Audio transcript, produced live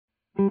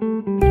Hello,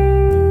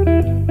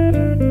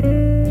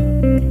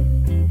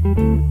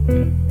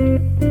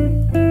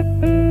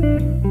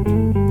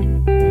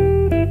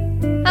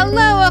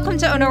 welcome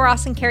to Ono,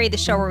 Ross, and Carrie, the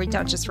show where we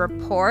don't just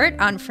report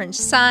on fringe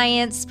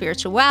science,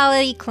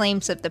 spirituality,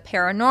 claims of the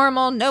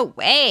paranormal. No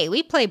way,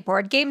 we play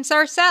board games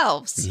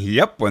ourselves.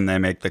 Yep, when they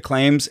make the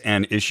claims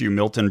and issue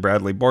Milton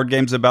Bradley board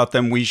games about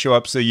them, we show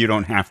up so you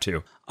don't have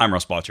to. I'm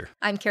Ross Blotcher.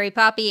 I'm Carrie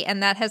Poppy,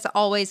 and that has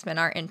always been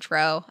our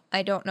intro.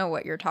 I don't know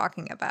what you're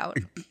talking about.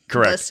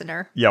 Correct.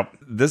 Listener. Yep.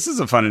 This is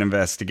a fun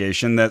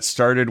investigation that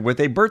started with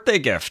a birthday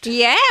gift.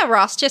 Yeah,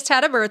 Ross just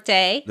had a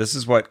birthday. This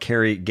is what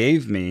Carrie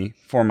gave me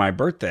for my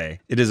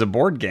birthday. It is a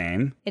board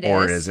game.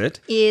 Or is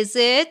it? Is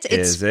it?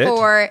 It's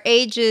for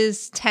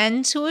ages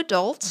 10 to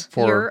adult.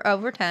 You're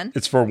over 10.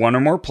 It's for one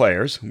or more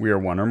players. We are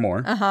one or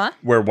more.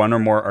 Where one or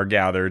more are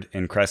gathered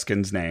in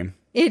Kreskin's name.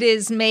 It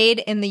is made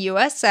in the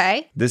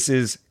USA. This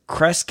is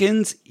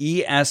Kreskin's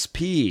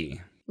ESP.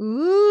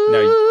 Ooh.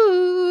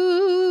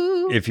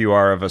 Now, if you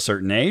are of a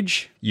certain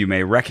age, you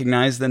may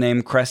recognize the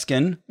name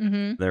Kreskin.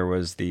 Mm-hmm. There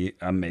was the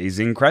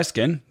amazing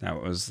Kreskin.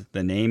 That was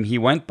the name he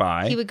went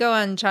by. He would go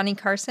on Johnny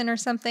Carson or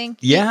something.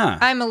 Yeah.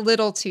 I'm a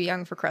little too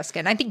young for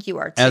Kreskin. I think you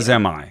are too. As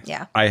am I.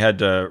 Yeah. I had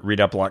to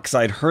read up a lot because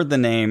I'd heard the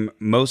name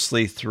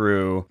mostly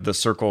through the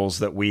circles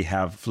that we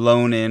have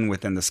flown in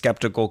within the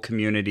skeptical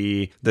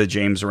community, the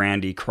James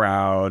Randi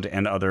crowd,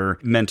 and other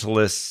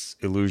mentalists,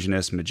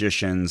 illusionists,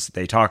 magicians.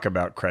 They talk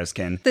about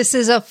Kreskin. This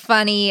is a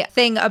funny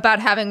thing about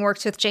having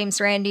worked with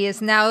James Randi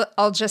is now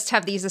I'll just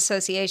have these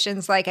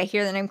associations. Like I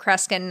hear the name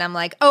Kreskin and I'm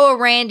like, oh, a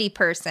Randi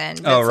person.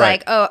 It's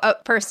like, oh, a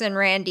person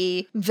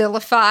Randi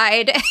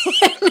vilified.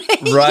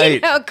 Right. You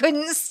know,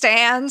 couldn't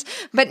stand.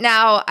 But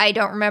now I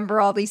don't remember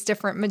all these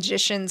different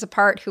magicians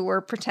apart who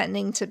were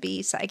pretending to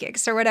be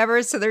psychics or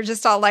whatever. So they're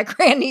just all like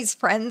Randi's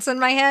friends in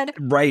my head.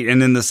 Right.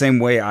 And in the same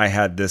way, I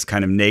had this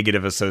kind of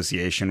negative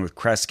association with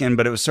Kreskin,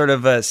 but it was sort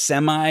of a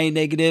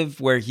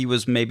semi-negative where he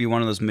was maybe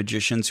one of those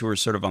magicians who were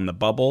sort of on the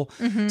bubble.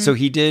 Mm-hmm. So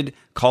he did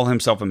call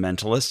himself a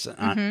mentalist.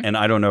 And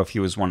I don't know if he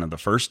was one of the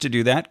first to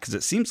do that because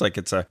it seems like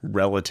it's a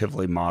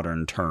relatively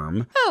modern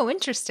term. Oh,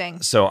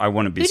 interesting. So I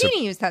want to be... He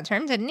didn't use that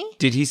term, didn't he?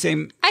 Did he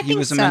say he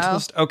was a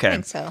mentalist? Okay. I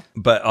think so.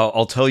 But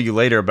I'll tell you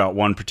later about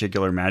one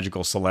particular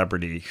magical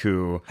celebrity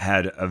who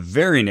had a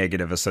very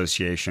negative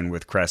association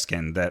with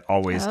Kreskin that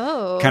always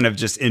kind of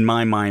just in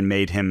my mind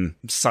made him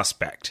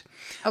suspect.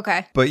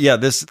 Okay. But yeah,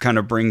 this kind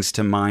of brings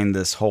to mind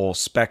this whole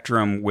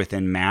spectrum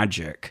within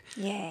magic.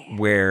 Yeah.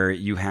 Where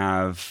you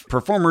have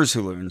performers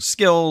who learn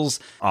skills.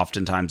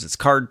 Oftentimes it's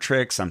card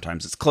tricks.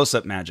 Sometimes it's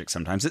close-up magic.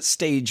 Sometimes it's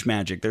stage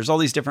magic. There's all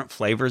these different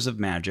flavors of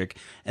magic.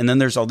 And then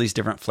there's all these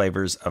different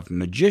flavors of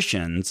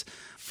magicians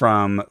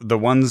from the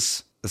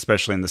ones...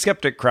 especially in the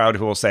skeptic crowd,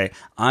 who will say,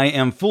 I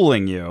am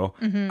fooling you.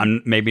 Mm-hmm.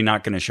 I'm maybe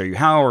not going to show you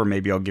how, or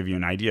maybe I'll give you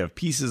an idea of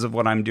pieces of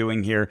what I'm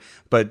doing here,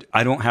 but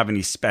I don't have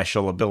any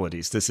special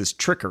abilities. This is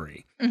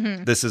trickery.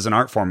 Mm-hmm. This is an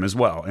art form as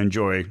well.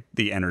 Enjoy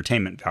the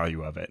entertainment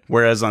value of it.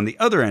 Whereas on the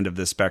other end of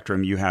the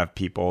spectrum, you have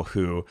people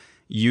who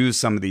use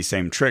some of these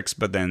same tricks,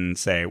 but then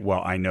say,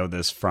 well, I know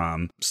this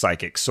from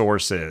psychic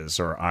sources,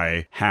 or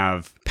I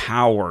have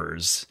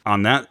powers.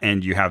 On that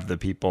end, you have the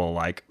people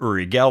like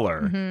Uri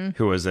Geller,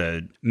 who was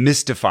a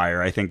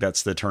mystifier. I think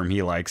that's the term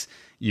he likes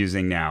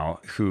using now,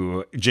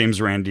 who James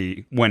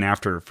Randi went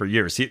after for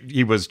years.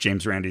 He was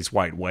James Randi's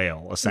white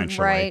whale,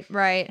 essentially.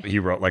 Right. He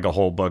wrote like a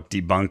whole book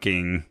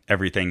debunking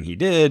everything he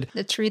did.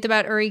 The truth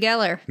about Uri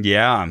Geller.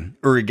 Yeah.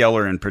 Uri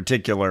Geller in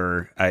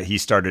particular, he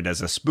started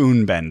as a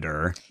spoon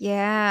bender.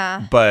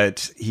 Yeah.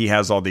 But he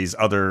has all these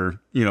other,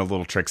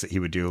 little tricks that he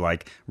would do,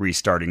 like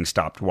restarting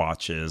stopped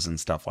watches and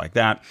stuff like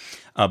that.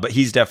 But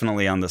he's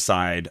definitely on the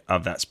side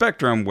of that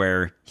spectrum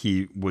where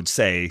he would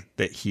say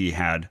that he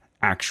had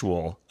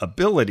actual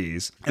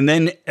abilities. And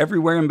then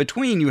everywhere in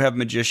between, you have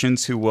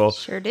magicians who will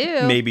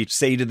maybe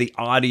say to the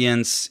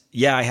audience,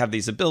 yeah, I have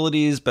these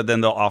abilities, but then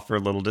they'll offer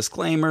little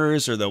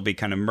disclaimers, or they'll be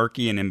kind of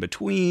murky and in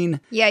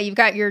between. Yeah, you've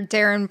got your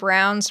Darren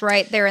Browns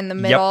right there in the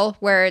middle,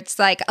 where it's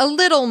like a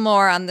little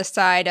more on the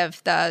side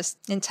of the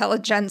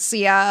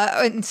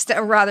intelligentsia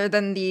rather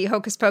than the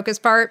hocus pocus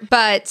part,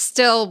 but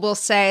still will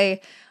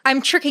say,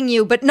 I'm tricking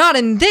you, but not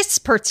in this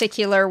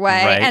particular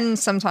way. Right. And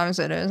sometimes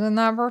it is in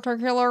that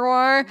particular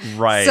way.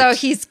 Right. So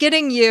he's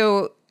getting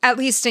you at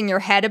least in your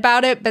head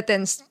about it, but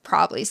then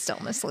probably still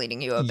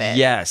misleading you a bit.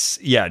 Yes.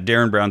 Yeah.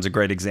 Darren Brown's a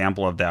great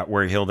example of that,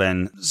 where he'll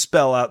then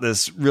spell out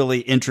this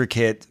really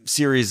intricate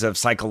series of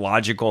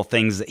psychological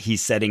things that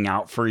he's setting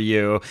out for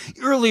you.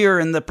 Earlier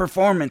in the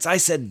performance, I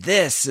said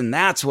this, and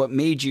that's what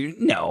made you...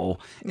 No.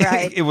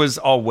 Right. It was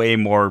all way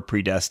more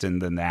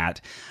predestined than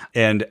that.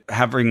 And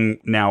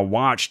having now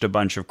watched a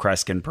bunch of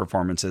Kreskin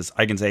performances,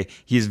 I can say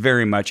he's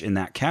very much in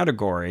that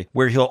category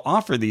where he'll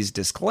offer these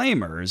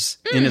disclaimers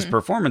in his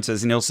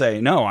performances, and he'll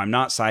say, no, I'm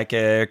not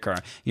psychic, or,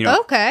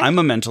 I'm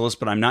a mentalist,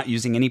 but I'm not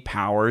using any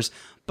powers.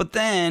 But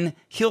then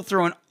he'll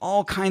throw in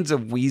all kinds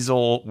of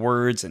weasel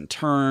words and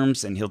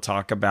terms, and he'll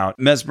talk about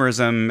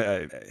mesmerism,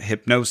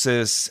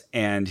 hypnosis,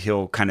 and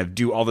he'll kind of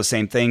do all the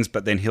same things,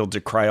 but then he'll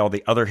decry all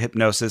the other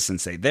hypnosis and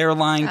say they're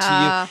lying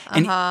to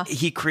you. And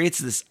he creates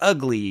this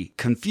ugly,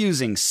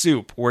 confusing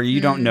soup where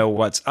you don't know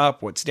what's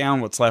up, what's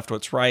down, what's left,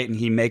 what's right. And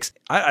he makes,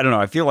 I don't know,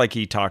 I feel like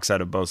he talks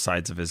out of both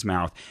sides of his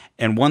mouth.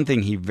 And one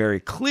thing he very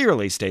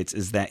clearly states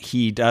is that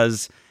he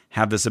does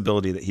have this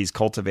ability that he's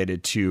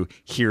cultivated to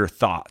hear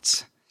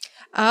thoughts.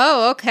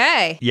 Oh,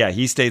 okay. Yeah,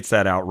 he states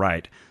that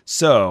outright.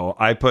 So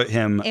I put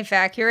him... If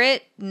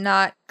accurate,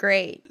 not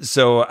great.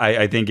 So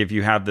I think if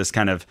you have this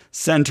kind of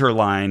center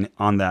line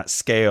on that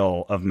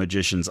scale of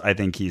magicians, I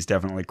think he's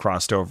definitely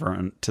crossed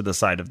over to the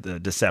side of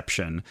the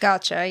deception.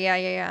 Gotcha.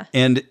 Yeah.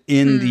 And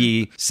in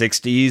the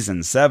 60s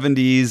and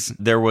 70s,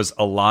 there was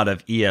a lot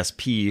of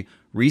ESP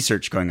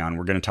research going on.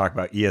 We're going to talk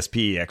about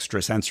ESP,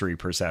 extrasensory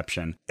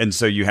perception. And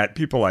so you had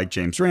people like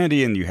James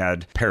Randi, and you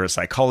had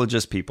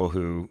parapsychologists, people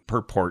who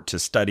purport to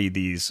study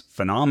these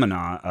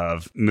phenomena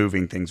of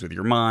moving things with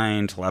your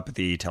mind,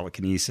 telepathy,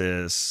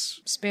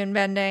 telekinesis, spoon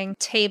bending,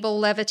 table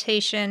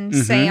levitation,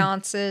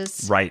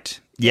 seances. Right.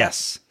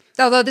 Yes.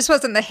 Although this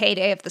wasn't the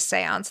heyday of the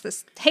seance.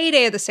 This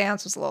heyday of the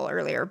seance was a little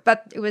earlier,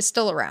 but it was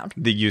still around.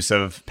 The use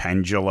of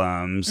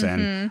pendulums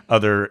and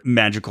other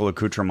magical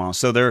accoutrements.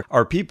 So there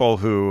are people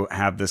who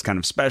have this kind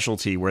of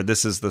specialty where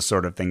this is the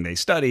sort of thing they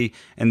study.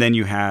 And then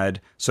you had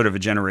sort of a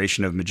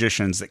generation of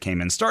magicians that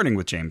came in, starting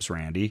with James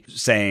Randi,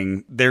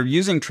 saying they're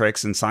using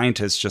tricks and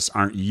scientists just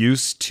aren't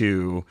used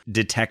to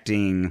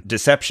detecting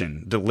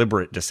deception,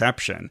 deliberate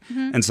deception.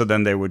 And so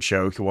then they would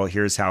show, well,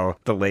 here's how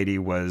the lady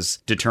was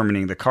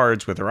determining the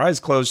cards with her eyes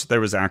closed. There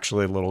was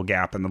actually a little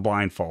gap in the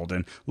blindfold.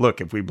 And look,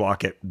 if we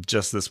block it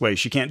just this way,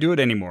 she can't do it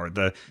anymore.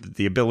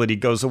 The ability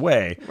goes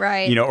away.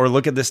 Right. You know, or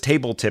look at this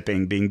table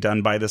tipping being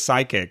done by the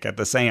psychic at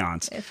the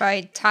seance. If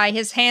I tie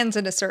his hands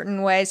in a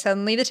certain way,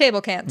 suddenly the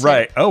table can't tip.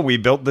 Right. Oh, we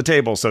built the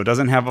table, so it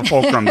doesn't have a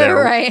fulcrum there.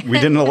 Right. We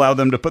didn't allow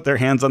them to put their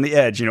hands on the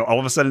edge. You know, all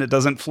of a sudden it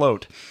doesn't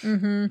float.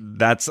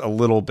 That's a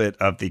little bit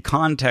of the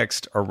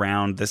context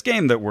around this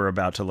game that we're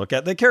about to look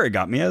at that Carrie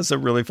got me as a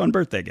really fun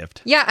birthday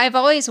gift. Yeah, I've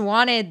always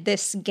wanted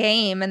this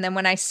game, and then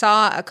when I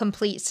saw a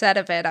complete set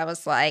of it, I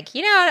was like,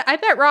 you know, I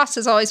bet Ross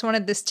has always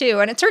wanted this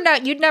too. And it turned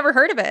out you'd never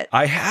heard of it.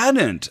 I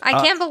hadn't.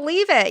 I can't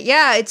believe it.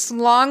 Yeah, it's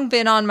long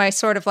been on my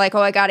sort of like,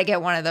 oh, I got to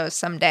get one of those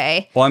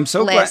someday. Well, I'm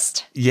so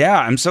list. glad. Yeah,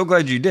 I'm so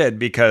glad you did,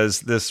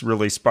 because this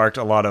really sparked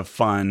a lot of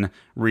fun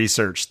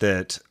research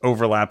that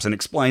overlaps and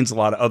explains a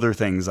lot of other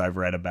things I've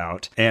read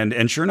about.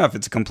 And sure enough,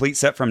 it's a complete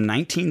set from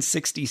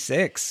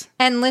 1966.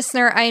 And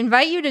listener, I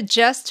invite you to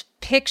just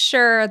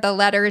picture the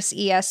letters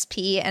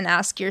ESP and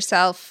ask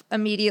yourself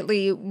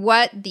immediately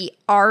what the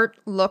art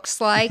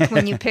looks like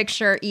when you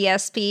picture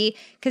ESP,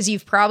 because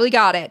you've probably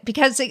got it.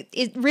 Because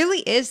it really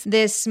is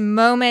this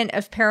moment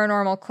of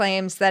paranormal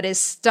claims that is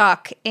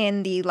stuck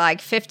in the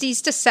like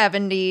 50s to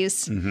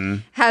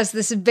 70s, has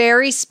this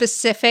very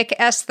specific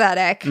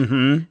aesthetic,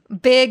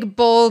 big,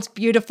 bold,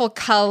 beautiful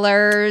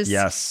colors.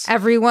 Yes.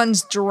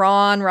 Everyone's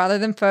drawn rather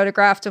than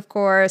photographed, of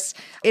course.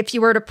 If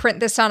you were to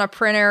print this on a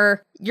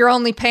printer, you're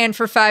only paying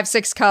for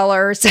 5-6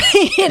 colors,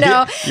 you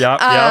know? Yep.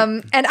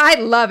 And I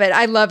love it.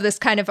 I love this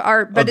kind of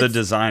art. But the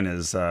design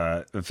is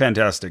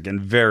fantastic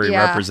and very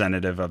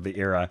representative of the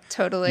era.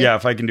 Totally. Yeah,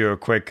 if I can do a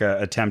quick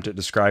attempt at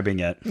describing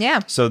it. Yeah.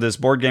 So this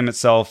board game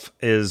itself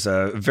is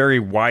a very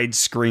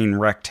widescreen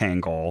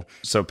rectangle.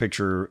 So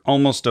picture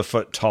almost a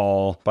foot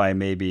tall by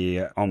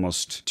maybe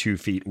almost 2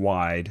 feet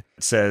wide.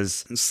 It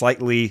says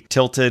slightly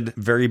tilted,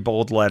 very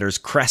bold letters.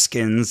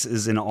 Kreskins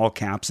is in all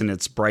caps and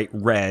it's bright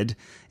red.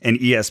 And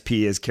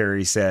ESP, as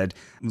Carrie said,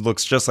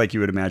 looks just like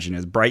you would imagine,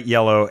 is bright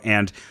yellow.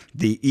 And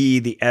the E,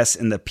 the S,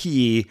 and the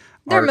P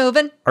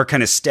are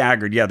kind of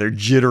staggered. Yeah, they're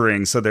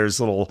jittering. So there's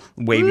little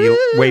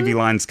wavy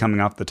lines coming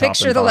off the top.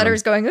 Picture the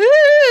letters going,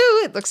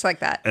 ooh, it looks like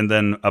that. And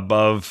then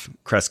above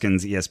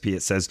Kreskin's ESP,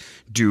 it says,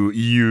 do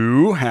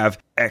you have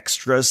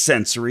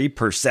extrasensory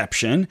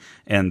perception?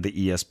 And the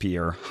ESP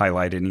are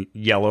highlighted in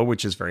yellow,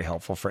 which is very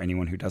helpful for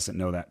anyone who doesn't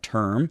know that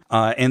term.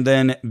 And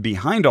then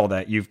behind all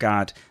that, you've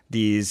got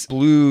these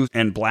blue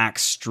and black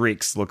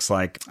streaks. Looks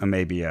like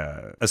maybe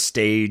a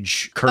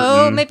stage curtain.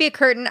 Oh, maybe a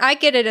curtain. I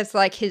get it as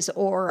like his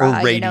aura.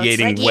 Or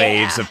radiating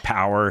waves of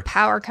power.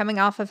 Power coming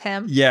off of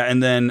him. Yeah,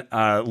 and then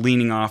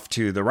leaning off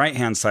to the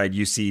right-hand side,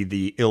 you see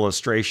the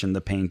illustration,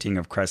 the painting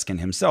of Kreskin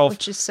himself.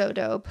 Which is so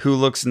dope. Who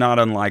looks not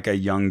unlike a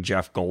young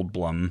Jeff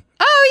Goldblum.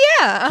 Oh,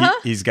 yeah.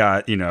 He's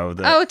got,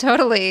 the... Oh,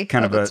 totally.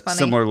 Kind of a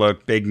similar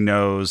look, big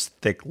nose,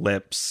 thick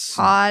lips.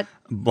 Hot.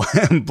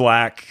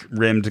 Black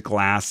rimmed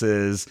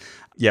glasses.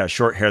 Yeah,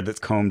 short hair that's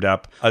combed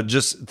up.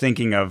 Just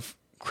thinking of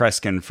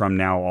Kreskin from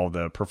now all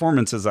the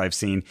performances I've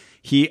seen,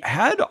 he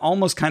had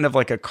almost kind of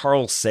like a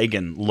Carl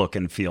Sagan look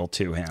and feel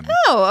to him.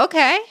 Oh,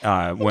 okay.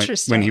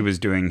 Interesting. When he was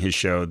doing his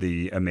show,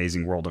 The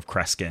Amazing World of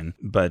Kreskin,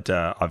 but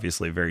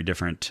obviously a very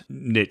different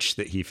niche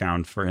that he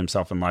found for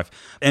himself in life.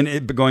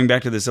 And going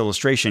back to this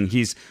illustration,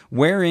 he's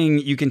wearing,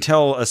 you can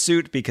tell, a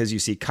suit because you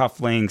see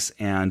cufflinks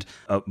and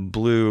a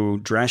blue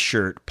dress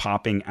shirt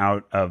popping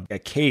out of a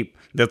cape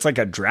that's like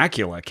a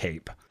Dracula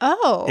cape.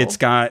 Oh. It's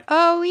got...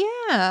 Oh,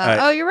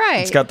 yeah. You're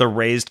right. It's got the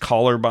raised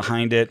collar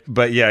behind it.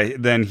 But yeah,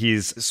 then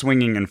he's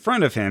swinging in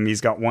front of him.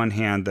 He's got one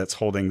hand that's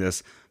holding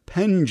this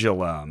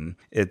pendulum.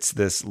 It's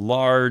this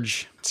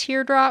large...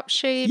 teardrop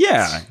shaped.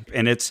 Yeah,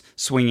 and it's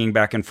swinging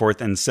back and forth.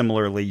 And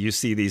similarly, you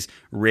see these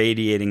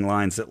radiating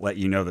lines that let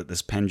you know that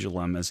this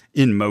pendulum is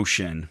in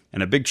motion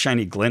and a big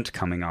shiny glint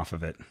coming off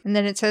of it. And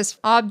then it says,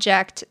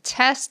 object,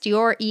 test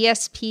your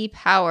ESP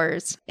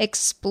powers.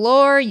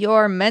 Explore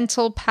your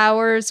mental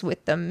powers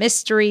with the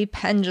mystery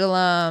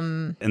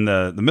pendulum. In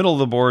the middle of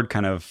the board,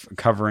 kind of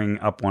covering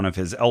up one of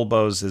his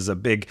elbows, is a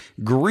big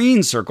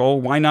green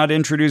circle. Why not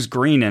introduce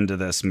green into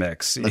this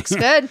mix? Looks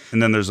good.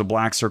 And then there's a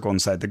black circle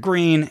inside the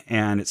green,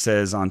 and it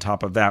says on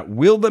top of that,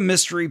 will the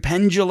mystery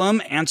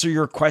pendulum answer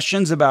your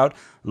questions about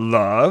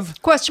love?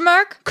 Question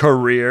mark?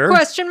 Career?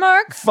 Question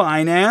mark?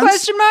 Finance?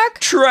 Question mark?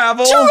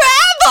 Travel? Travel?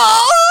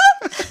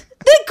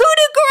 The coup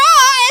de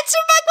grace! Answer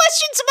my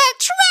questions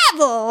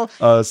about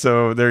travel!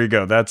 So there you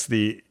go. That's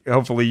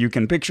hopefully you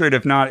can picture it.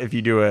 If not, if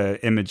you do an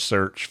image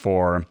search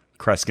for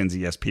Kreskin's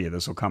ESP,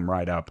 this will come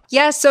right up.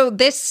 Yeah, so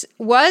this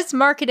was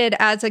marketed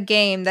as a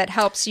game that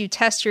helps you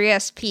test your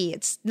ESP.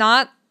 It's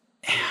not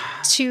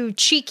too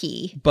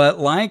cheeky. But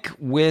like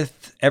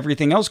with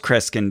everything else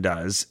Kreskin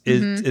does,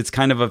 it's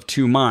kind of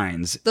two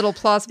minds. Little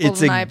plausible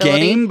It's a deniability.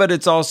 game, but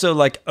it's also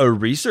like a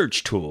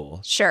research tool.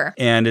 Sure.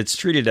 And it's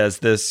treated as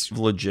this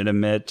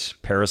legitimate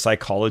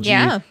parapsychology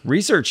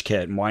research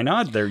kit. And why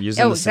not? They're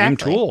using the same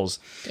tools.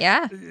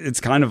 Yeah. It's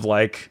kind of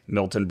like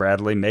Milton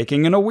Bradley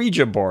making an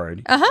Ouija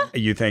board.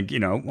 You think,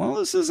 well,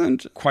 this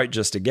isn't quite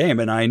just a game.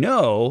 And I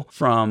know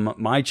from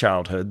my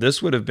childhood,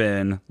 this would have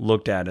been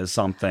looked at as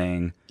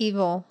something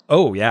evil.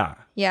 Oh, yeah.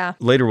 Yeah.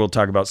 Later, we'll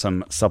talk about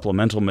some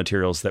supplemental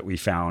materials that we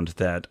found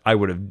that I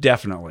would have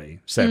definitely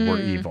said were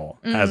evil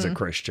as a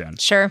Christian.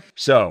 Sure.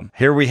 So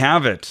here we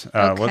have it.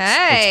 Okay.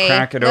 Let's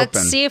crack it open.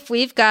 Let's see if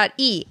we've got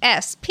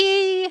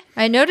ESP.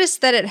 I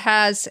noticed that it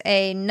has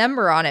a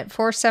number on it,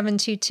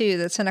 4722,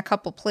 that's in a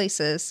couple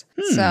places.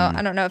 So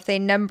I don't know if they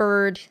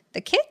numbered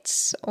the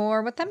kits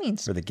or what that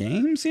means. For the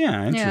games?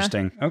 Yeah,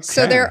 interesting. Yeah. Okay.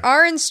 So there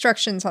are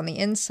instructions on the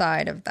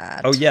inside of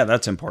that. Oh, yeah,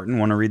 that's important.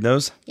 Want to read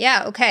those?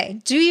 Yeah, okay.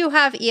 Do you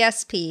have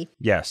ESP?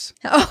 Yes.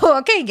 Oh,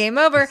 okay, game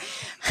over.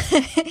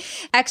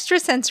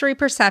 Extrasensory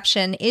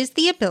perception is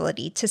the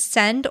ability to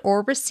send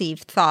or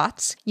receive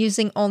thoughts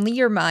using only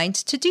your mind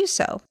to do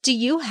so. Do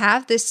you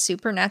have this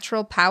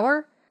supernatural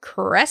power?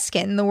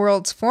 Kreskin, the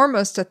world's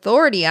foremost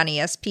authority on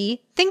ESP,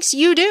 thinks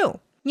you do.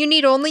 You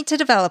need only to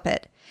develop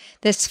it.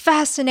 This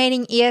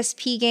fascinating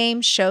ESP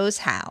game shows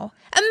how.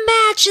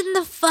 Imagine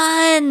the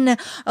fun!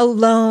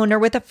 Alone or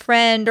with a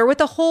friend or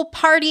with a whole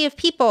party of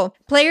people,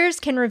 players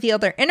can reveal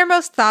their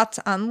innermost thoughts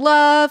on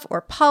love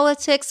or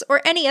politics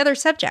or any other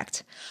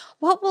subject.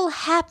 What will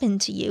happen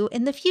to you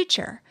in the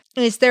future?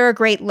 Is there a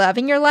great love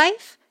in your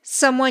life?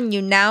 Someone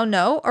you now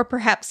know or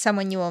perhaps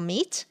someone you will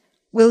meet?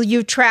 Will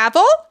you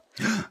travel?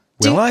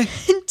 Will I?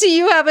 Do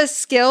you have a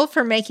skill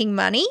for making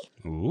money?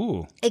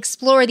 Ooh.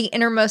 Explore the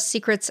innermost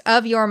secrets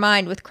of your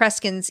mind with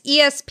Kreskin's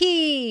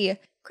ESP.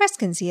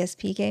 Kreskin's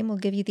ESP game will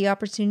give you the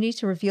opportunity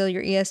to reveal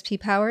your ESP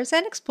powers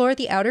and explore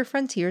the outer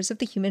frontiers of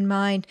the human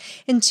mind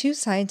in two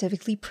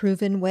scientifically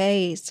proven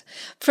ways.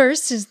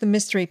 First is the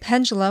mystery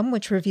pendulum,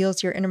 which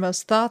reveals your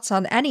innermost thoughts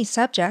on any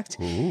subject.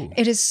 Ooh.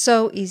 It is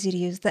so easy to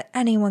use that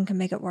anyone can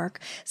make it work.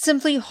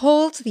 Simply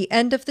hold the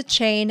end of the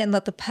chain and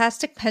let the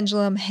plastic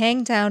pendulum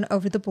hang down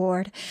over the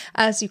board.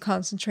 As you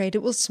concentrate,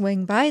 it will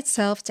swing by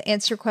itself to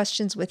answer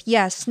questions with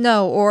yes,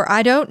 no, or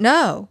I don't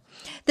know.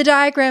 The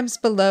diagrams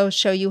below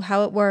show you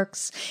how it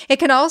works. It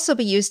can also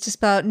be used to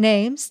spell out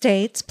names,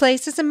 dates,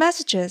 places, and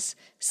messages.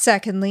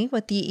 Secondly,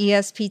 with the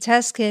ESP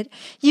test kit,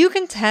 you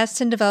can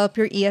test and develop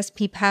your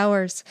ESP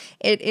powers.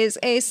 It is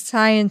a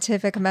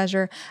scientific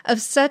measure of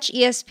such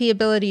ESP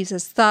abilities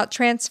as thought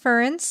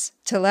transference,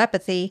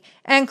 telepathy,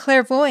 and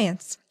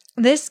clairvoyance.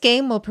 This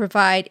game will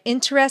provide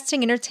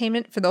interesting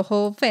entertainment for the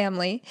whole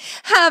family.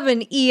 Have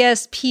an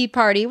ESP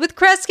party with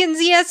Kreskin's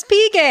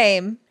ESP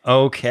game.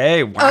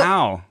 Okay,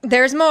 wow.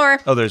 There's more.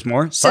 Oh, there's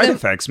more? Side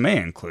effects may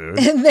include.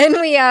 And then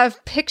we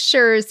have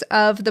pictures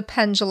of the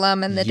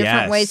pendulum and the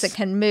different ways it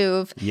can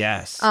move.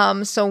 Yes.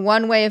 So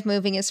one way of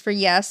moving is for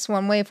yes,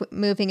 one way of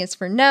moving is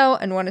for no,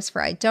 and one is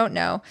for I don't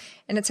know.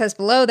 And it says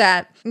below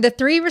that, the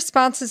three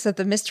responses of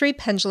the mystery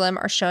pendulum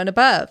are shown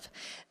above.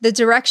 The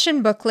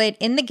direction booklet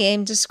in the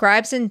game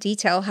describes in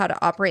detail how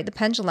to operate the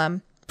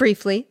pendulum.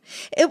 Briefly,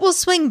 it will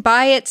swing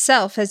by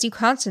itself as you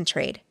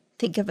concentrate.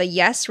 Think of a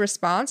yes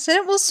response and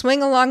it will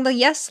swing along the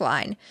yes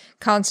line.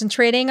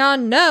 Concentrating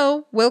on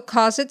no will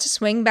cause it to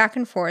swing back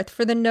and forth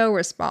for the no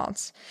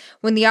response.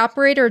 When the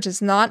operator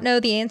does not know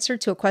the answer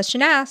to a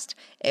question asked,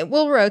 it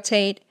will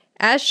rotate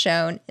as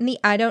shown in the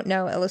I don't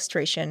know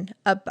illustration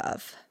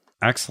above.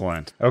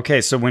 Excellent.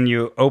 Okay, so when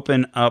you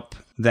open up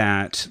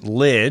that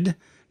lid,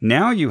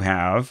 now you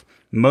have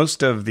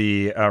most of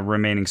the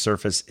remaining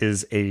surface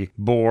is a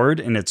board,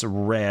 and it's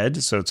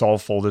red, so it's all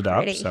folded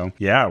up. Pretty. So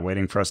yeah,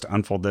 waiting for us to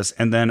unfold this.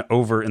 And then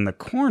over in the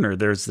corner,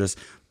 there's this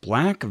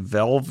black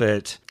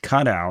velvet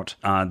cutout.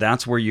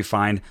 That's where you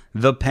find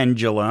the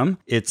pendulum.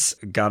 It's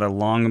got a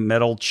long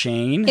metal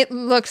chain. It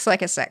looks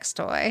like a sex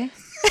toy.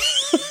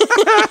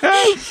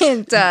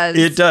 It does.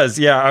 It does.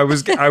 Yeah, I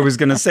was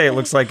going to say it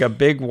looks like a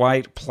big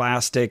white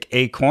plastic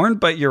acorn,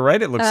 but you're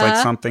right. It looks like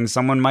something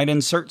someone might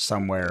insert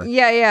somewhere.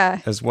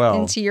 Yeah. As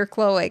well. Into your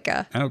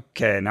cloaca.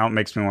 Okay, now it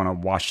makes me want to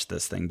wash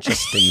this thing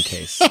just in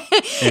case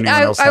anyone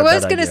else I had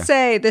was that going to idea.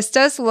 say, this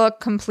does look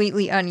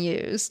completely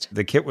unused.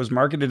 The kit was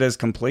marketed as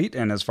complete,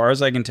 and as far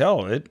as I can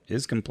tell, it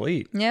is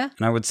complete. Yeah.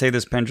 And I would say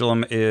this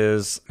pendulum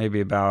is maybe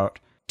about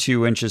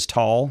 2 inches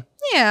tall.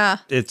 Yeah.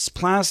 It's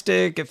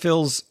plastic. It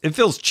feels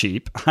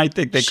cheap. I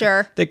think they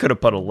could have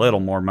put a little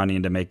more money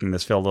into making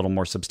this feel a little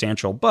more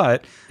substantial,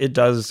 but it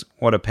does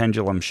what a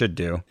pendulum should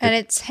do. And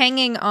it's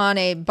hanging on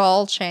a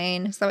ball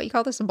chain. Is that what you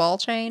call this, a ball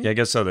chain? Yeah, I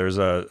guess so. There's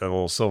a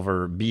little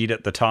silver bead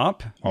at the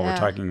top while we're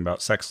talking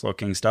about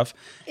sex-looking stuff.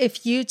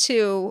 If you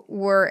two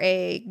were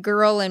a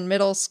girl in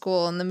middle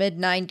school in the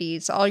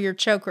mid-90s, all your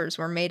chokers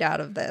were made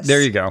out of this.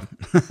 There you go.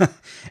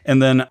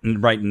 And then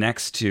right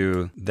next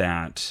to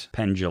that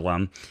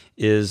pendulum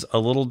is a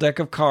little deck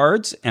of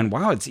cards. And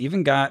wow, it's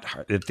even got,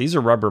 if these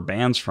are rubber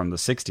bands from the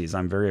 60s,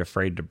 I'm very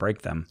afraid to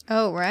break them.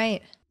 Oh,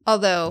 right.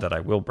 Although that I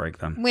will break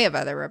them. We have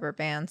other rubber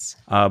bands.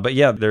 But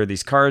yeah, there are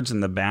these cards,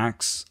 and the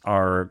backs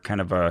are kind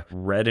of a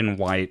red and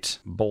white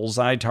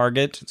bullseye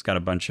target. It's got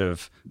a bunch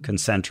of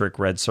concentric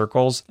red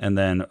circles and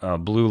then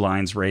blue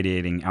lines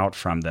radiating out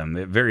from them.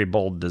 A very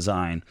bold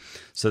design.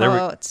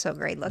 So it's so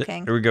great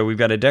looking. There we go. We've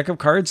got a deck of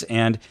cards,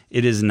 and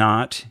it is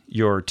not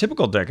your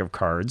typical deck of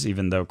cards,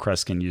 even though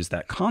Crest can use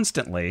that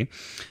constantly.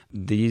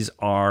 These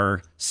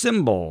are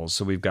symbols.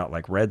 So we've got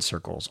like red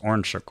circles,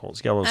 orange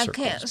circles, yellow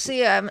circles. I can't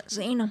see. I haven't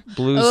seen them.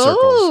 Blue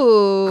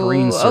circles,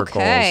 green circles.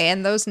 Okay,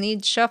 and those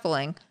need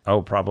shuffling.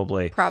 Oh,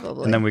 probably.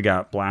 Probably. And then we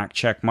got black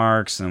check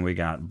marks, and we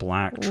got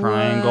black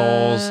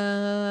triangles,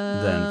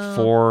 then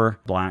 4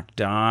 black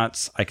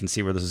dots. I can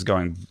see where this is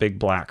going. Big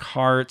black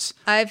hearts.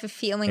 I have a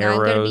feeling arrows.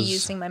 I'm going to be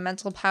using my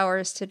mental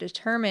powers to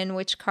determine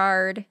which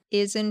card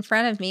is in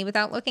front of me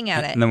without looking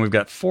at it. And then we've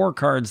got 4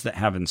 cards that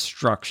have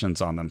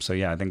instructions on them. So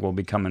yeah, I think we'll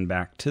be coming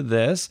back to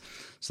this.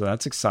 So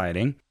that's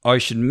exciting. Oh, I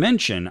should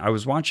mention, I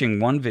was watching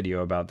one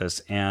video about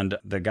this, and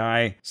the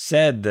guy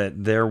said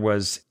that there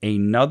was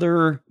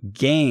another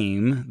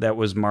game that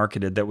was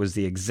marketed that was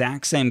the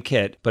exact same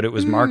kit, but it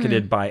was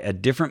marketed by a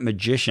different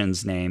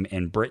magician's name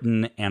in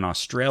Britain and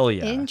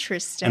Australia.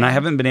 Interesting. And I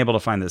haven't been able to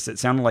find this. It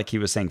sounded like he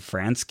was saying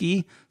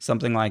Fransky,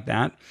 something like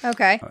that.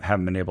 Okay. I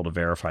haven't been able to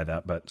verify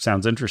that, but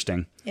sounds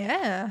interesting.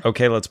 Yeah.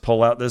 Okay, let's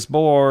pull out this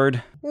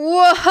board.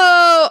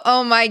 Whoa!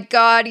 Oh my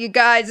God, you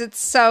guys, it's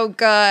so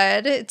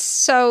good. It's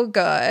so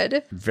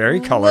good.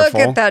 Very colorful.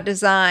 Look at that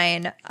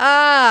design.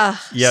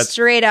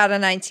 Straight out of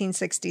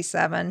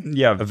 1967.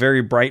 Yeah, a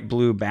very bright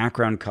blue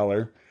background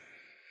color.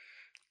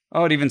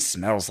 Oh, it even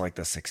smells like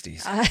the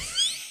 60s.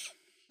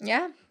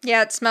 Yeah.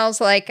 Yeah, it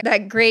smells like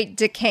that great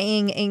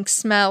decaying ink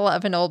smell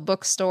of an old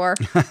bookstore.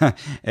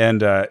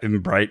 And in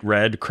bright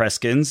red,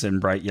 Creskins, and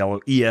bright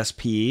yellow,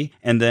 ESP.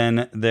 And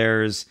then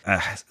there's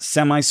a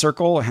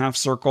semicircle, a half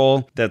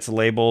circle that's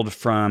labeled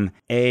from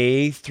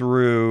A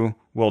through,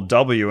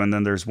 W, and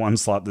then there's one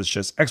slot that's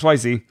just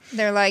XYZ.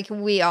 They're like,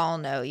 we all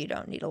know you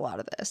don't need a lot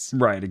of this.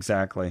 Right,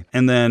 exactly.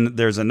 And then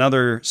there's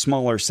another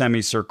smaller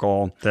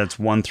semicircle that's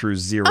 1 through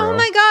 0. Oh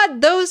my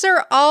God, those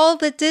are all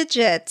the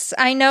digits.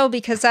 I know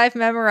because I've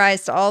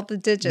memorized all the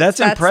digits. That's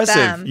impressive.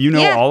 Them. You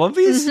know all of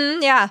these?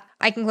 Mm-hmm, yeah.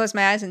 I can close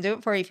my eyes and do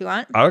it for you if you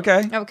want.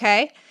 Okay.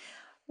 Okay.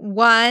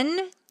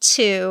 1,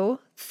 2,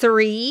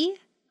 3,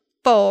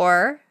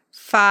 4,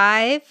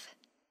 5,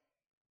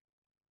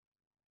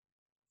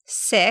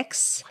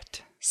 6,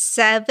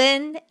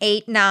 7,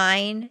 8,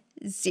 9,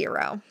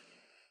 0.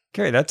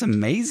 Okay, that's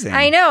amazing.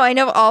 I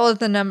know all of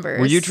the numbers.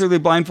 Were you truly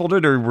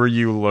blindfolded, or were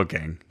you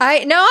looking? I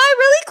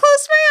really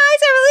closed my eyes.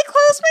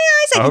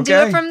 I can do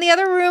it from the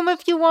other room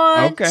if you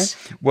want. Okay.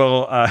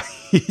 Well,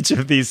 each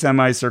of these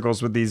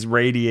semicircles with these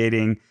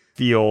radiating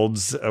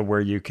fields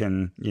where you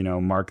can,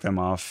 mark them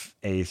off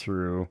A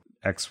through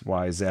X,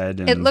 Y, Z.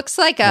 And it looks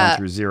like 1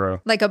 through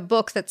 0. Like a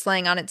book that's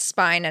laying on its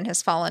spine and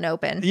has fallen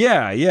open.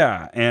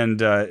 Yeah. And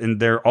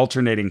they're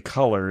alternating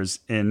colors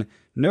in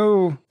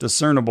no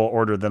discernible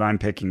order that I'm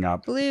picking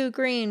up. Blue,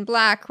 green,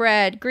 black,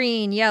 red,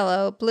 green,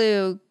 yellow,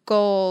 blue,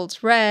 gold,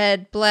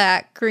 red,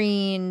 black,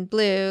 green,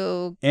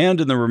 blue. And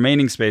in the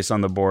remaining space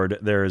on the board,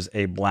 there's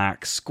a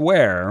black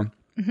square.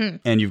 Mm-hmm.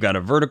 And you've got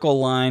a vertical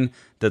line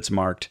that's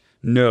marked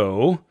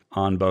no.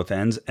 on both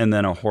ends, and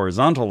then a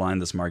horizontal line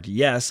that's marked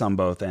yes on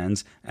both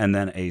ends, and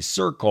then a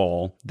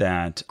circle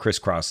that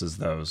crisscrosses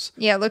those.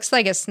 Yeah, it looks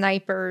like a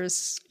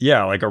sniper's.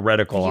 Yeah, like a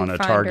reticle on a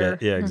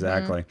target. Yeah,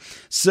 exactly.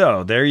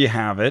 So there you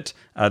have it.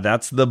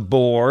 That's the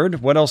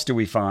board. What else do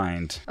we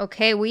find?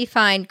 Okay, we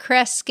find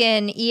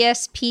Kreskin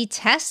ESP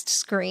test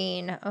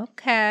screen.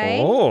 Okay.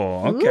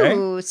 Oh, okay.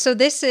 Ooh, so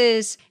this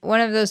is one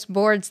of those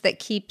boards that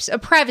keeps, a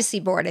privacy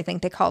board, I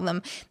think they call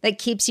them, that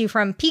keeps you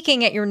from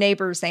peeking at your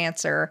neighbor's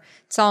answer.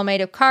 It's all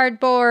made of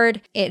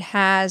cardboard. It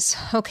has,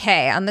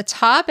 on the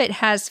top, it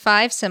has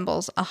 5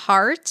 symbols, a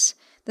heart.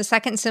 The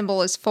second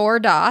symbol is 4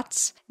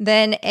 dots,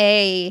 then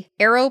a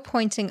arrow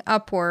pointing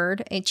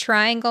upward, a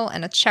triangle,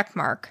 and a check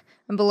mark.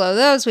 And below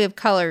those, we have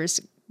colors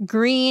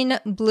green,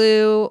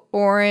 blue,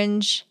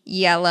 orange,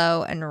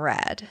 yellow, and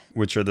red.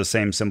 Which are the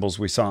same symbols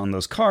we saw on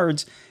those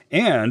cards.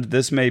 And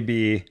this may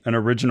be an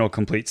original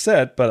complete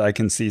set, but I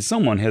can see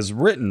someone has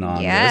written on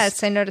this.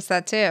 Yes, I noticed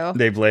that too.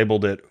 They've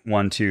labeled it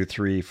 1, 2,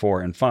 3,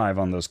 4, and 5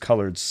 on those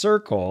colored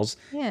circles.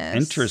 Yes.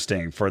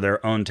 Interesting, for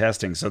their own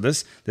testing. So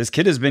this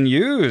kit has been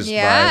used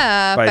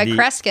by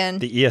Kreskin.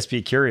 The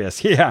ESP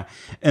Curious. Yeah.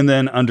 And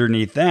then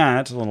underneath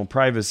that, a little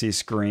privacy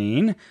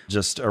screen,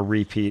 just a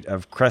repeat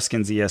of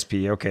Kreskin's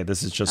ESP. Okay,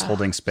 this is just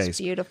holding space. It's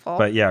beautiful.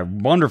 But yeah,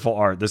 wonderful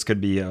art. This could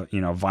be a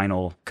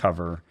vinyl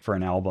cover for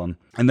an album.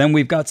 And then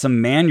we've got some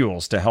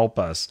manuals to help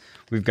us.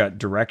 We've got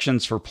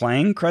directions for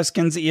playing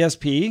Kreskin's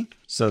ESP.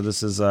 So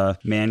this is a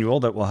manual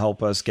that will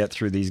help us get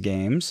through these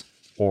games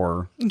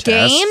or tests.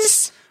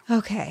 Games?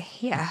 Okay,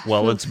 yeah.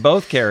 Well, it's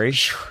both, Carrie.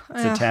 It's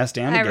a test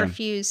and a game. I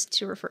refuse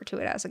to refer to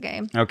it as a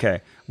game.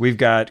 Okay. We've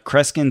got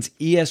Kreskin's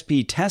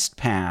ESP test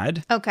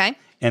pad. Okay.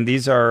 And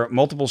these are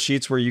multiple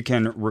sheets where you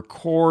can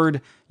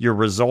record your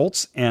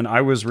results. And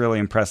I was really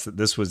impressed that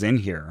this was in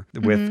here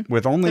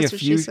with only That's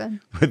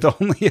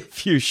a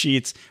few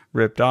sheets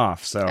ripped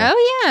off. So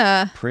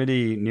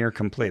pretty near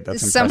complete.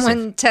 That's impressive.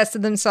 Someone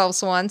tested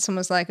themselves once and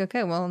was like,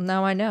 okay, well,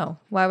 now I know.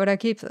 Why would I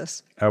keep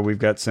this? We've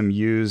got some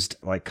used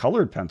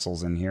colored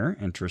pencils in here.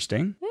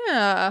 Interesting.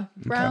 Yeah.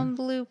 Brown,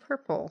 blue,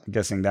 purple. I'm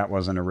guessing that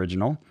wasn't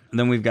original. And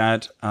then we've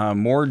got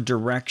more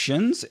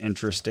directions.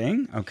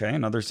 Interesting. Okay,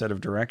 another set of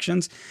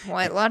directions.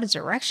 Boy, a lot of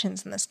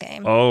directions in this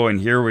game. Oh,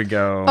 and here we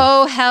go.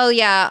 Oh, hell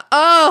yeah.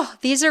 Oh,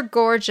 these are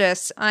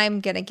gorgeous.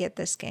 I'm going to get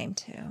this game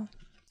too.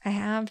 I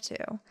have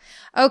to.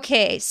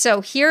 Okay,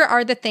 so here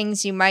are the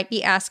things you might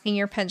be asking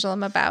your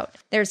pendulum about.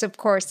 There's, of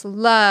course,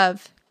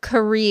 love,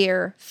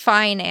 career,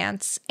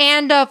 finance,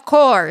 and, of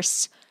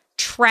course,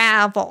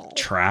 travel.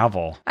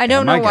 I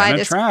don't know why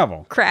this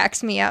travel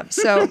cracks me up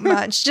so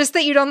much. Just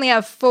that you'd only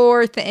have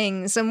 4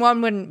 things, and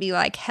one wouldn't be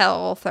like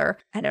health or,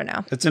 I don't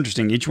know. That's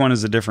interesting. Each one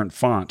is a different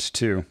font,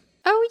 too.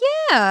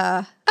 Oh,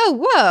 yeah.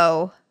 Oh,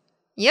 whoa.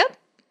 Yep.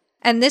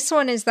 And this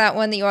one is that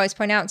one that you always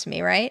point out to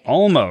me, right?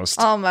 Almost.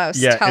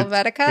 Yeah,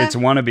 Helvetica? It's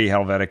wannabe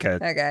Helvetica.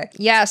 Okay.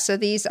 Yeah, so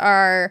these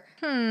are,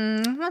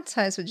 what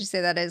size would you say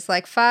that is?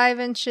 Like 5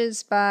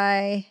 inches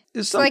by,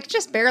 it's like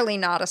just barely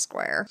not a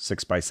square.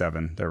 6 by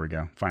 7. There we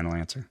go. Final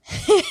answer.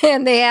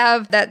 And they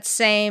have that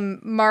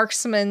same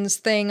marksman's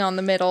thing on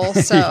the middle,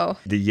 so.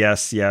 The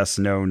yes, yes,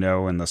 no,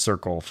 no, and the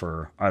circle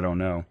for I don't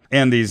know.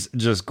 And these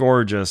just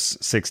gorgeous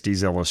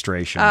 60s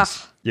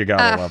illustrations. You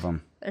gotta love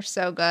them. They're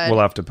so good. We'll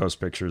have to post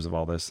pictures of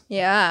all this.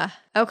 Yeah.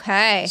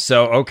 Okay.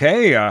 So,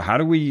 how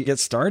do we get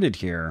started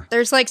here?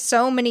 There's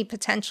so many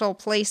potential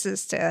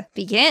places to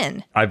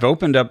begin. I've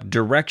opened up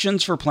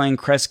directions for playing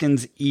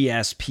Kreskin's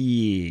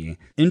ESP.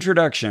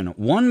 Introduction.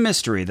 One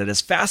mystery that has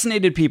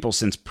fascinated people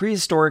since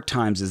prehistoric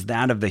times is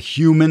that of the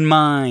human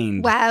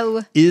mind.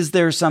 Wow. Is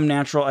there some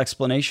natural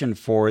explanation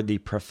for the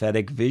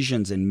prophetic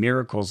visions and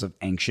miracles of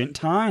ancient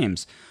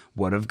times?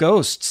 What of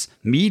ghosts,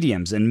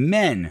 mediums, and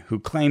men who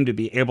claim to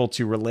be able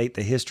to relate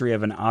the history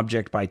of an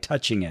object by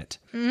touching it?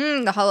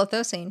 The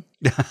Holothosene.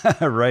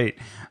 Right.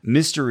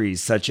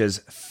 Mysteries such as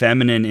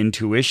feminine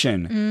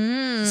intuition.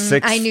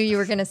 I knew you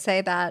were going to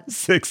say that.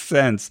 Sixth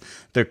sense,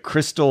 the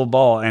crystal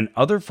ball, and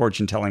other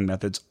fortune-telling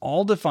methods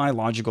all defy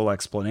logical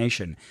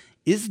explanation.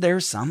 Is there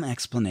some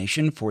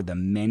explanation for the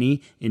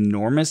many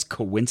enormous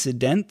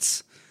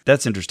coincidents?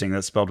 That's interesting.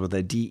 That's spelled with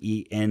a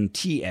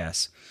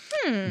D-E-N-T-S.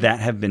 That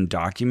have been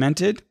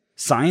documented.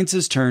 Science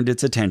has turned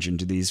its attention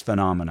to these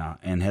phenomena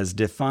and has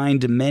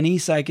defined many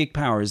psychic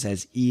powers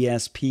as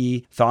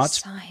ESP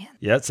thoughts. Science.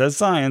 Yeah, it says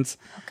science.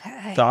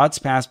 Okay. Thoughts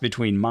pass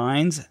between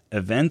minds,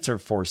 events are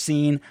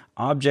foreseen,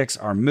 objects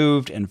are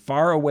moved, and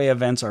faraway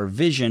events are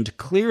visioned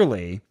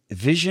clearly.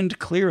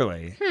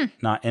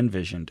 Not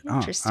envisioned.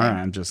 Interesting. All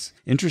right, I'm just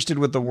interested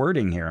with the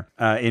wording here.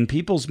 In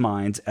people's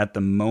minds at the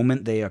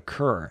moment they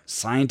occur,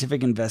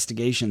 scientific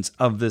investigations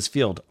of this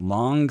field,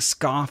 long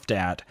scoffed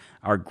at,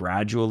 are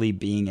gradually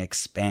being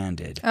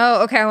expanded.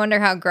 Oh, okay. I wonder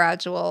how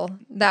gradual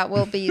that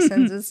will be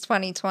since it's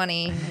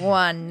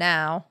 2021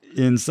 now.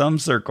 In some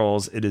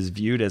circles, it is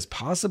viewed as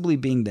possibly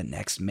being the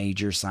next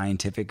major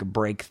scientific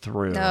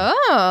breakthrough.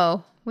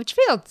 Oh, which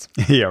fields?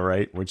 Yeah,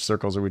 right. Which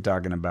circles are we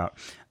talking about?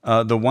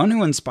 The one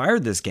who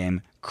inspired this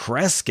game,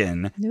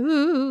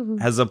 Kreskin,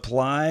 has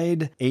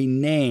applied a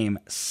name,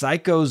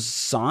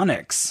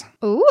 Psychosonics,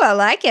 Ooh, I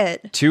like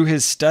it. to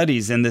his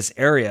studies in this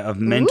area of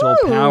mental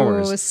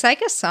powers.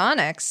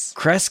 Psychosonics.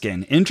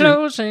 Kreskin,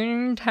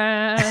 Closing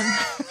time.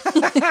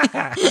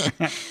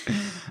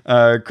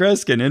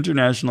 Kreskin,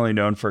 internationally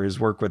known for his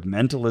work with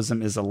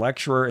mentalism, is a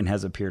lecturer and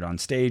has appeared on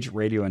stage,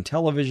 radio, and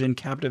television,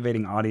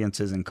 captivating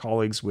audiences and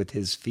colleagues with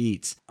his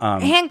feats.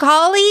 And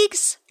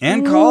colleagues?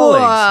 And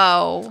colleagues.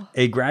 Whoa.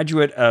 A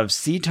graduate of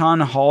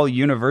Seton Hall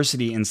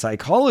University in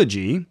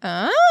psychology.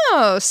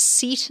 Oh,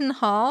 Seton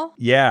Hall?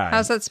 Yeah.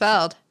 How's that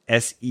spelled?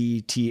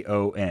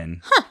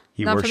 Seton. Huh.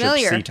 He Not worships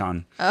familiar.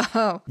 Seton.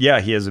 Oh, Yeah,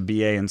 he has a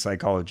BA in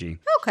psychology.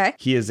 okay.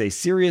 He is a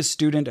serious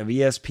student of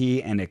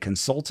ESP and a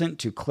consultant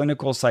to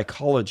clinical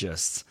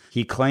psychologists.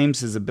 He claims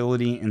his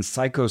ability in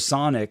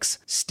psychosonics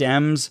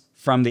stems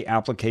from the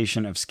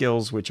application of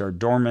skills which are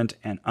dormant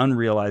and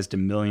unrealized to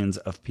millions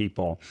of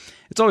people.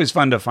 It's always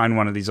fun to find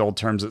one of these old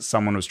terms that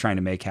someone was trying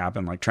to make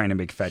happen, like trying to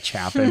make fetch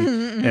happen.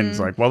 And it's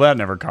like, well, that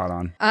never caught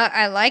on.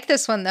 I like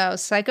this one, though.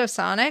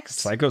 Psychosonics.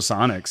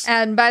 Psychosonics.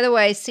 And by the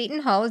way,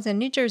 Seton Hall is in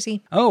New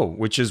Jersey. Oh,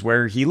 which is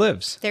where he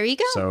lives. There you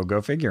go. So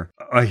go figure.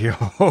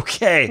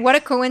 Okay. What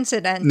a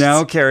coincidence.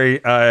 Now, Carrie,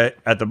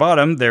 at the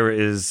bottom, there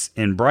is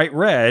in bright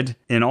red,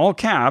 in all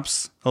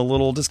caps, a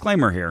little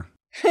disclaimer here.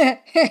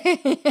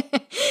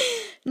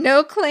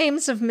 No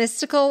claims of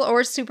mystical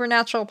or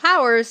supernatural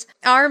powers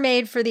are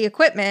made for the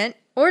equipment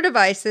or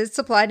devices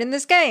supplied in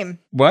this game.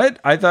 What?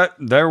 I thought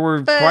there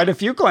were quite a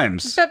few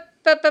claims.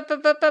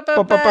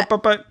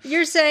 But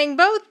you're saying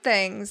both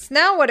things.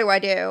 Now what do I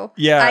do?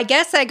 Yeah. I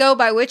guess I go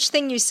by which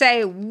thing you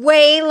say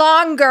way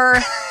longer.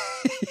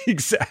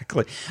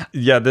 Exactly.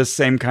 Yeah, this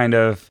same kind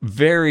of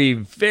very,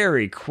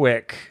 very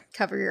quick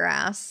Cover your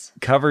ass.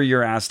 cover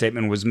your ass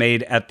statement was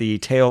made at the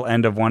tail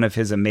end of one of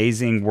his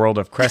amazing World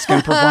of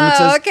Kreskin performances.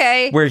 Oh,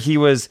 okay. Where he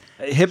was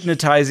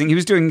hypnotizing. He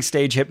was doing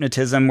stage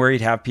hypnotism where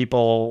he'd have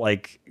people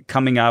like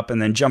coming up and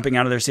then jumping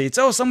out of their seats.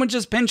 Oh, someone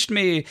just pinched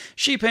me.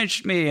 She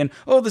pinched me. And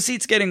oh, the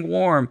seat's getting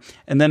warm.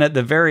 And then at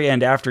the very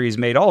end, after he's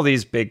made all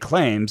these big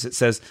claims, it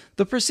says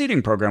the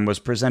preceding program was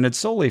presented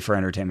solely for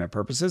entertainment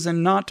purposes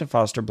and not to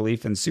foster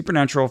belief in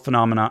supernatural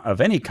phenomena of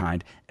any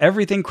kind.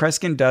 Everything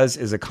Kreskin does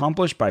is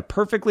accomplished by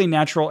perfectly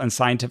natural and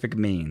scientific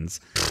means.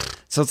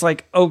 So it's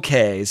like,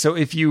 okay, so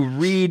if you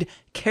read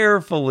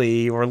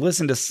carefully or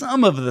listen to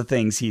some of the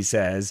things he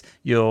says,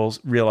 you'll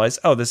realize,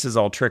 oh, this is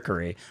all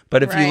trickery.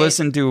 But if you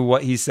listen to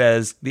what he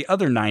says the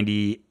other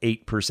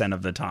 98%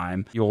 of the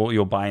time,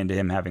 you'll buy into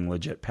him having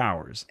legit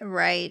powers.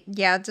 Right.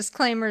 Yeah,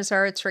 disclaimers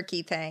are a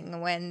tricky thing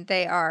when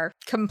they are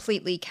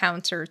completely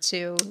counter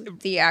to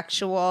the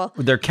actual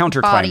They're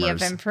counterclaimers. body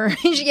of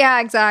information. Yeah,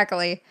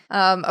 exactly.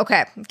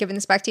 Okay, giving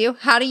this back to you.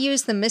 How to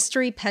use the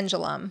mystery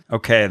pendulum.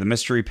 Okay, the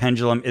mystery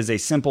pendulum is a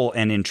simple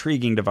and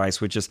intriguing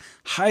device which is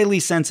highly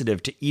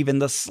sensitive to even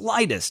the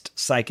slightest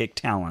psychic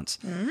talents.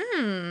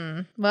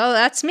 Well,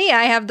 that's me.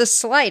 I have the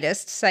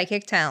slightest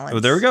psychic talents. Oh,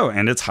 there we go.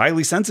 And it's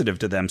highly sensitive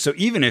to them. So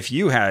even if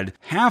you had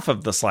half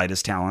of the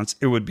slightest talents,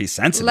 it would be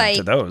sensitive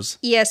to those.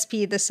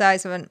 ESP the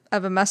size of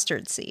a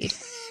mustard seed.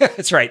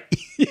 That's right.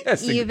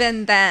 Yes.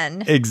 Even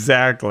then.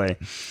 Exactly.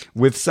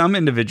 With some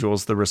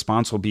individuals, the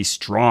response will be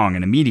strong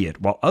and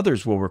immediate, while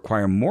others will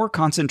require more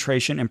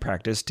concentration and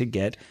practice to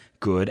get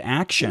good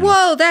action.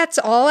 Whoa, that's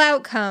all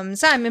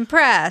outcomes. I'm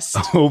impressed.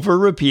 Over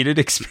repeated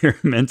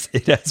experiments,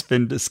 it has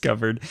been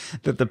discovered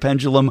that the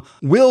pendulum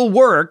will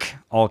work,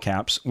 all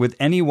caps, with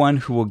anyone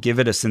who will give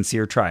it a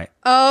sincere try.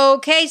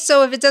 Okay,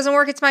 so if it doesn't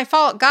work, it's my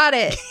fault. Got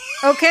it.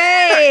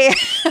 Okay.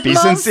 Be I'm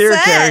all sincere,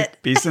 set. Carrie.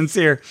 Be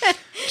sincere.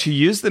 To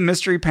use the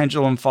mystery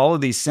pendulum, follow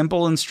these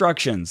simple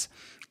instructions. !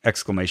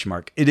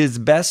 It is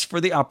best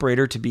for the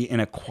operator to be in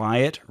a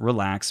quiet,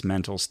 relaxed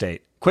mental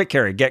state. Quick,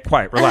 Carrie, get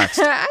quiet, relaxed.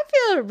 I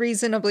feel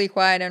reasonably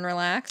quiet and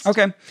relaxed.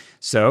 Okay,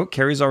 so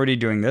Carrie's already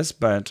doing this,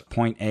 but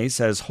point A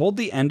says, hold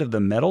the end of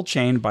the metal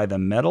chain by the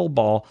metal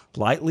ball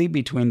lightly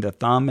between the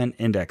thumb and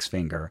index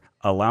finger,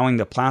 allowing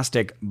the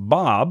plastic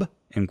bob,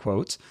 in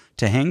quotes,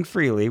 to hang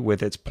freely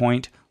with its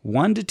point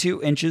 1 to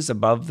 2 inches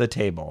above the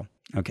table.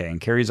 Okay,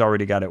 and Carrie's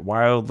already got it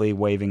wildly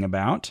waving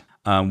about.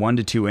 1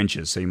 to 2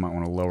 inches, so you might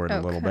want to lower it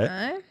a little bit.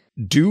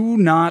 Do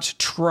not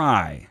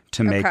try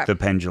to make the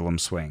pendulum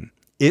swing.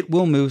 It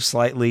will move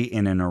slightly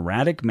in an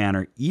erratic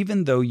manner,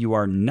 even though you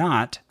are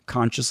not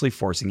consciously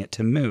forcing it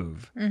to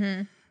move.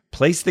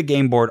 Place the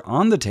game board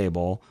on the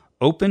table,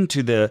 open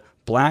to the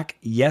black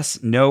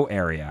yes-no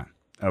area.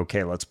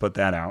 Okay, let's put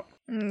that out.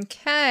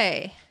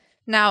 Okay.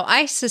 Now,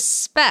 I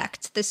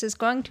suspect this is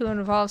going to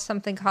involve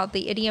something called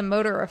the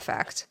ideomotor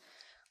effect,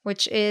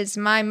 which is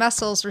my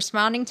muscles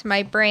responding to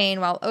my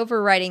brain while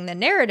overriding the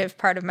narrative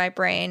part of my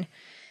brain.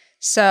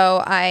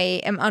 So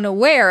I am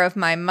unaware of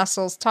my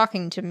muscles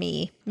talking to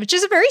me, which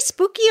is a very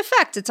spooky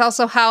effect. It's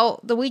also how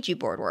the Ouija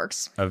board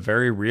works. A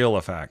very real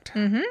effect.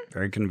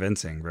 Very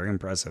convincing, very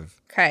impressive.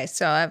 Okay,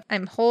 so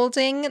I'm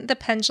holding the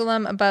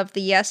pendulum above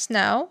the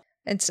yes-no.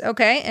 It's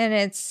okay, and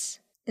it's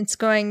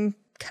going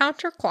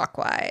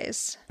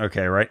counterclockwise.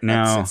 Okay, right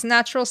now. It's its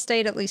natural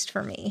state, at least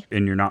for me.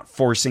 And you're not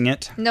forcing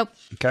it? Nope.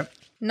 Okay.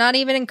 Not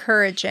even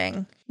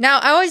encouraging. Now,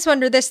 I always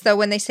wonder this, though,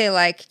 when they say,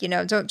 like,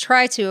 don't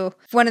try to.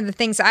 One of the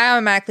things I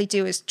automatically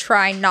do is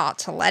try not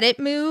to let it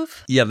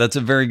move. Yeah, that's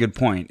a very good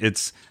point.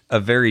 It's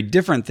a very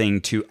different thing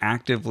to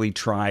actively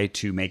try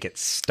to make it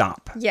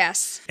stop.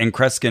 Yes. And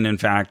Kreskin, in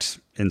fact,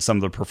 in some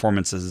of the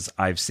performances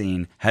I've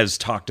seen, has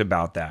talked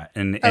about that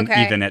and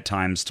even at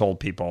times told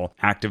people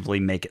actively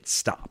make it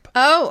stop.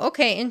 Oh,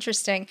 okay.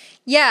 Interesting.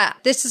 Yeah.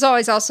 This is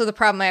always also the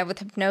problem I have with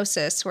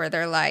hypnosis, where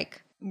they're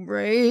like,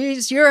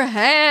 raise your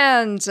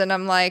hands. And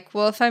I'm like,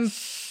 well, if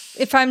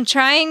I'm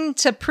trying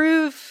to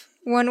prove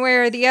one way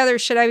or the other,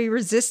 should I be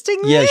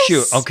resisting this? Yeah,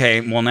 shoot.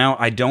 Okay, well now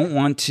I don't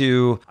want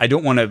to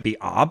be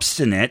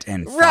obstinate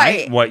and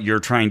fight what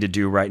you're trying to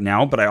do right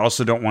now, but I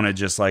also don't want to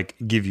just like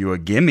give you a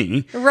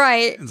gimme.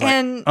 Right. It's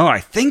like, I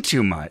think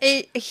too much.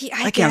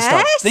 I can't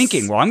stop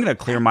thinking. Well, I'm going to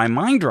clear my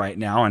mind right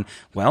now, and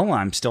well,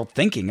 I'm still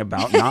thinking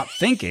about not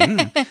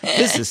thinking.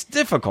 This is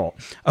difficult.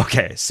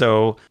 Okay,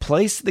 so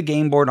place the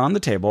game board on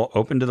the table,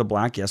 open to the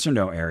black yes or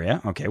no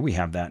area. Okay, we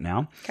have that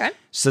now. Okay.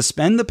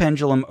 Suspend the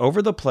pendulum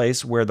over the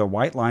place where the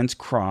white lines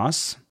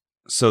cross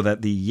so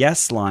that the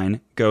yes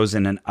line goes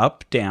in an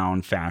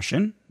up-down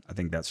fashion. I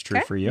think that's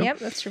true for you. Yep,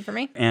 that's true for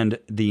me. And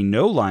the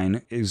no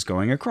line is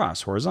going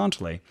across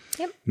horizontally.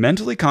 Yep.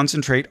 Mentally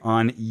concentrate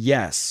on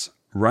yes,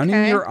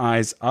 running your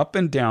eyes up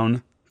and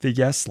down the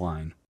yes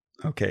line.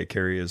 Okay,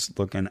 Carrie is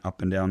looking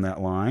up and down that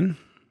line.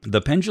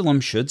 The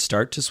pendulum should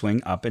start to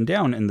swing up and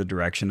down in the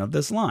direction of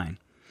this line.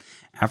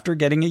 After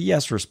getting a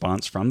yes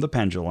response from the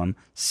pendulum,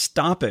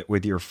 stop it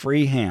with your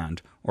free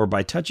hand or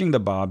by touching the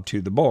bob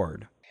to the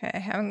board. Okay,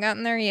 haven't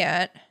gotten there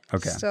yet.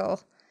 Okay.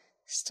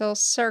 Still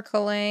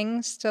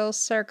circling.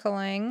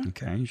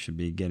 Okay, you should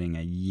be getting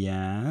a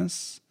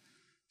yes.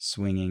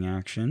 Swinging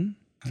action.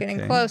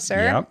 Getting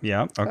closer.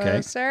 Yep. Okay.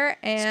 Closer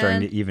and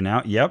starting to even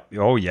out. Yep.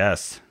 Oh,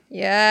 yes.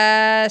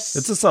 Yes.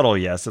 It's a subtle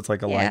yes. It's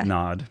like a light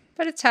nod.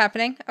 But it's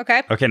happening.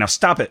 Okay. Okay, now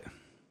stop it.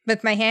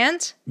 With my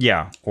hand?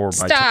 Yeah, or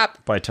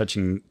Stop. by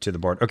touching to the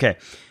board. Okay,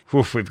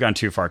 we've gone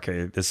too far,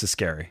 Kay. This is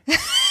scary.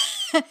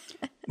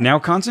 Now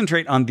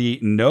concentrate on the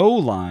no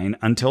line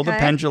until the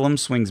pendulum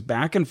swings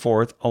back and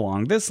forth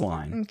along this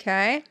line.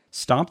 Okay.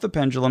 Stop the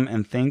pendulum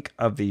and think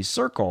of the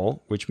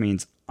circle, which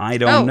means I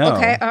don't know.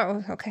 Okay.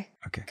 Oh, okay.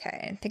 Okay,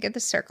 and think of the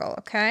circle,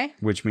 okay?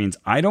 Which means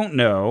I don't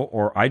know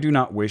or I do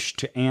not wish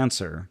to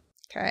answer.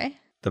 Okay.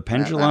 The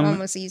pendulum. That one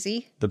was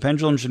easy. The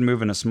pendulum should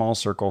move in a small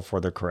circle for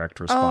the correct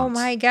response. Oh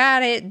my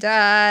God, it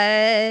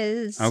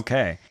does.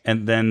 Okay.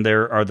 And then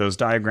there are those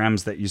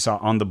diagrams that you saw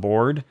on the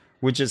board,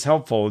 which is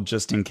helpful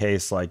just in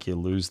case like you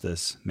lose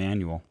this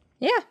manual.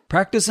 Yeah.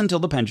 Practice until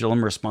the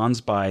pendulum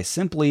responds by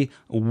simply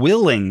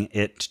willing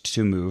it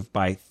to move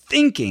by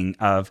thinking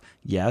of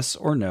yes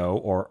or no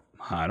or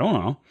I don't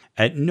know.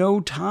 At no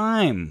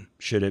time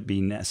should it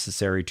be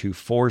necessary to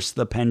force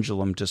the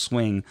pendulum to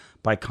swing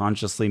by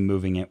consciously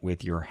moving it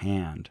with your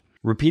hand.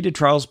 Repeated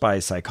trials by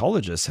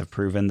psychologists have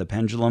proven the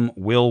pendulum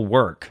will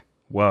work.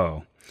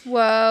 Whoa.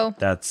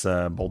 That's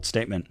a bold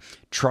statement.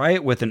 Try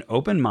it with an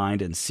open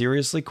mind and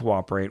seriously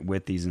cooperate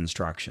with these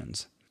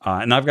instructions.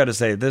 And I've got to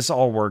say, this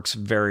all works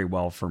very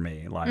well for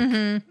me.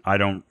 Like, I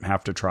don't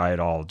have to try it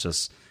all.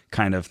 Just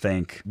kind of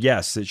think,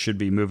 yes, it should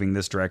be moving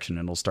this direction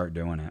and it'll start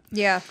doing it.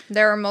 Yeah,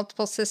 there are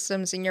multiple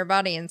systems in your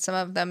body and some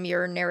of them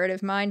your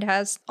narrative mind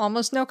has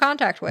almost no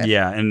contact with.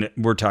 Yeah, and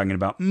we're talking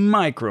about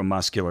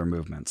micromuscular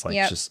movements,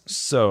 like just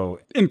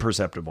so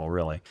imperceptible,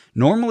 really.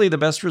 Normally, the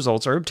best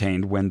results are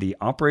obtained when the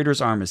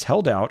operator's arm is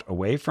held out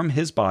away from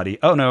his body.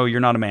 Oh no, you're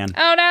not a man.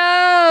 Oh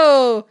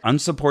no!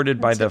 Unsupported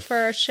by the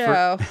for a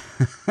show.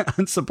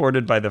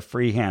 Unsupported by the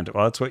free hand.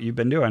 Well, that's what you've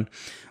been doing.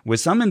 With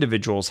some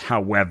individuals,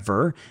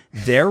 however,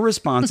 their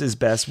response is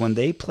best when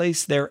they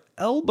place their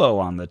elbow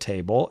on the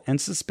table and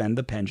suspend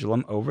the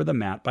pendulum over the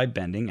mat by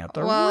bending at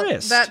the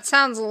wrist. That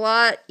sounds a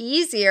lot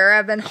easier.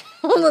 I've been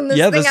holding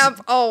this thing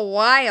up a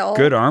while.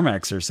 Good arm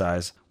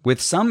exercise.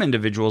 With some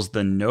individuals,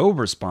 the no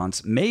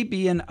response may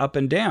be an up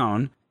and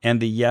down, and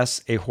the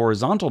yes, a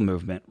horizontal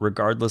movement,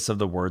 regardless of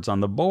the words on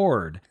the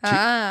board.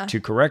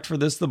 To correct for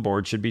this, the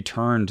board should be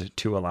turned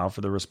to allow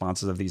for the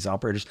responses of these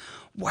operators.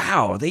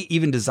 Wow, they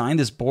even designed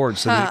this board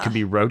so that it could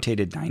be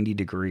rotated 90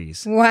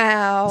 degrees.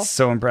 Wow. It's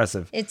so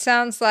impressive. It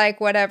sounds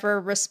like whatever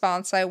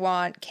response I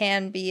want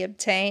can be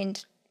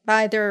obtained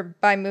either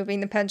by moving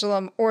the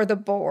pendulum or the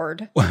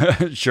board.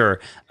 Sure.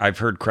 I've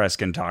heard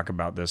Kreskin talk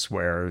about this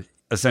where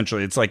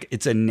essentially it's like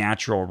it's a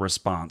natural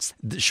response.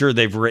 Sure,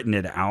 they've written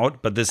it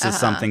out, but this is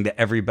something that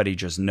everybody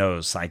just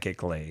knows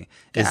psychically.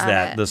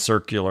 The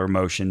circular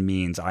motion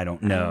means I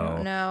don't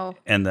know.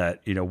 And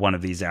that, one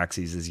of these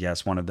axes is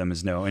yes, one of them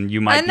is no. And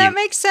that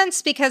makes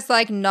sense because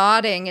like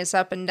nodding is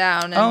up and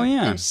down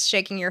and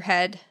shaking your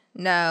head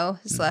no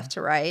is left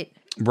to right.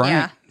 Right.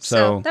 Yeah.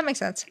 So that makes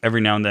sense.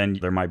 Every now and then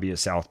there might be a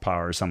southpaw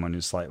or someone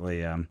who's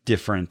slightly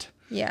different.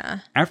 Yeah.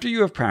 After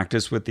you have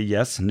practiced with the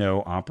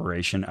yes-no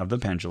operation of the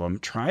pendulum,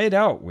 try it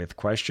out with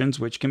questions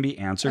which can be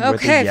answered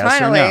with a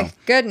yes or no.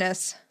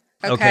 Goodness.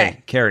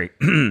 Okay, Carrie.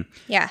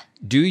 Yeah.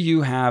 Do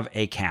you have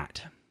a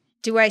cat?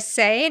 Do I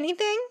say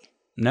anything?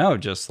 No,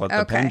 just let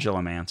the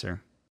pendulum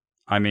answer.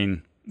 I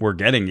mean, we're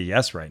getting a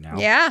yes right now.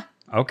 Yeah.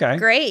 Okay.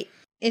 Great.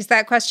 Is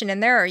that question in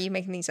there, or are you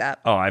making these up?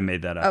 Oh, I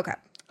made that up. Okay.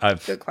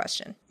 Good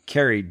question.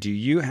 Carrie, do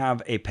you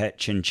have a pet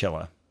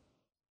chinchilla?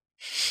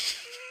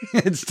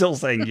 It's still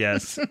saying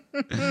yes.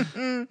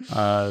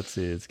 Let's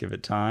see. Let's give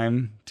it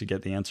time to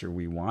get the answer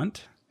we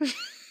want.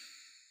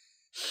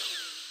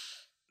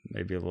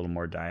 Maybe a little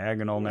more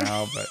diagonal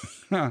now,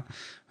 but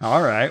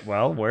all right.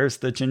 Well, where's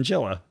the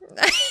chinchilla?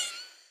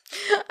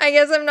 I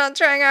guess I'm not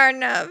trying hard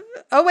enough.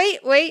 Oh,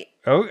 wait.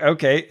 Oh,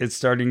 okay. It's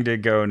starting to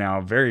go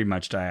now very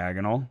much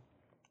diagonal.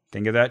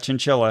 Think of that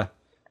chinchilla.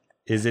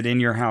 Is it in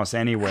your house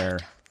anywhere? I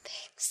don't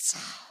think so.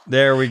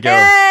 There we go.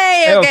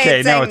 Hey,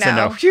 okay, now it's a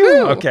no.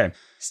 Whew. Okay.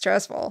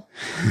 Stressful.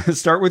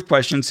 Start with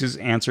questions whose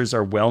answers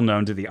are well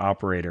known to the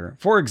operator.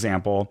 For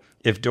example,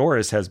 if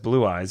Doris has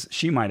blue eyes,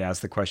 she might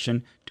ask the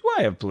question, do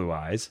I have blue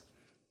eyes?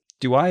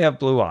 Do I have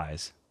blue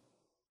eyes?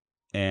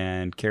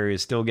 And Carrie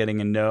is still getting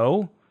a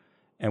no,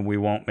 and we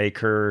won't make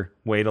her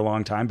wait a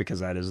long time because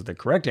that is the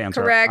correct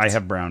answer. Correct. I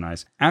have brown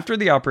eyes. After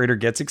the operator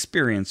gets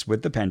experience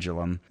with the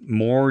pendulum,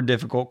 more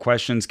difficult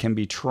questions can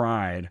be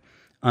tried.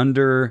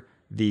 Under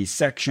the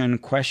section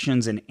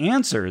Questions and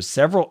Answers,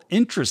 several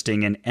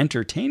interesting and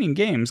entertaining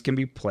games can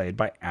be played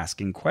by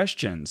asking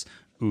questions.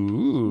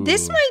 Ooh.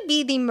 This might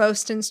be the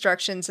most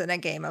instructions in a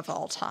game of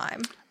all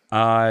time.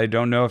 I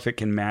don't know if it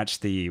can match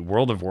the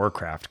World of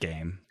Warcraft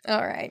game.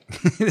 All right.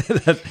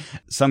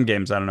 Some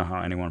games, I don't know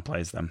how anyone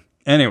plays them.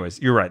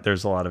 Anyways, you're right.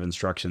 There's a lot of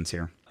instructions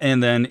here.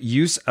 And then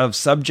use of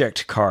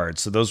subject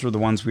cards. So those were the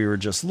ones we were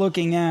just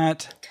looking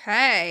at.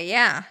 Okay,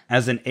 yeah.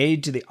 As an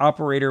aid to the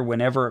operator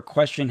whenever a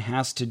question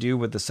has to do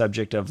with the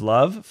subject of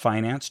love,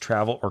 finance,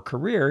 travel, or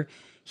career,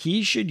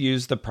 he should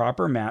use the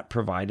proper mat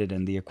provided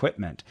in the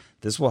equipment.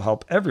 This will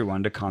help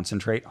everyone to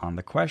concentrate on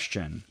the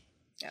question.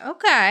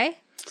 Okay.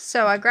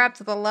 So I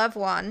grabbed the love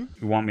one.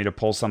 You want me to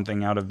pull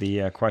something out of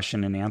the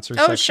question and answer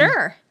section? Oh,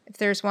 sure. If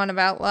there's one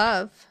about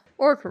love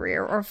or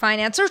career or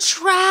finance or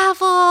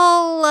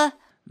travel.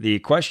 The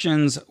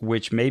questions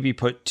which may be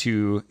put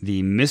to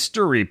the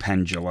mystery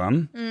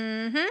pendulum,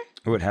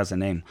 oh, it has a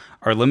name,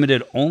 are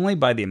limited only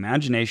by the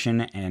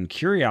imagination and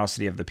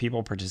curiosity of the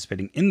people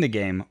participating in the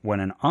game. When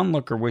an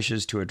onlooker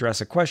wishes to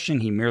address a question,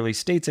 he merely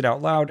states it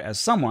out loud as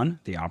someone,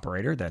 the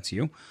operator, that's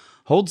you,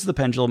 holds the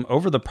pendulum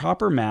over the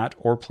proper mat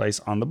or place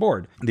on the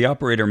board. The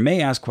operator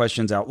may ask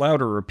questions out loud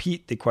or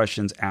repeat the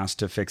questions asked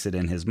to fix it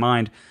in his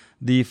mind.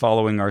 The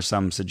following are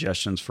some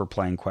suggestions for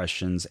playing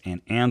questions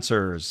and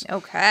answers.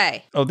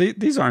 Okay. Oh,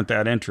 these aren't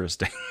that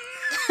interesting.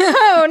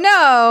 Oh,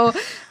 no.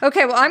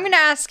 Okay, well, I'm going to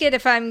ask it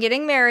if I'm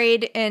getting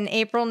married in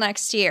April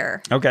next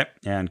year. Okay.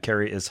 And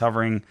Carrie is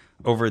hovering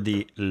over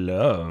the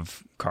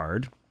love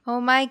card. Oh,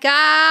 my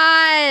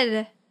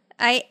God.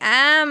 I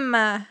am.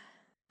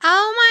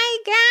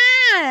 Oh,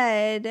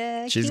 my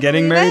God. She's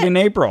getting married in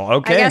April.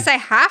 Okay. I guess I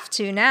have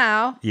to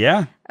now.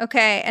 Yeah.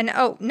 Okay. And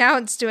now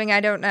it's doing I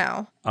don't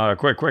know.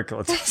 Quick.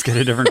 Let's get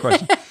a different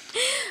question.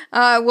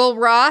 Will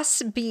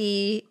Ross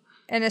be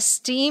an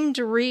esteemed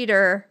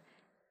reader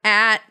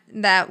at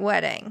that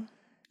wedding?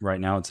 Right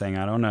now it's saying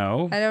I don't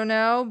know. I don't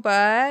know,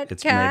 but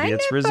maybe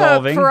it's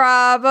resolving.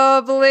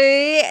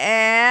 Probably.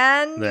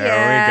 And there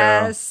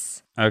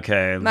yes. we go.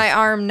 Okay. My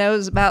arm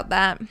knows about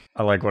that.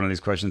 I like one of these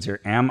questions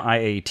here. Am I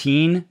a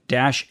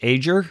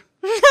teen-ager?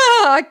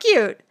 Oh,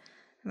 cute.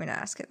 I'm going to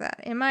ask it that.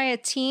 Am I a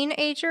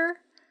teenager?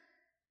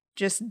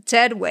 Just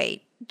dead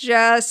weight.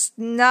 Just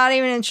not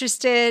even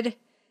interested.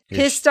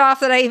 Pissed off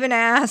that I even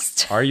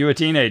asked. Are you a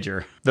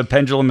teenager? The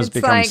pendulum has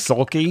become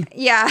sulky?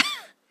 Yeah.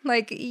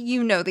 Like,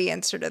 you know the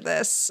answer to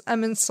this.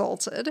 I'm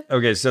insulted.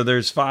 Okay, so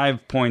there's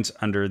 5 points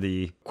under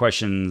the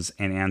questions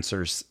and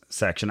answers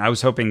section. I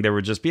was hoping there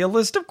would just be a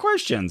list of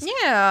questions.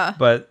 Yeah.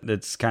 But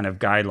it's kind of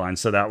guidelines.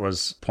 So that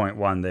was point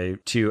 1.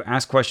 To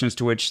ask questions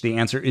to which the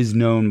answer is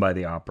known by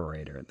the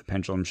operator. The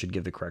pendulum should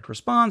give the correct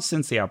response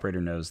since the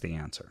operator knows the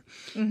answer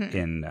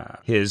in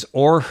his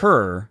or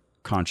her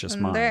conscious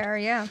mind. There,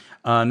 yeah.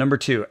 Number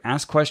 2,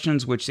 ask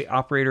questions which the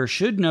operator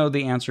should know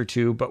the answer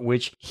to, but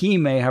which he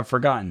may have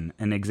forgotten.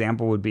 An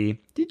example would be,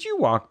 did you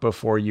walk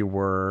before you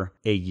were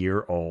a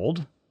year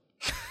old?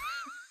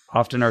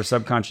 Often our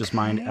subconscious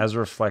mind, as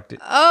reflected...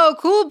 Oh,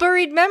 cool,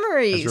 buried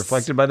memories. As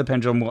reflected by the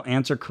pendulum, will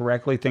answer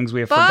correctly things we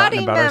have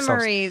forgotten about ourselves. Body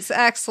memories,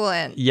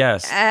 excellent.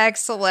 Yes.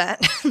 Excellent.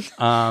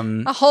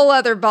 A whole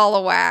other ball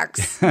of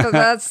wax. So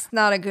that's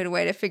not a good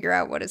way to figure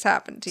out what has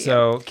happened to you.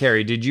 So,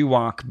 Carrie, did you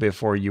walk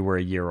before you were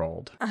a year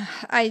old?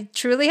 I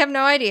truly have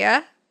no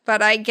idea,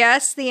 but I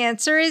guess the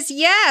answer is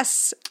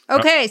yes.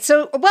 Okay, this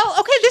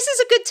is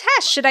a good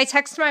test. Should I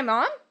text my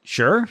mom?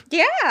 Sure.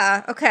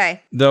 Yeah,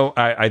 okay. Though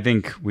I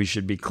think we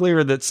should be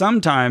clear that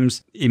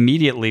sometimes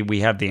immediately we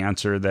have the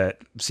answer that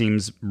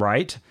seems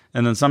right,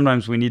 and then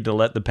sometimes we need to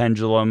let the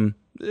pendulum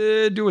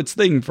do its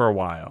thing for a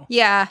while.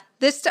 Yeah,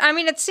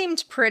 it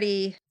seemed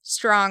pretty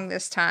strong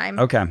this time.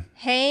 Okay.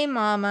 Hey,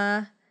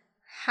 Mama,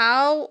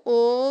 how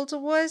old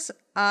was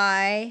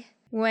I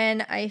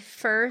when I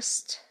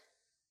first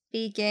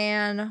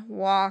began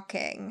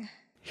walking.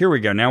 Here we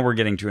go. Now we're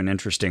getting to an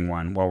interesting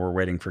one while we're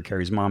waiting for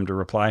Carrie's mom to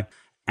reply.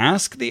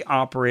 Ask the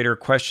operator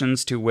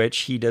questions to which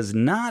he does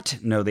not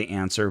know the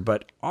answer,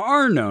 but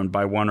are known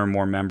by one or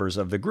more members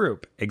of the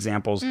group.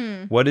 Examples,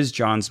 what is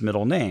John's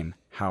middle name?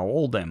 How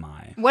old am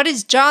I? What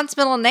is John's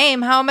middle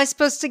name? How am I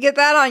supposed to get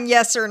that on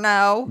yes or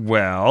no?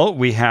 Well,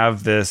 we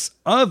have this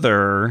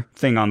other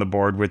thing on the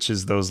board, which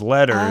is those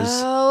letters.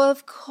 Oh,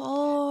 of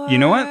course. You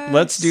know what?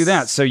 Let's do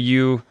that. So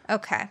you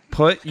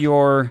put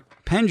your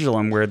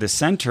pendulum where the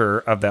center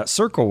of that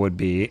circle would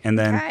be, and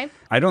then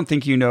I don't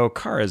think you know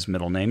Kara's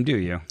middle name, do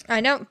you?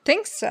 I don't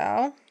think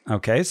so.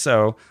 Okay,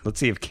 so let's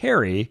see if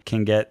Carrie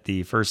can get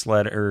the first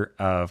letter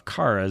of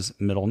Kara's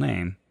middle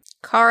name.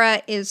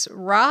 Kara is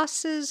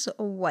Ross's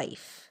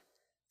wife,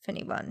 if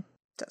anyone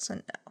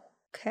doesn't know.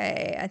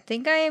 Okay, I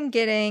think I'm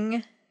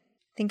getting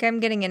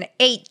an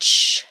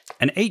H.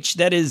 An H,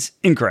 that is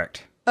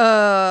incorrect.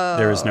 Oh.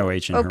 There is no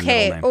H in her middle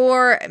name.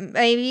 Or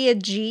maybe a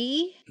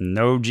G?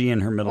 No G in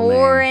her middle name.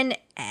 Or an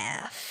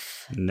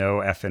F. No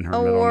F in her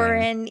middle name. Or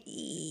an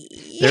E.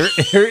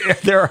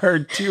 There are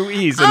 2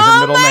 E's in her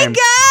middle name. Oh my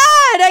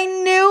God, I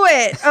knew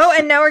it. Oh,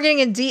 and now we're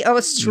getting a D. Oh,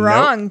 a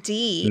strong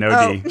D.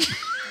 No D.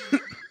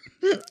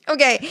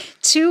 Okay,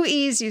 2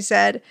 E's you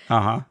said.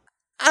 Uh-huh.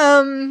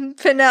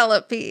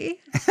 Penelope.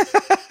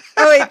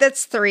 Oh, wait,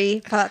 that's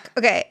 3. Fuck.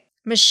 Okay,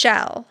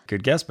 Michelle.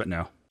 Good guess, but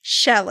no.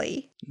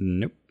 Shelley.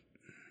 Nope.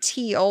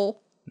 Teal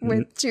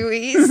with 2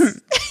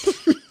 E's.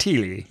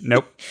 Tealy.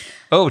 Nope.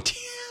 Oh,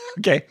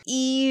 okay.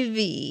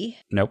 Evie.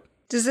 Nope.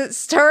 Does it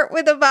start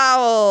with a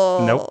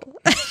vowel? Nope.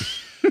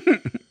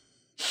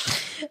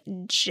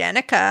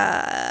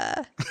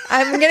 Jenica.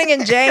 I'm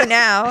getting a J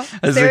now.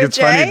 I think it's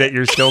funny that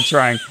you're still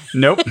trying.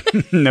 Nope.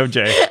 No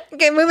J.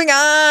 Okay, moving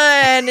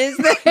on. Is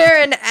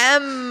there an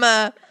M?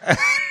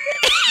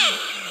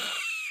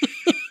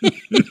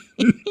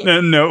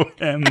 No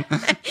M. Is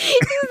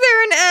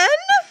there an N?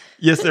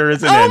 Yes, there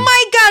is an N. Oh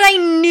my God, I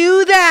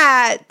knew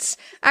that.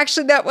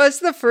 Actually, that was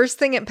the first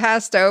thing it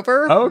passed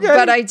over. Okay.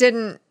 But I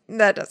didn't.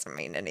 That doesn't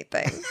mean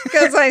anything.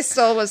 Because I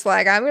still was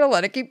like, I'm going to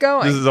let it keep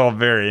going. This is all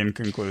very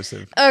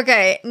inconclusive.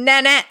 Okay,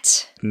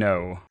 Nanette.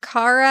 No.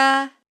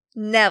 Cara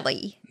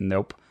Nelly.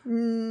 Nope.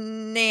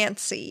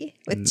 Nancy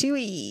with 2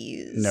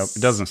 E's. Nope.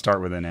 It doesn't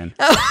start with an N.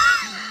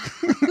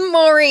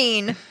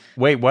 Maureen.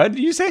 Wait, what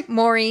did you say?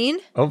 Maureen.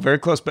 Oh, very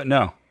close, but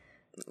no.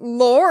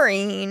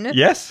 Laureen.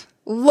 Yes.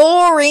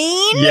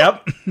 Laureen?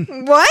 Yep.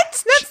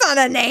 What? That's not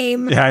a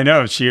name. Yeah, I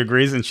know. She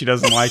agrees and she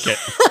doesn't like it.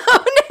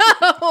 Oh,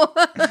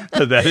 no.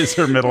 But that is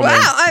her middle name.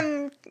 Wow,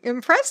 I'm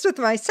impressed with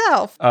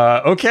myself.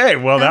 Okay,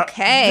 well,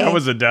 that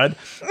was a dud.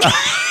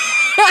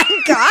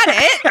 I got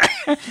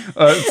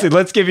it. So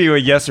let's give you a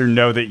yes or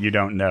no that you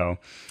don't know.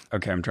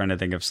 Okay, I'm trying to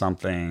think of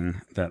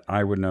something that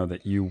I would know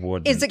that you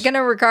wouldn't. Is it going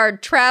to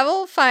regard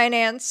travel,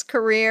 finance,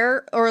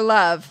 career, or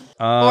love?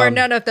 Or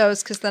none of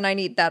those, because then I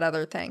need that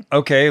other thing.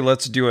 Okay,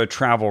 let's do a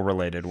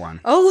travel-related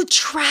one. Oh,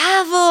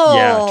 travel.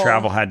 Yeah,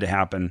 travel had to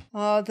happen.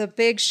 Oh, the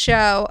big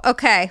show.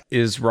 Okay.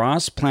 Is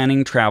Ross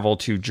planning travel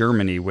to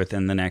Germany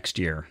within the next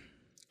year?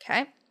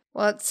 Okay.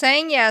 Well, it's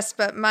saying yes,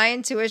 but my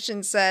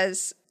intuition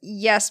says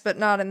yes, but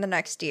not in the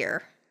next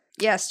year.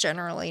 Yes,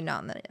 generally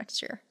not in the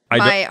next year.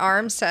 My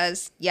arm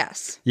says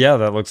yes. Yeah,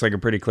 that looks like a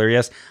pretty clear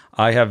yes.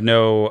 I have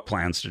no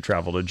plans to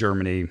travel to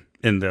Germany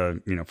in the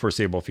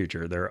foreseeable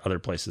future. There are other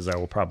places I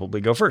will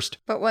probably go first.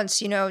 But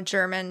once you know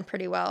German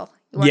pretty well,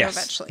 you want to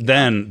eventually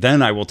go.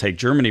 Then I will take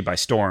Germany by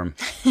storm.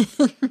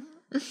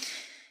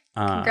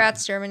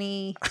 Congrats,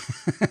 Germany.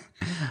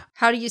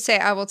 How do you say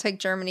I will take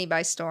Germany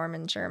by storm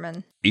in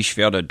German? Ich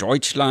werde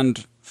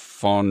Deutschland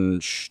von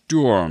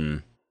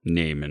Sturm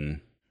nehmen.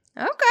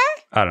 Okay.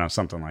 I don't know,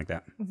 something like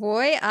that.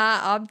 Voy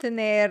a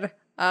obtener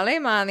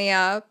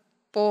Alemania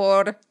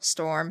por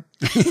storm.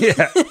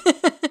 Yeah.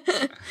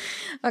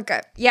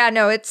 Okay. Yeah,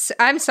 no,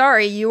 I'm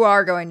sorry, you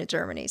are going to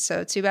Germany,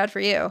 so too bad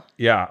for you.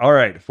 Yeah, all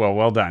right.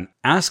 Well done.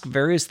 Ask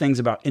various things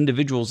about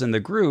individuals in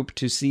the group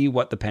to see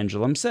what the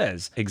pendulum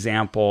says.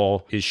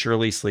 Example, is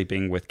Shirley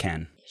sleeping with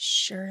Ken?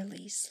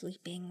 Shirley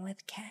sleeping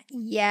with Ken.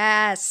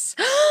 Yes.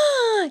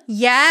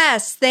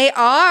 Yes, they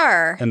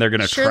are. And they're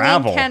going to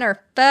travel. Shirley and Ken are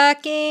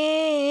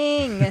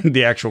fucking.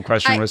 The actual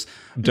question was,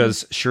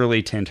 does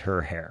Shirley tint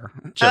her hair?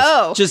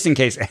 Just in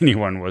case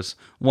anyone was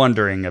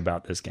wondering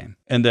about this game.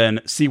 And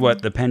then see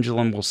what the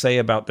pendulum will say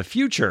about the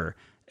future.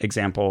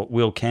 Example,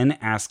 will Ken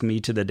ask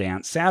me to the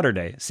dance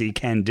Saturday? See,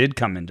 Ken did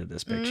come into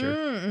this picture.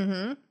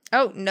 Mm-hmm.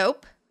 Oh,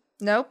 nope.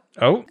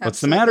 Oh, what's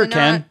the matter,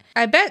 Ken?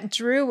 I bet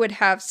Drew would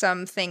have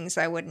some things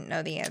I wouldn't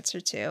know the answer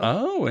to.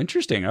 Oh,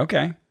 interesting.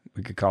 Okay.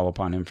 We could call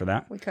upon him for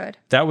that. We could.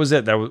 That was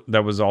it.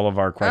 That was all of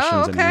our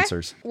questions and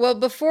answers. Well,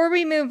 before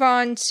we move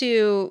on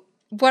to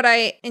what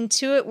I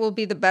intuit will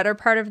be the better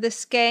part of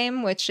this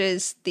game, which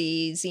is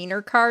the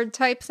Zener card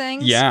type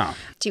things. Yeah.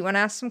 Do you want to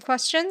ask some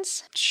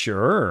questions?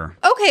 Sure.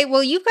 Okay,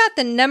 well, you've got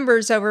the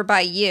numbers over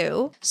by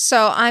you.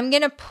 So I'm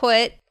going to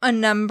put a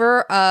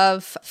number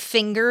of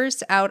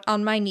fingers out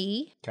on my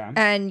knee. Okay.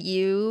 And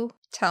you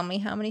tell me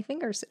how many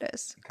fingers it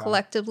is. Okay.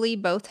 Collectively,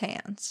 both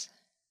hands.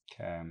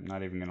 Okay, I'm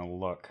not even going to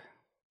look.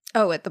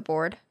 Oh, at the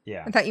board?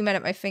 Yeah. I thought you meant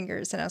at my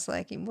fingers, and I was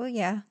like, well,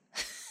 yeah.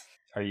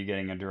 Are you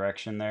getting a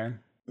direction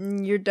there?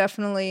 You're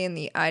definitely in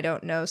the I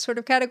don't know sort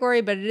of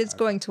category, but it is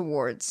going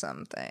towards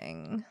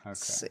something.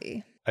 Let's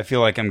see. I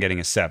feel like I'm getting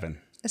a 7.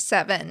 A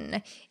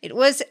 7. It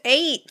was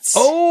 8.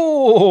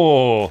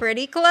 Oh!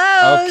 Pretty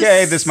close.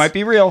 Okay, this might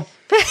be real.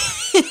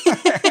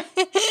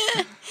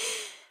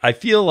 I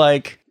feel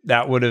like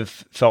that would have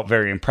felt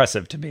very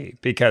impressive to me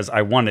because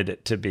I wanted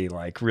it to be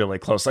like really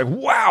close. Like,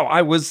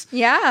 wow,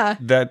 Yeah.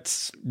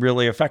 That's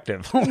really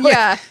effective. Like,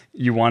 Yeah.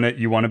 You want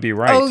to be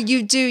right. Oh,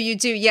 you do.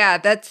 Yeah,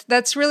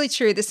 that's really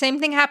true. The same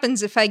thing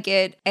happens if I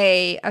get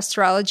a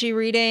astrology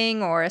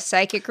reading or a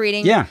psychic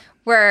reading. Yeah.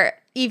 Where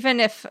even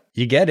if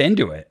You get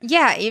into it.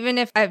 even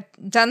if I've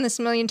done this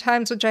a million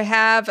times, which I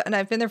have, and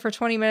I've been there for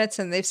 20 minutes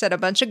and they've said a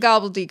bunch of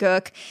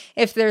gobbledygook,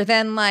 if they're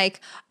then like,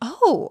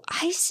 oh,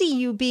 I see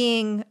you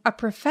being a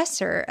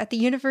professor at the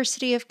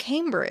University of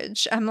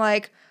Cambridge, I'm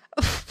like,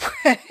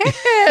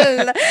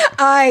 well,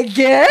 I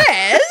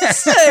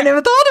guess. I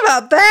never thought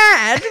about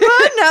that,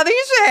 but now that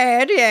you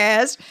said,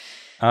 yes.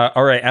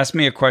 All right, ask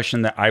me a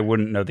question that I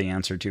wouldn't know the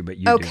answer to, but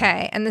you do.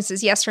 Okay, and this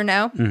is yes or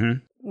no. Mm-hmm.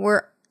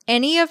 Were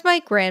any of my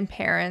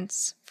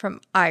grandparents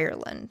from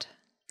Ireland?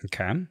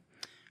 Okay.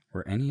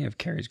 Were any of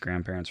Carrie's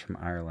grandparents from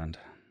Ireland?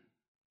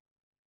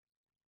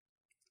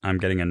 I'm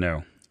getting a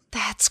no.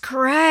 That's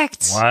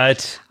correct.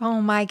 What? Oh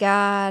my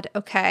God.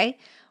 Okay.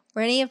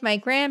 Were any of my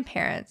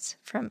grandparents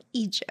from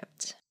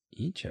Egypt?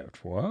 Egypt.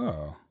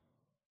 Whoa.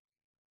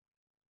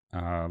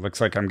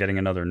 Looks like I'm getting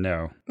another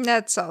no.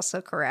 That's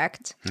also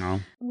correct. No.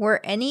 Were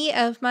any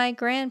of my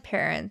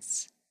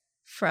grandparents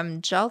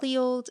from jolly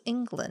old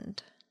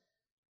England?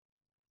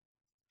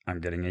 I'm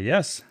getting a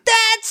yes.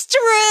 That's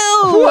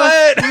true.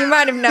 What? You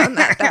might have known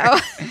that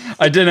though.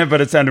 I didn't,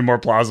 but it sounded more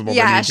plausible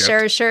than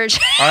Egypt. Sure.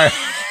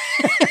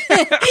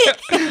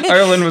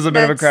 Ireland was a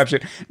bit of a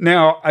crapshoot.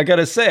 Now, I got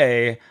to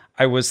say,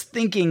 I was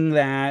thinking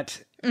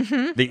that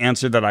the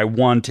answer that I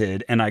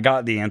wanted, and I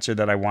got the answer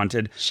that I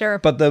wanted. Sure.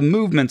 But the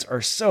movements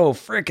are so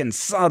freaking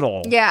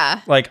subtle.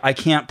 Yeah. Like, I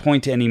can't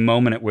point to any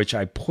moment at which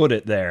I put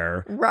it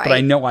there. Right. But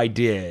I know I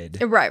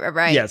did.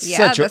 Right. Yes,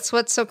 Yeah, that's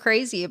what's so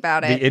crazy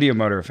about it. The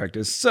idiomotor effect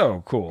is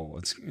so cool.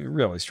 It's a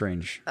really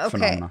strange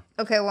phenomenon.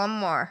 Okay, one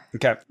more.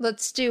 Okay.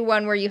 Let's do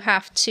one where you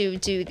have to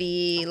do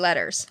the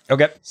letters.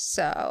 Okay.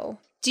 So,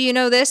 do you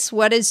know this?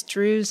 What is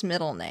Drew's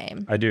middle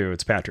name? I do.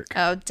 It's Patrick.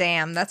 Oh,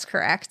 damn. That's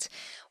correct.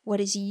 What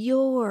is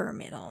your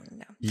middle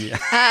name? Yeah.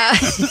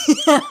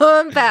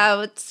 How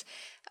about,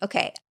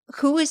 okay,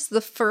 who is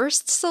the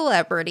first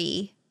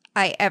celebrity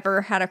I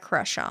ever had a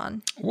crush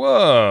on?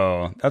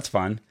 Whoa. That's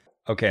fun.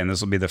 Okay. And this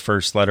will be the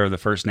first letter of the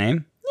first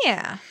name?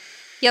 Yeah.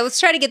 Yeah, let's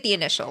try to get the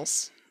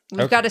initials.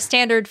 We've got a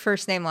standard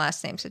first name,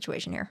 last name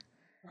situation here.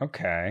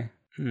 Okay.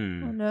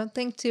 Well, don't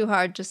think too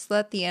hard. Just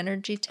let the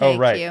energy take you. Oh,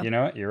 right. You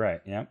know what? You're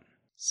right. Yep.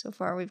 So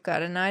far, we've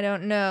got an I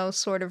don't know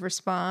sort of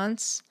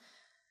response.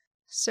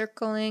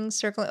 Circling.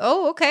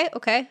 Oh, okay.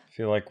 I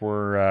feel like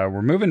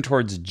we're moving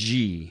towards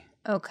G.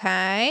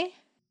 Okay.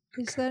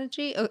 Is that a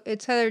G? Oh,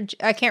 it's either G.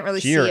 I can't really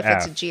G see if F.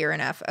 it's a G or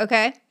an F.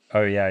 Okay.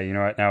 Oh, yeah. You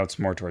know what? Now it's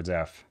more towards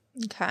F.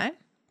 Okay.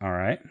 All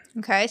right.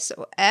 Okay.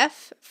 So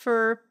F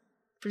for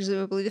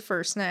presumably the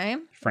first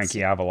name.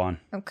 Frankie Avalon.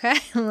 Okay.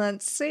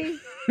 Let's see.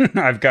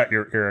 I've got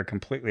your era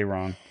completely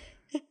wrong.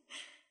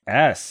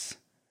 S.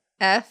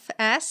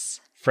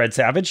 FS. Fred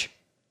Savage.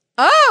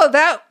 Oh,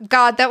 that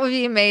would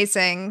be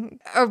amazing.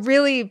 A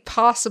really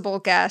possible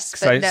guess,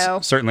 but no.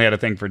 Certainly had a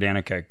thing for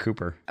Danica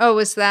Cooper. Oh,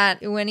 was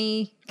that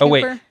Winnie Cooper? Oh,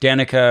 wait.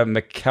 Danica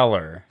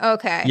McKellar.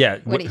 Okay. Yeah,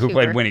 Winnie who Cooper.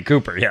 played Winnie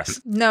Cooper, yes.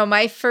 No,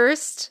 my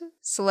first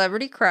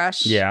celebrity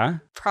crush, Yeah.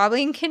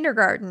 probably in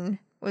kindergarten,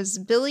 was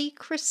Billy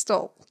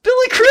Crystal.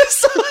 Billy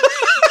Crystal.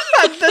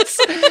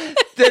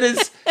 That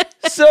is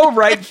so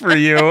right for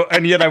you,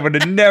 and yet I would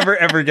have never,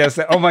 ever guessed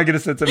that. Oh my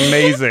goodness, that's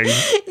amazing.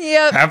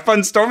 Yep. Have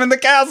fun storming the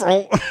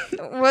castle.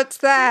 What's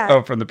that?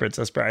 Oh, from The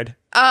Princess Bride.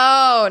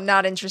 Oh,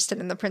 not interested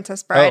in The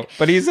Princess Bride. Oh,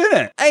 but he's in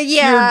it.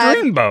 Yeah.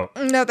 Your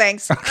dreamboat. No,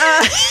 thanks.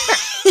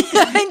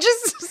 I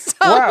just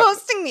saw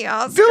hosting the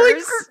Oscars.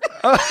 Billy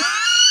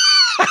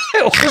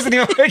It wasn't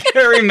even like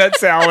Harry Met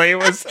Sally. It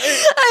was.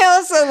 I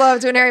also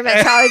loved When Harry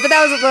Met Sally, but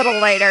that was a little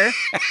later.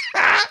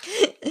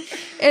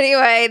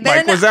 Anyway,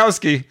 Mike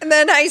Wazowski.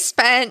 Then I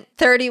spent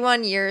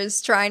 31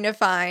 years trying to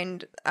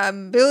find a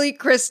Billy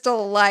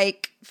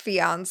Crystal-like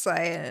fiance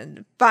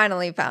and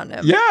finally found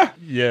him. Yeah,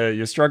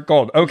 you struck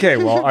gold. Okay,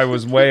 well, I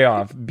was way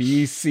off.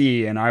 B,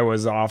 C, and I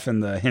was off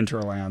in the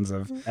hinterlands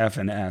of F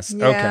and S.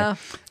 Yeah,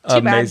 okay,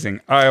 amazing.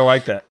 I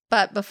like that.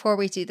 But before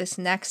we do this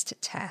next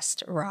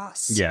test,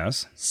 Ross.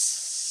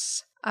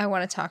 Yes. I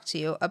want to talk to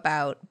you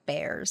about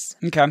bears.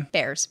 Okay.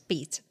 Bears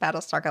beat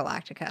Battlestar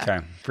Galactica. Okay.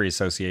 Free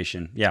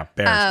association. Yeah.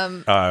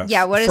 Bears.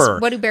 Yeah.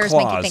 What do bears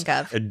make you think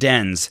of?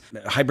 Dens.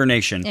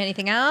 Hibernation.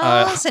 Anything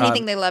else?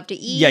 Anything they love to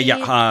eat?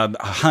 Yeah.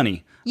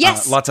 Honey.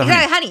 Yes. Lots of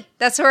honey.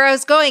 That's where I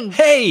was going.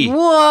 Hey.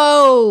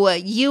 Whoa.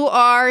 You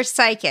are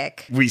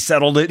psychic. We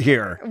settled it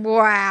here.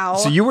 Wow.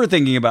 So you were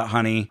thinking about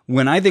honey.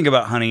 When I think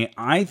about honey,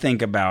 I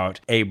think about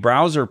a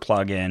browser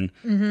plugin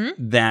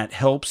that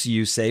helps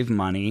you save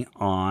money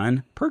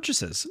on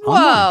purchases.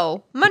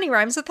 Whoa. Money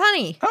rhymes with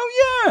honey.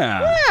 Oh,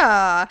 yeah.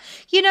 Yeah.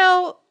 You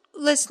know,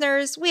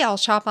 listeners, we all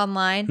shop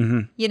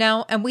online, you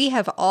know, and we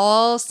have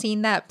all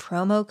seen that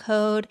promo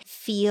code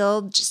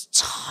field just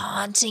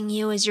taunting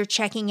you as you're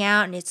checking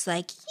out. And it's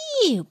like,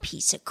 you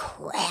piece of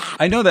crap.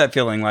 I know that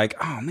feeling like,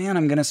 oh man,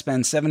 I'm going to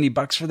spend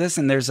 $70 for this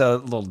and there's a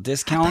little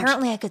discount.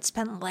 Apparently I could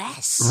spend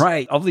less.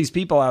 Right. All these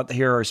people out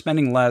here are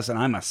spending less and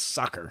I'm a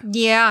sucker.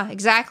 Yeah,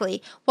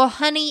 exactly. Well,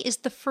 Honey is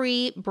the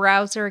free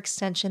browser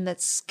extension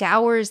that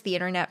scours the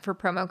internet for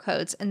promo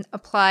codes and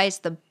applies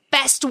the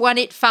best one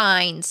it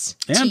finds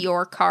to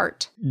your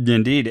cart.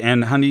 Indeed.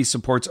 And Honey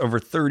supports over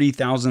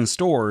 30,000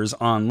 stores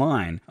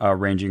online,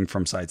 ranging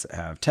from sites that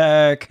have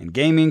tech and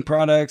gaming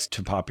products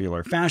to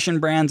popular fashion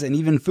brands and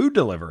even food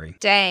delivery.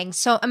 Dang.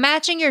 So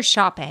imagine you're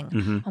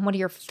shopping on one of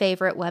your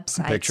favorite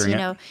websites. Picturing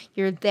it.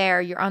 You're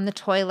there, you're on the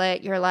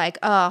toilet, you're like,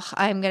 oh,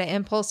 I'm going to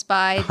impulse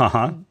buy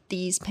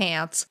these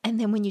pants.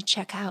 And then when you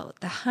check out,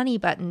 the Honey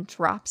button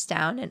drops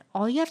down and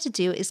all you have to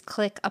do is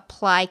click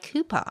apply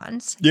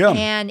coupons. Yeah.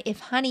 And if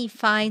Honey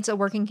finds a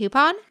working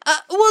coupon,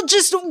 we'll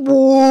just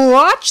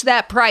watch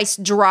that price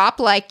drop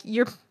like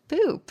your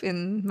poop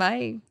in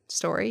my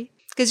story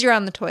because you're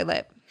on the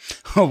toilet.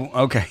 Oh,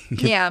 okay.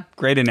 Yeah.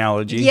 Great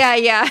analogy.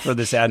 Yeah. For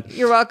this ad.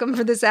 You're welcome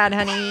for this ad,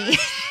 honey.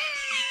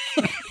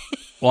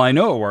 Well, I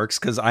know it works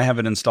because I have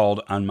it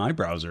installed on my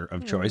browser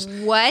of choice.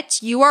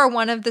 What? You are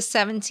one of the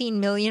 17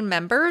 million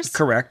members?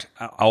 Correct.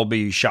 I'll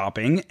be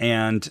shopping,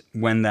 and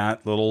when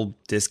that little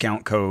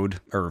discount code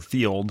or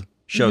field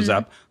shows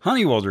up,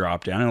 Honey will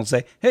drop down and it'll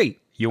say, hey,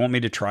 you want me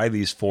to try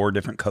these 4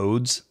 different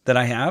codes that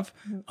I have?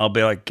 I'll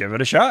be like, give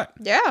it a shot.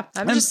 Yeah,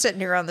 I'm just sitting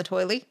here on the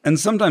toilet. And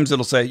sometimes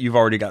it'll say, you've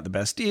already got the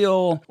best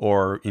deal,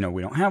 or, we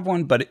don't have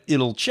one, but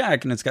it'll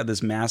check, and it's got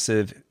this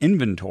massive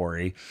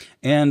inventory.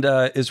 And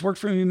it's worked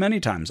for me many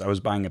times. I was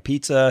buying a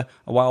pizza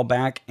a while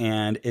back,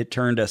 and it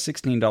turned a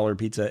 $16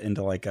 pizza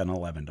into like an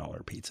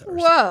 $11 pizza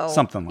or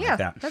something like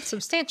that. That's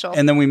substantial.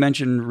 And then we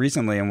mentioned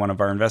recently in one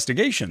of our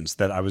investigations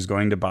that I was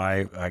going to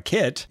buy a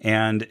kit,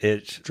 and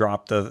it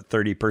dropped the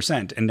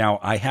 30%. And now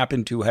I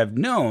happen to have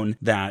known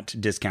that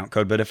discount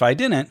code, but if I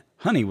didn't,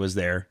 Honey was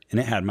there and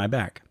it had my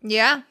back.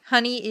 Yeah,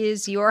 Honey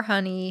is your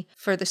honey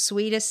for the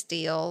sweetest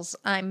deals.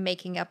 I'm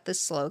making up this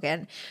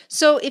slogan.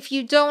 So if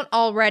you don't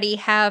already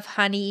have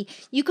Honey,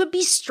 you could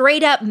be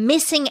straight up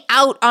missing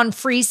out on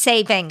free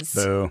savings.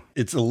 Boo.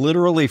 It's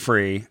literally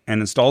free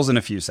and installs in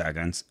a few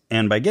seconds.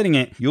 And by getting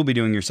it, you'll be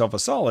doing yourself a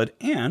solid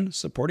and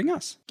supporting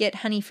us. Get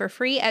Honey for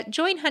free at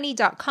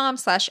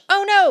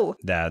joinhoney.com/ohno.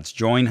 That's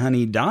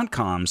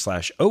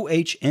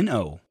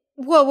joinhoney.com/OHNO.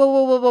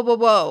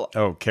 Whoa.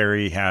 Oh,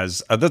 Carrie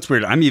has... that's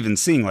weird. I'm even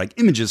seeing like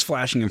images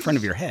flashing in front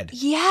of your head.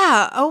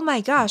 Yeah. Oh my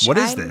gosh. What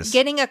is I'm this?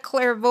 Getting a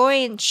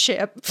clairvoyant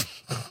ship.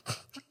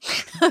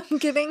 I'm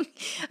getting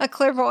a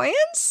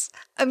clairvoyance.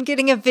 I'm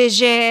getting a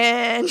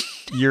vision.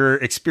 You're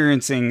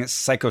experiencing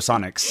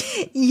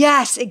psychosonics.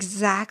 Yes,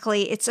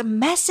 exactly. It's a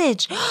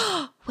message.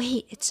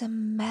 Wait, it's a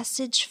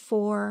message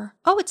for...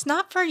 Oh, it's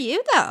not for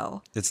you,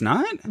 though. It's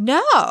not?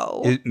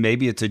 No.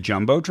 Maybe it's a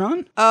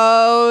Jumbotron?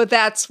 Oh,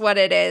 that's what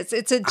it is.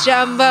 It's a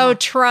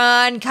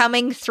Jumbotron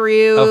coming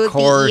through the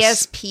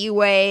ESP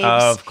waves.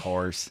 Of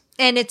course.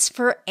 And it's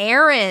for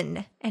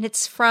Aaron. And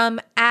it's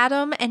from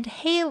Adam and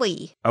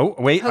Haley. Oh,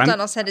 wait. Hold on,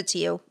 I'll send it to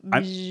you.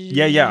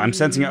 Yeah, I'm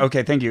sensing it.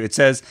 Okay, thank you. It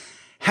says,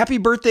 happy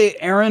birthday,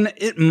 Aaron.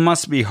 It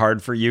must be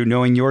hard for you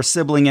knowing your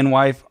sibling and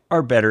wife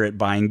are better at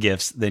buying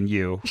gifts than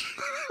you.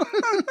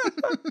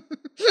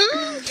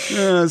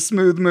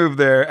 Smooth move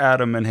there,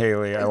 Adam and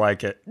Haley. I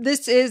like it.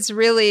 This is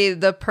really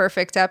the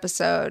perfect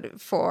episode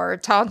for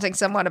taunting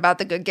someone about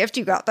the good gift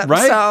you got them.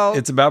 Right? So,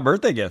 it's about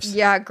birthday gifts.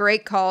 Yeah,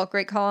 great call.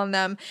 Great call on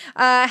them.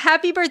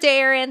 Happy birthday,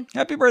 Aaron.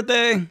 Happy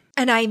birthday.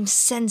 And I'm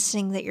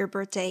sensing that your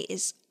birthday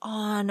is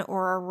on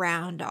or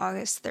around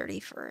August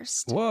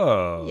 31st.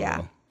 Whoa.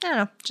 Yeah. I don't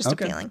know. Just a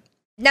feeling.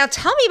 Now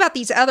tell me about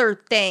these other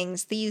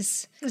things,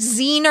 these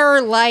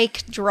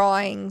Zener-like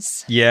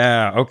drawings.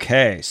 Yeah,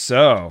 okay.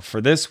 So for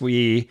this,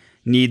 we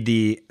need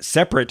the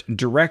separate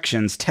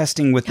directions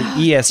testing with the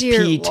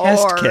ESP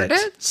test kit.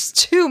 It's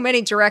too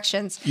many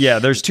directions. Yeah,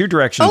 there's 2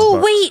 directions.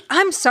 Oh, wait.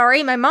 I'm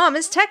sorry. My mom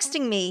is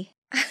texting me.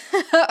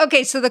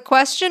 Okay, so the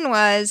question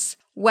was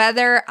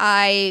whether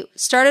I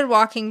started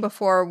walking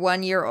before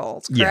 1 year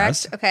old, correct?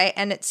 Yes. Okay,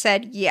 and it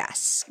said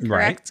yes,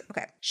 correct? Right.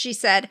 Okay. She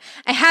said,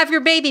 I have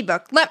your baby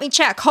book. Let me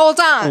check. Hold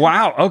on.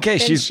 Wow, okay.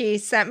 Then she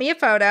sent me a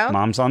photo.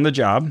 Mom's on the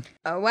job.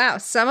 Oh, wow.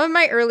 Some of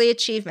my early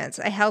achievements.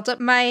 I held up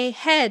my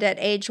head at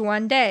age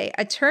 1 day.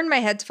 I turned my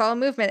head to follow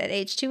movement at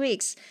age 2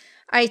 weeks.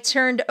 I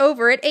turned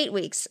over at 8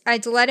 weeks. I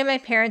delighted my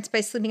parents by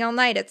sleeping all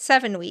night at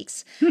 7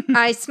 weeks.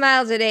 I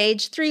smiled at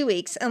age 3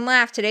 weeks and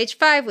laughed at age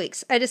 5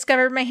 weeks. I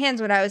discovered my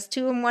hands when I was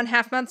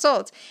 2.5 months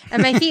old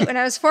and my feet when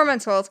I was 4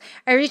 months old.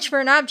 I reached for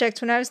an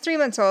object when I was 3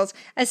 months old.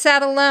 I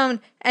sat alone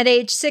at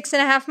age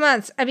 6.5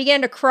 months. I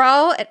began to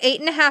crawl at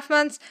 8.5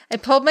 months. I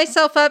pulled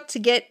myself up to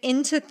get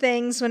into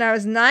things when I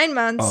was 9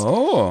 months.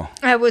 Oh.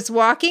 I was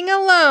walking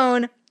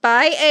alone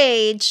by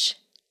age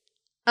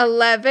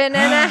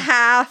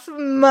 11.5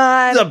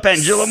 months. The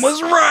pendulum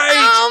was right.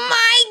 Oh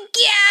my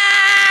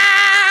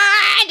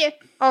God.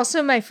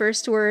 Also, my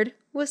first word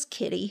was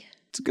kitty.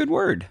 It's a good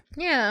word.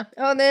 Yeah.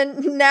 Oh,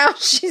 then now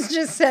she's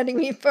just sending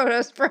me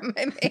photos from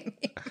my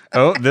baby.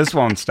 Oh, this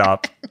won't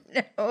stop.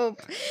 No.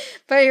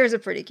 But here's a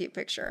pretty cute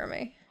picture of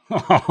me.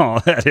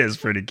 Oh, that is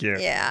pretty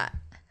cute. Yeah.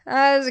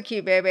 That was a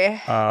cute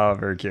baby. Oh,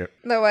 very cute.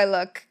 Though I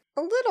look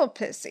a little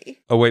pissy.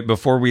 Oh, wait,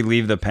 before we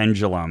leave the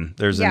pendulum,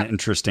 there's an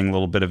interesting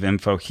little bit of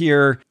info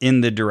here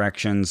in the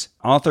directions.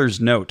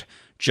 Author's note,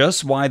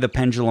 just why the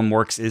pendulum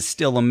works is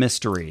still a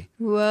mystery.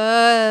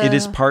 Whoa. It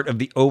is part of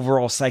the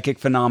overall psychic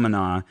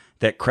phenomena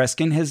that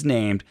Kreskin has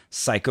named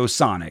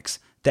psychosonics.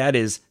 That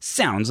is,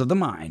 sounds of the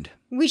mind.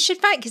 We should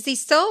find, because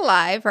he's still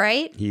alive,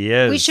 right? He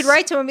is. We should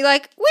write to him and be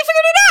like, we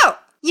figured it out.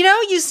 You know,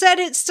 you said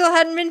it still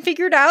hadn't been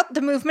figured out,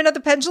 the movement of the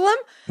pendulum.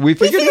 We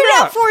figured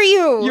it out for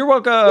you. You're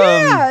welcome.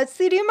 Yeah, it's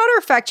the idiomotor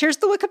effect. Here's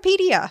the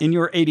Wikipedia. In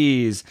your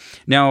 80s.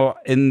 Now,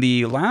 in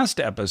the last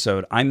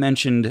episode, I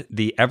mentioned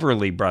the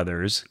Everly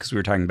brothers, because we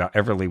were talking about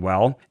Everly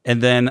Well.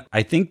 And then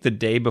I think the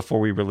day before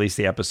we released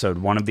the episode,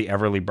 one of the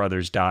Everly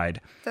brothers died.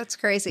 That's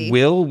crazy.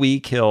 Will we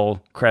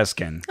kill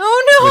Kreskin? Oh,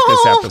 no. With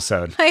this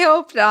episode? I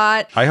hope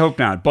not. I hope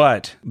not,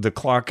 but the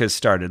clock has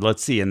started.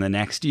 Let's see, in the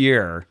next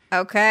year.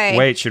 Okay.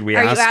 Wait, should we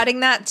Are ask? you adding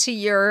that to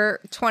your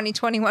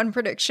 2021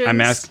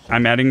 predictions?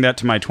 I'm adding that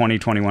to my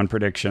 2021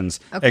 predictions,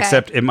 Okay.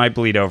 except it might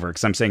bleed over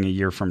because I'm saying a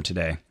year from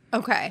today.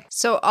 Okay.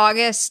 So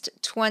August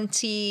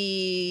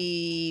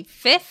 25th,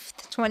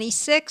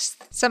 26th,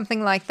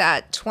 something like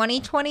that.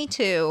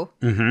 2022.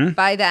 Mm-hmm.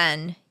 By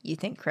then, you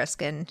think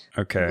Kreskin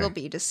Okay. will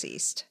be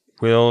deceased.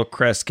 Will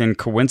Kreskin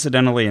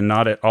coincidentally and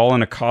not at all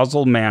in a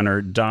causal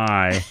manner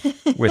die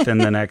within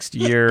the next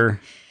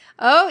year?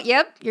 Oh,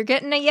 yep. You're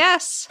getting a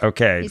yes.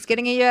 Okay. He's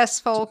getting a yes,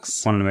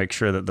 folks. Wanted to make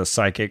sure that the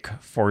psychic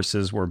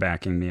forces were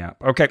backing me up.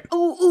 Okay.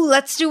 Ooh,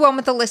 let's do one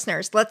with the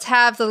listeners. Let's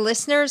have the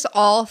listeners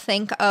all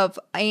think of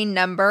a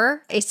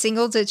number, a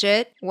single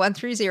digit, 1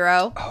 through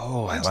 0.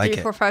 Oh, I 1, 2, like 3,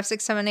 it. 4, 5,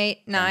 6, 7,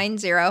 8, 9,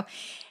 0.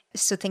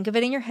 So think of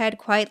it in your head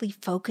quietly.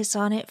 Focus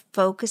on it.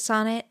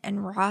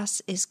 And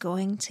Ross is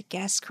going to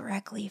guess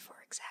correctly for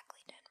exactly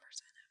 10%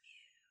 of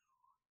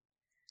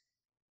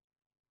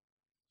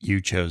you.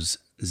 You chose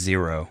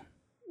 0.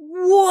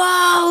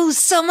 Whoa,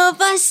 some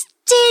of us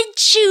did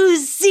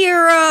choose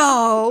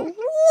 0.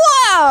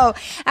 Whoa.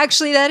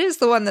 Actually, that is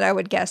the one that I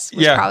would guess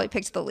was probably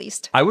picked the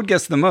least. I would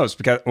guess the most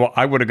because, well,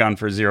 I would have gone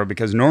for 0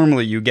 because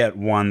normally you get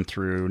 1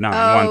 through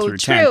 9, 1 through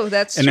 10. True,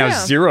 that's and true. now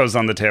 0's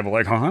on the table.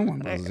 Like, oh, I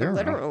want a 0.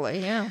 Literally,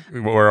 yeah.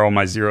 Where are all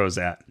my zeros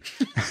at?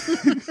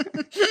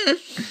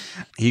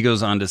 He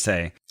goes on to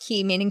say,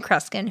 He, meaning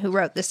Kreskin, who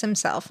wrote this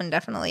himself, and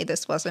definitely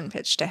this wasn't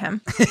pitched to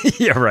him.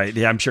 yeah, right.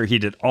 Yeah, I'm sure he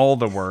did all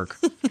the work.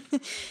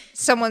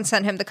 Someone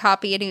sent him the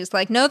copy, and he was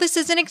like, no, this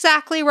isn't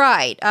exactly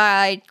right.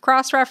 I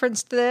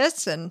cross-referenced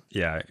this, and...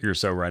 Yeah, you're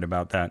so right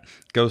about that.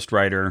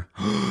 Ghostwriter.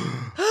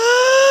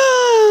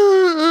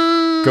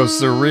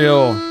 Ghosts are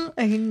real.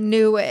 I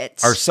knew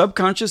it. Our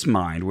subconscious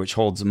mind, which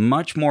holds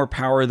much more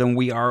power than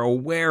we are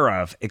aware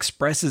of,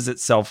 expresses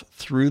itself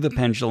through the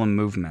pendulum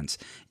movements.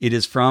 It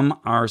is from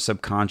our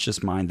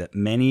subconscious mind that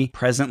many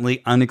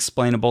presently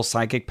unexplainable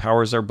psychic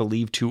powers are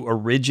believed to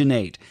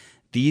originate.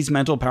 These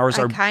mental powers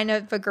I kind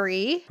of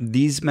agree.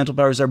 These mental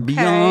powers are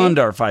beyond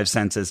our 5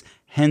 senses,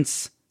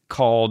 hence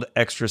called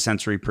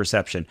extrasensory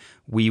perception.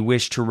 We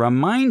wish to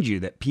remind you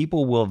that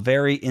people will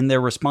vary in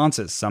their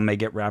responses. Some may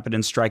get rapid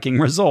and striking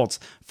results.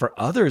 For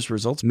others,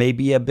 results may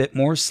be a bit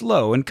more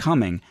slow in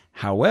coming.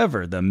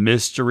 However, the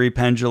mystery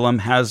pendulum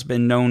has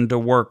been known to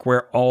work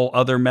where all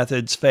other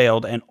methods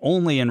failed, and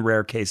only in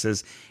rare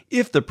cases,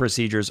 if the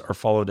procedures are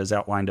followed as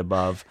outlined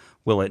above,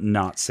 will it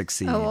not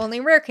succeed. Oh, only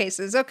rare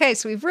cases. Okay,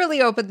 so we've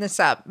really opened this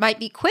up. Might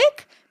be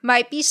quick,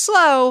 might be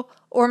slow,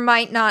 or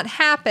might not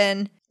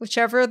happen.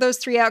 Whichever of those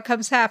 3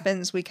 outcomes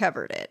happens, we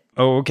covered it.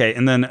 Oh, okay.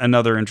 And then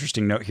another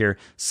interesting note here.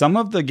 Some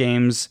of the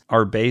games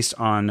are based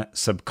on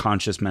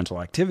subconscious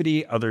mental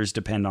activity. Others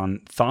depend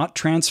on thought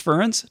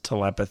transference,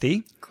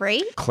 telepathy,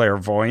 Great.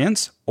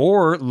 clairvoyance,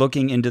 or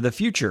looking into the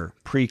future,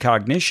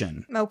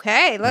 precognition.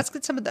 Okay, let's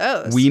get some of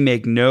those. We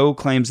make no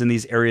claims in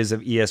these areas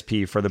of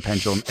ESP for the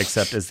pendulum,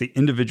 except as the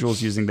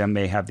individuals using them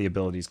may have the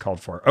abilities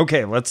called for.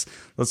 Okay, let's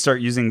start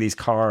using these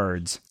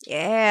cards.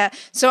 Yeah.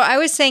 So I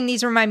was saying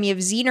these remind me of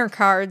Zener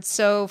cards.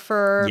 So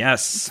for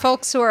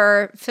folks who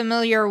are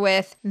familiar with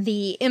with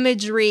the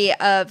imagery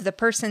of the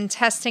person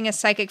testing a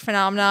psychic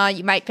phenomena.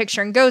 You might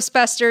picture in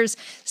Ghostbusters,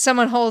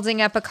 someone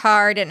holding up a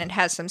card and it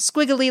has some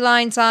squiggly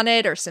lines on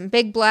it or some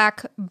big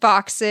black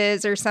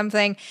boxes or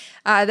something.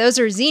 Those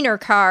are Zener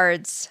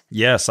cards.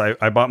 Yes,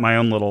 I bought my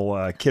own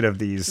little kit of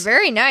these.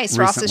 Very nice.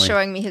 Recently. Ross is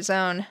showing me his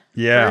own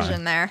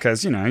version there.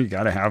 Because, you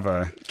got to have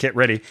a kit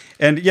ready.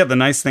 And yeah, the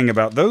nice thing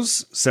about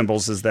those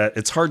symbols is that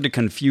it's hard to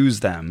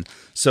confuse them.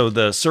 So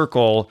the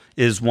circle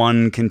is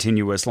one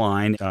continuous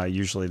line.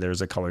 Usually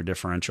there's a color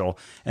differential.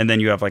 And then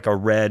you have like a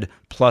red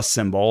plus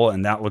symbol,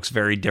 and that looks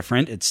very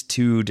different. It's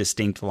two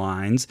distinct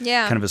lines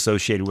kind of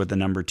associated with the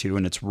number 2,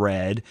 and it's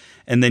red.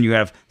 And then you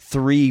have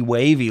 3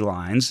 wavy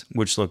lines,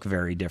 which look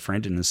very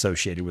different and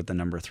associated with the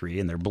number 3,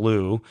 and they're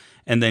blue.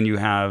 And then you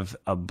have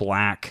a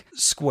black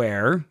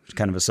square,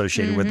 kind of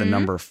associated with the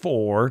number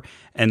 4.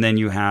 And then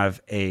you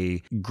have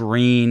a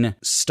green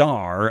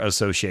star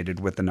associated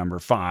with the number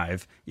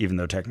 5, even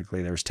though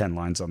technically there's 10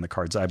 lines on the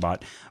cards I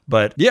bought.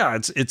 But yeah,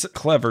 it's a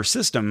clever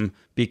system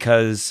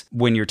because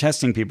when you're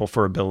testing people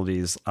for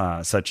abilities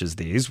such as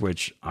these,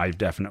 which I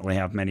definitely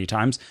have many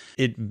times,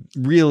 it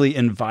really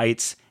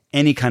invites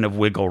any kind of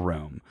wiggle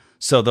room.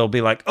 So they'll be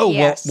like, oh,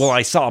 well,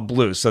 I saw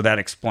blue, so that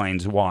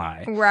explains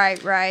why.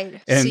 Right.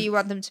 And so you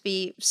want them to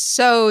be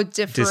so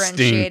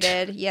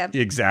differentiated. Yeah,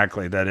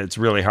 exactly. That it's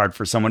really hard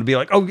for someone to be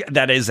like, oh,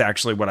 that is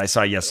actually what I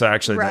saw. Yes, so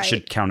actually that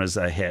should count as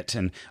a hit.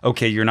 And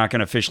okay, you're not going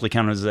to officially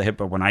count it as a hit,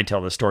 but when I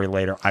tell the story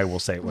later, I will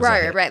say it was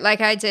a hit. Right.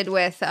 Like I did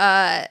with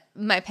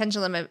my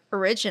pendulum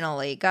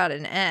originally got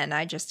an N.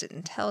 I just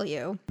didn't tell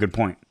you. Good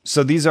point.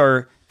 So these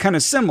are kind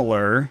of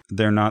similar.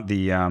 They're not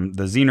the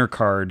Zener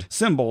card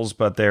symbols,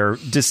 but they're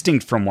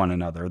distinct from one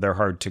another. They're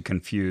hard to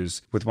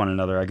confuse with one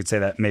another. I could say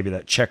that maybe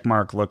that check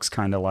mark looks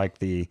kind of like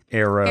the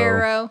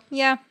arrow.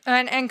 Yeah.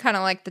 And kind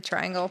of like the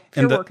triangle.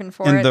 You're working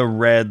for it. And the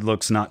red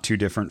looks not too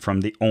different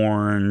from the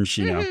orange,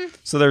 you know.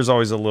 So there's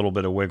always a little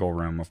bit of wiggle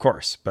room, of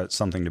course, but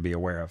something to be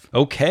aware of.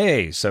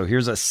 Okay, so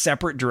here's a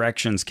separate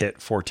directions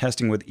kit for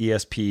testing with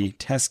ESP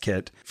test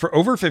kit. For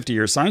over 50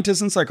 years,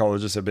 scientists and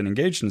psychologists have been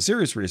engaged in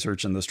serious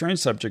research in the strange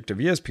subject of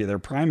ESP. Their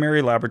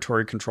primary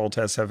laboratory control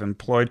tests have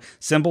employed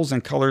symbols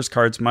and colors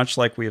cards, much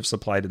like we have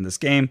supplied in this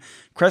game.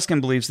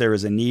 Kreskin believes there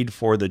is a need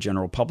for the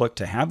general public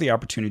to have the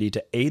opportunity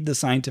to aid the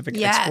scientific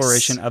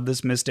exploration of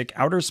this mystic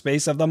outer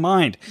space of the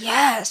mind.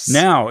 Yes.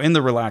 Now, in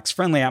the relaxed,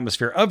 friendly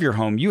atmosphere of your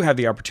home, you have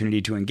the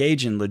opportunity to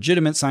engage in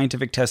legitimate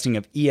scientific testing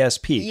of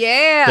ESP.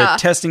 Yeah. The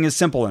testing is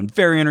simple and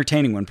very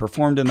entertaining when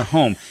performed in the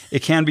home.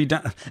 It can be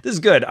done. This is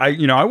good.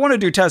 I want to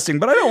do testing,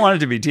 but I don't want it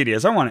to be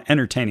tedious. I want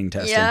entertaining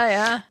testing.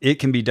 Yeah. It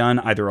can be done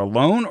either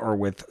alone or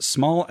with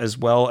small as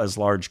well as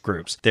large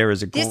groups. There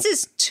is a This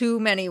is too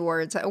many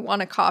words. I want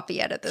to copy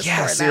edit this.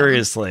 Yeah,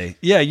 seriously.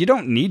 Yeah, you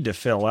don't need to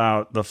fill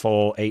out the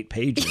full 8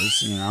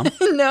 pages,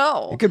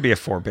 No. It could be a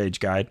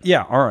 4-page guide.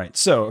 Yeah, all right.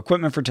 So,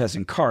 equipment for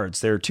testing.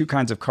 Cards. There are 2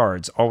 kinds of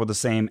cards, all with the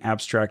same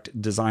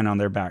abstract design on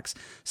their backs.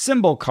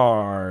 Symbol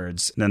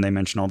cards. Then they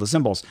mention all the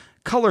symbols.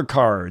 Color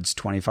cards,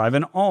 25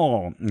 in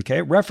all.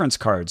 Okay, reference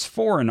cards,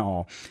 4 in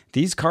all.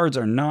 These cards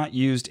are not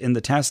used in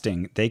the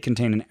testing. They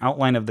contain an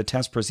outline of the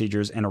test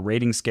procedures and a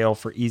rating scale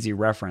for easy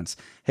reference.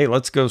 Hey,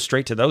 let's go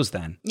straight to those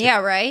then. Yeah,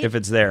 right? If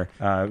it's there.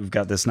 We've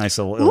got this nice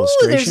little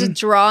illustration. There's a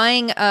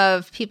drawing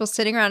of people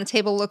sitting around a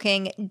table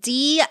looking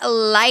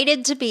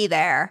delighted to be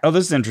there. Oh,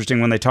 this is interesting.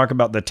 When they talk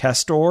about the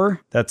testor,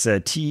 that's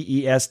a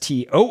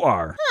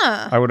Testor.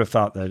 Huh. I would have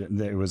thought that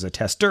it was a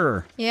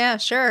tester. Yeah,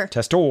 sure.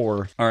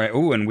 Testor. All right.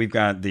 Oh, and we've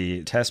got the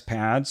test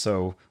pad,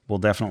 so we'll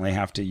definitely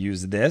have to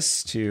use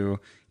this to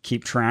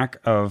keep track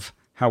of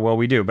how well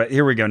we do. But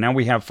here we go. Now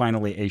we have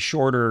finally a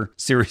shorter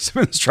series of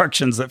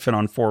instructions that fit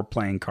on 4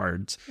 playing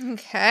cards.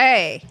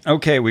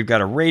 Okay, we've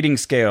got a rating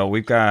scale.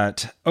 We've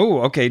got,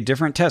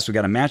 different tests. We've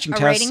got a matching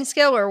test. A rating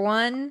scale where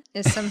 1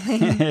 is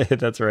something.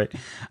 That's right.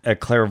 A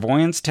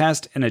clairvoyance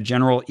test and a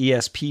general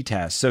ESP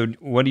test. So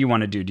what do you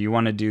want to do? Do you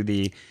want to do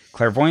the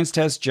clairvoyance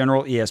test,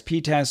 general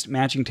ESP test,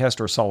 matching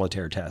test, or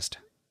solitaire test?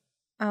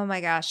 Oh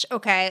my gosh.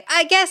 Okay.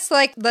 I guess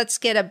let's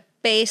get a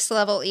base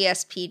level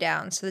ESP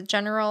down. So the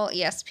general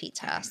ESP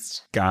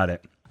test. Got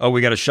it. Oh, we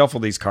got to shuffle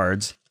these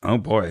cards. Oh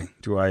boy.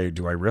 Do I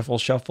riffle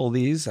shuffle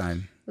these?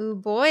 Oh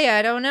boy,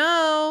 I don't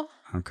know.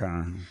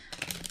 Okay.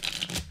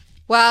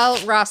 While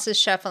Ross is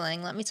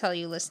shuffling, let me tell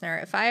you, listener,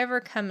 if I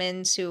ever come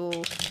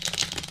into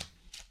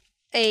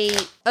a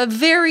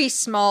very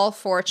small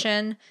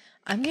fortune,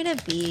 I'm going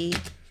to be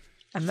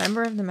a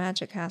member of the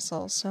Magic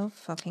Castle so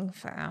fucking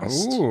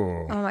fast.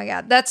 Ooh. Oh my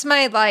God. That's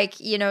my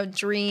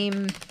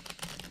dream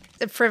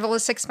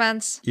frivolous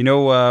expense.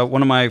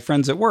 One of my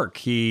friends at work,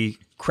 he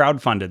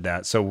crowdfunded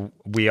that. So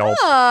we all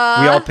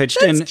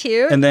pitched in.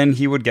 Cute. And then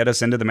he would get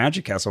us into the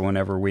Magic Castle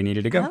whenever we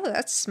needed to go. Oh,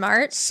 that's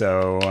smart.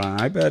 So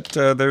I bet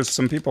there's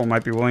some people who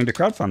might be willing to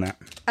crowdfund that.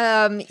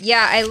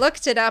 Yeah, I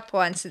looked it up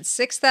once. It's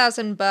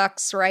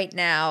 $6,000 right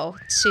now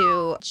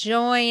to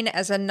join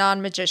as a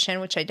non-magician,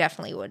 which I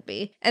definitely would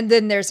be. And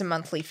then there's a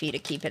monthly fee to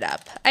keep it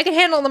up. I can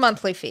handle the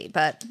monthly fee,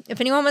 but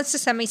if anyone wants to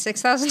send me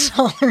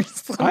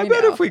 $6,000, I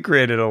bet if we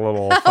created a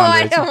little fundraiser.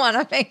 I don't want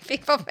to make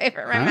people pay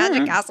for my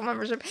Magic Castle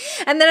membership.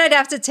 And then I'd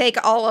have to take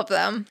all of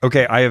them.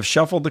 Okay, I have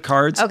shuffled the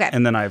cards. Okay.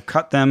 And then I've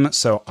cut them,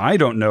 so I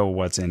don't know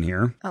what's in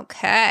here.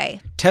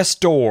 Okay.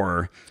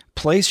 Testor.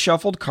 Place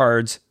shuffled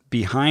cards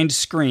behind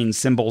screen,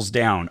 symbols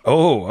down.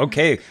 Oh,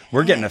 okay.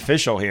 We're getting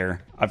official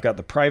here. I've got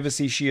the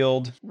privacy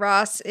shield.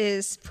 Ross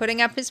is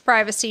putting up his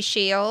privacy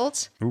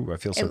shield. Ooh, I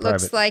feel so It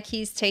private. looks like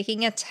he's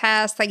taking a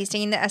test, like he's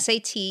taking the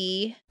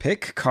SAT.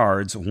 Pick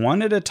cards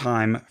one at a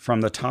time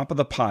from the top of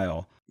the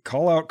pile.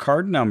 Call out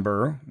card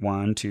number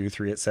 1, 2,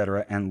 3,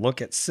 etc., and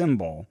look at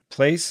symbol.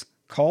 Place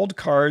called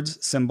cards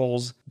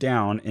symbols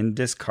down in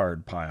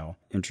discard pile.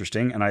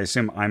 Interesting. And I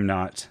assume I'm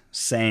not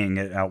saying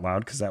it out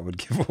loud because that would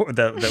give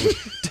that would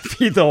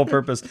defeat the whole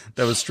purpose.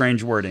 That was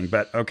strange wording,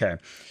 but okay.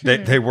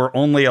 They were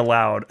only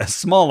allowed a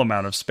small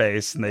amount of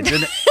space, and they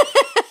didn't.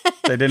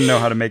 They didn't know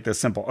how to make this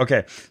simple.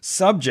 Okay.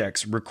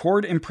 Subjects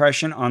record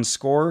impression on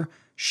score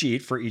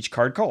sheet for each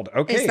card called.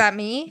 Okay. Is that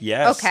me?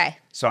 Yes. Okay.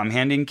 So I'm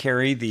handing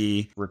Carrie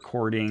the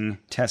recording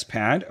test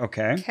pad.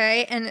 Okay.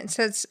 Okay, and it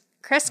says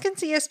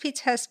Kreskin's ESP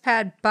test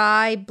pad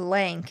by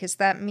blank. Is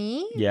that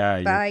me?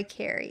 Yeah. By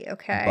Carrie.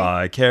 Okay.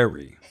 By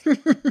Carrie.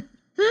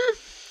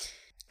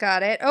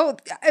 Got it. Oh,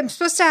 I'm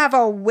supposed to have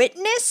a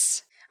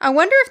witness? I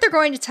wonder if they're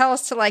going to tell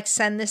us to like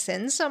send this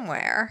in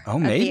somewhere. Oh,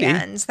 maybe. At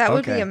the end. That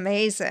would be Okay.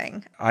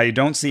 amazing. I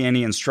don't see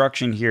any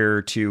instruction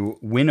here to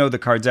winnow the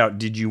cards out.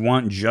 Did you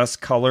want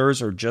just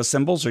colors or just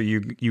symbols? Or are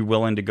you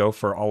willing to go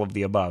for all of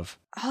the above?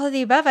 All of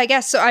the above, I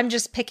guess. So I'm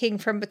just picking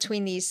from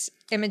between these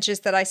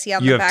images that I see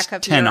on You the have back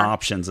of 10 your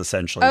options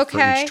essentially for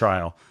Okay. each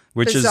trial,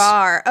 which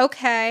bizarre.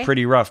 Okay. is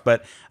pretty rough.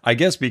 But I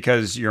guess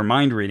because you're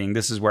mind reading,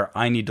 this is where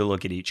I need to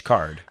look at each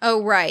card.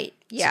 Oh, right.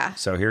 Yeah.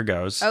 So here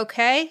goes.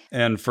 Okay.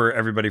 And for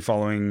everybody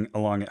following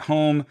along at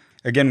home,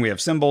 again, we have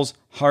symbols,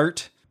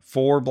 heart,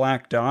 4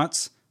 black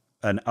dots,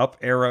 an up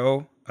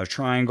arrow, a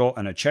triangle,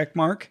 and a check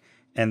mark.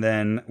 And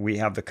then we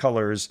have the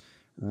colors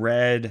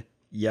red,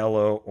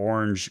 yellow,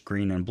 orange,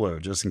 green, and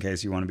blue, just in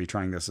case you want to be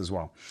trying this as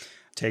well.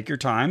 Take your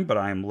time, but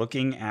I'm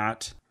looking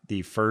at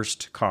the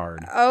first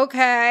card.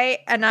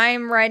 Okay. And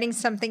I'm writing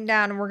something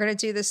down, and we're going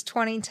to do this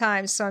 20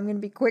 times, so I'm going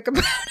to be quick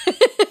about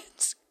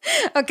it.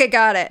 Okay,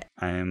 got it.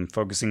 I am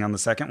focusing on the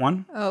second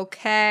one.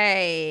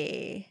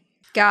 Okay.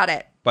 Got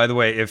it. By the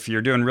way, if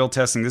you're doing real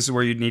testing, this is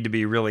where you need to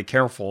be really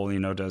careful,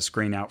 to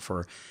screen out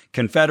for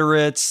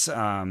Confederates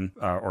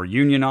or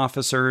Union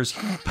officers.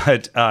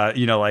 But,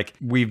 like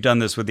we've done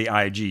this with the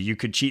IG. You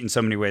could cheat in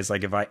so many ways.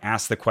 Like if I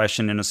ask the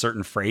question in a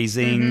certain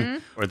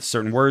phrasing or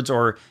certain words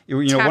or,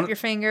 Tap your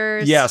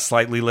fingers. Yeah,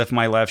 slightly lift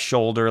my left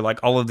shoulder. Like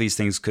all of these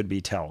things could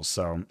be tells.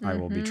 So I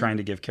will be trying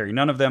to give Carrie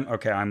none of them.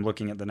 Okay, I'm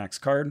looking at the next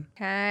card.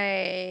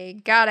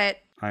 Okay. Got it.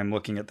 I'm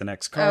looking at the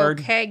next card.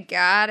 Okay,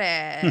 got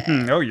it.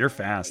 Oh, you're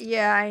fast.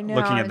 Yeah, I know.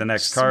 Looking at the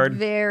next Just card.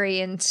 Very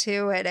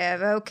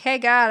intuitive. Okay,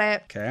 got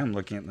it. Okay, I'm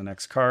looking at the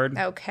next card.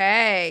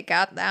 Okay,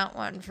 got that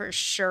one for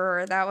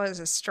sure. That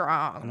was a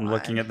strong one. I'm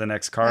looking at the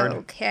next card.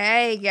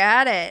 Okay,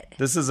 got it.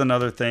 This is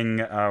another thing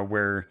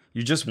where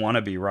you just want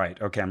to be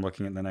right. Okay, I'm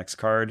looking at the next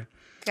card.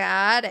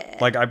 Got it.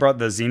 Like I brought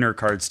the Zener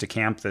cards to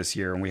camp this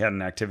year and we had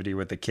an activity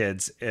with the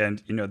kids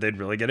and, they'd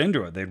really get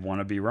into it. They'd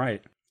want to be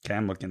right. Okay,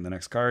 I'm looking at the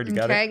next card. You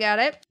got it? Okay, got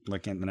it.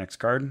 Looking at the next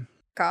card.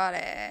 Got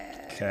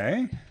it.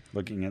 Okay.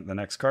 Looking at the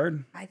next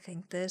card. I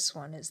think this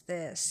one is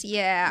this.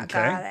 Yeah, Okay.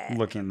 got it.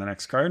 Looking at the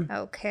next card.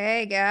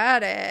 Okay,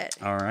 got it.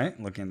 All right.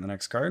 Looking at the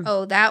next card.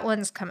 Oh, that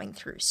one's coming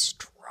through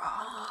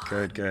strong.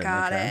 Good.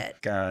 Got okay.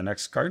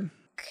 Next card.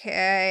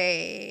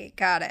 Okay,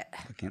 got it.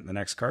 Looking at the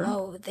next card.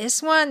 Oh,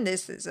 this one,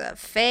 this is a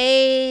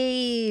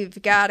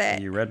fave. Got it.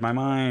 You read my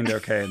mind.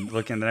 Okay.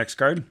 Looking at the next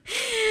card.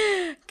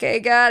 Okay,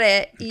 got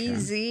it.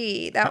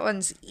 Easy. That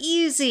one's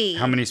easy.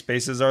 How many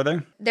spaces are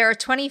there? There are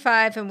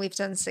 25 and we've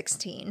done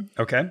 16.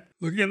 Okay.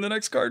 Looking at the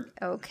next card.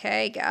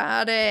 Okay,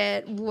 got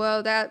it.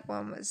 Whoa, that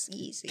one was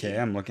easy. Okay,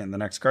 I'm looking at the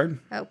next card.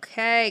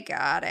 Okay,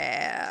 got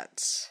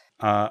it.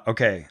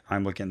 Okay,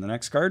 I'm looking at the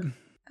next card.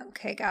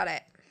 Okay, got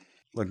it.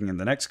 Looking at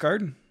the next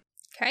card.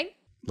 Okay.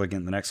 Looking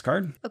at the next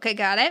card. Okay,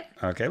 got it.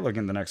 Okay,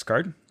 looking at the next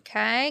card.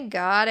 Okay,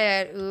 got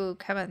it. Ooh,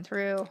 coming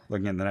through.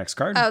 Looking at the next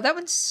card. Oh, that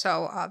one's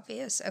so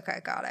obvious. Okay,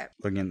 got it.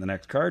 Looking at the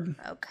next card.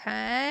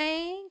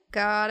 Okay,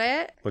 got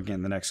it. Looking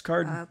at the next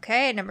card.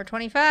 Okay, number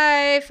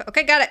 25.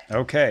 Okay, got it.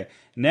 Okay.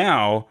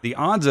 Now, the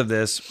odds of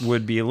this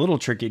would be a little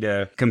tricky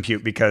to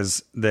compute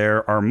because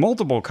there are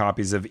multiple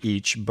copies of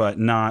each, but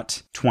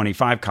not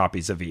 25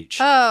 copies of each.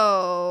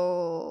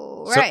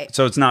 Oh, right.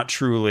 So it's not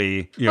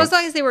truly, Well, as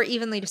long as they were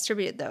evenly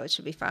distributed, though, it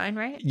should be fine,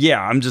 right?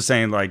 Yeah, I'm just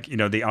saying,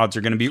 the odds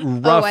are going to be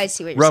I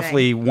see what you're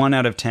roughly 1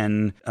 out of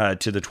 10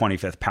 to the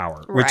 25th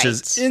power, which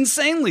is Right.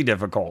 insanely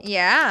difficult.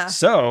 Yeah.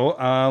 So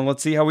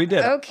let's see how we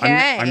did.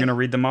 Okay. I'm going to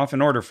read them off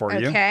in order for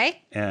you.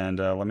 Okay. And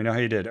let me know how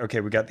you did.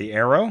 Okay, we got the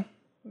arrow,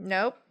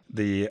 Nope.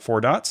 the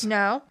 4 dots,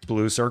 No.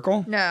 blue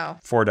circle, No.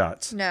 4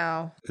 dots,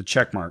 No. the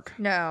check mark,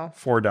 No.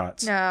 4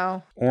 dots,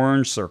 No.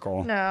 orange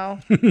circle, No.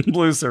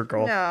 blue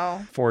circle,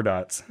 No. 4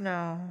 dots,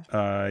 No.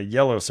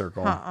 yellow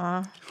circle,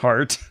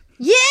 heart.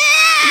 Yeah!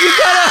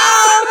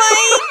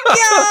 Oh my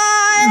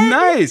God.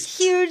 Nice.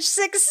 Huge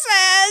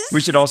success.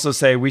 We should also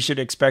say we should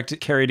expect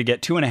Carrie to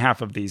get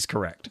 2.5 of these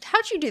correct.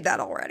 How'd you do that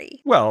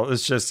already? Well,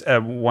 it's just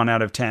 1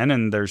 out of 10,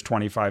 and there's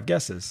 25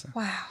 guesses.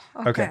 Wow.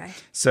 Okay.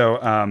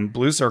 So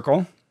blue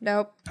circle,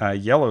 Nope.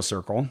 yellow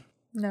circle,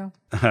 No.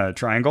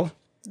 triangle,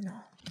 No.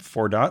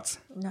 4 dots,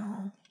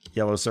 No.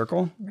 yellow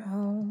circle,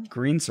 No.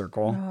 green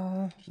circle,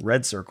 No.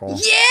 red circle.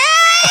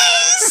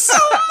 Yes!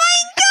 Oh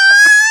my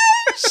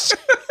gosh!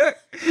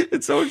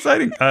 It's so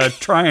exciting.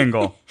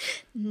 Triangle,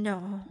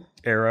 No.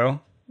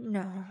 arrow,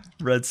 No.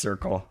 red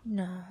circle,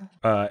 No.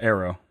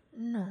 arrow,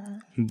 No.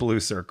 blue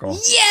circle.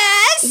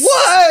 Yes!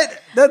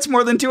 What? That's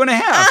more than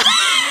 2.5.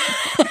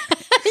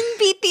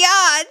 Beat the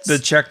odds. The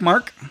check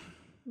mark,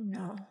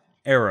 No.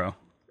 arrow.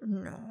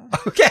 No.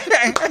 Okay.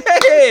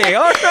 Hey,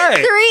 all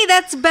right. 3,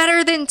 that's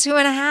better than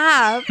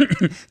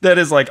 2.5. That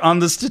is like on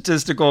the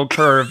statistical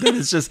curve that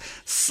is just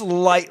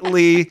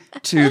slightly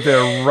to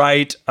the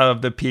right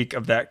of the peak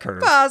of that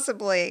curve.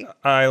 Possibly.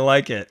 I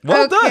like it.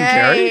 Well done,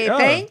 Carrie. Oh.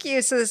 Thank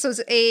you. So this was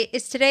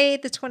is today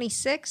the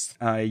 26th?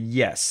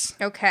 Yes.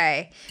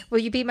 Okay. Will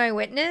you be my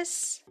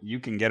witness? You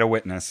can get a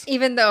witness.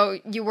 Even though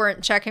you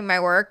weren't checking my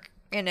work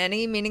in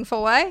any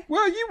meaningful way?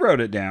 Well, you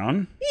wrote it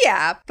down.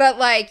 Yeah, but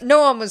like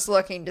no one was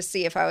looking to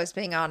see if I was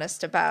being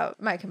honest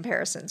about my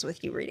comparisons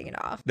with you reading it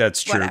off.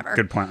 That's true. Whatever.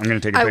 Good point. I'm going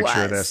to take a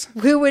picture of this.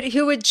 Who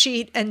would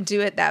cheat and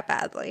do it that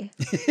badly?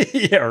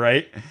 Yeah,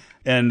 right.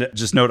 And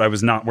just note, I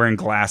was not wearing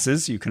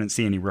glasses. You couldn't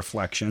see any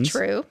reflections.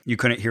 True. You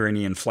couldn't hear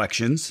any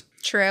inflections.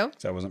 True.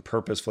 So I wasn't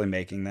purposefully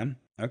making them.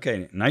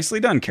 Okay, nicely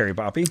done, Carrie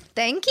Poppy.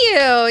 Thank you.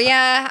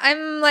 Yeah,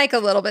 I'm like a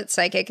little bit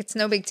psychic. It's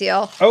no big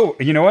deal. Oh,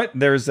 you know what?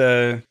 There's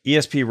a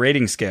ESP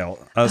rating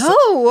scale.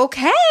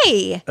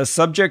 Okay. A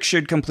subject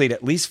should complete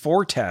at least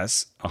 4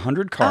 tests,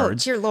 100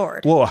 cards. Oh, dear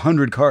Lord. Well,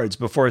 100 cards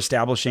before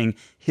establishing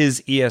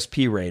his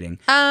ESP rating.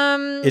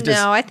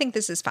 No, I think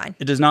this is fine.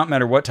 It does not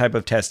matter what type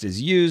of test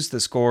is used. The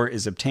score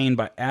is obtained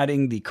by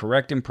adding the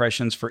correct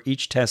impressions for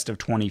each test of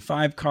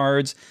 25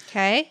 cards.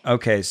 Okay.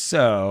 Okay,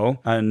 so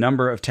a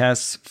number of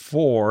tests,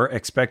 4,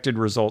 expected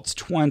results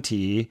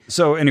 20.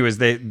 So anyways,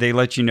 they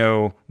let you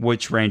know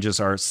which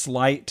ranges are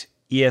slight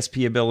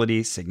ESP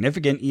ability,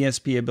 significant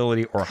ESP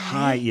ability, or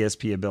high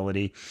ESP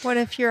ability. What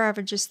if your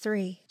average is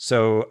 3?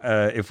 So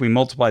if we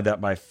multiply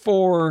that by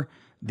 4,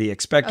 the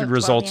expected 12,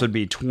 results yeah. would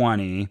be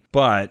 20.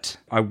 But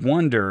I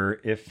wonder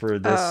if for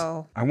this,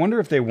 I wonder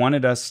if they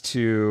wanted us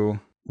to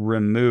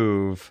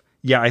remove.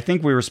 Yeah, I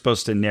think we were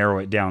supposed to narrow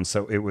it down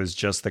so it was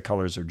just the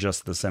colors or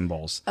just the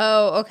symbols.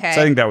 Oh, okay. So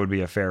I think that would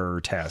be a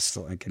fairer test,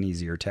 like an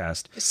easier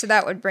test. So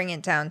that would bring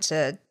it down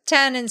to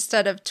 10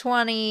 instead of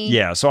 20.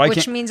 Yeah, so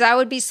which means I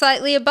would be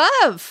slightly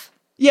above.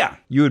 Yeah,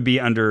 you would be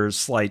under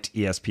slight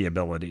ESP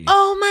ability.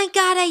 Oh my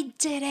God, I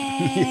did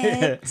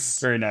it.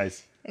 Very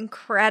nice.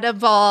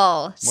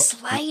 Incredible.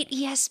 Slight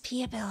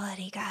ESP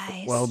ability,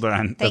 guys. Well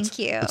done. Thank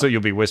you. That's what you'll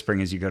be whispering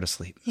as you go to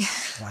sleep.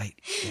 Slight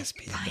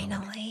ESP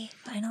ability.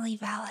 Finally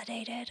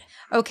validated.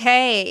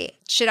 Okay,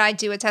 should I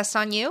do a test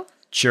on you?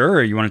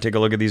 Sure. You want to take a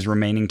look at these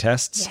remaining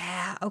tests?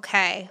 Yeah,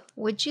 okay.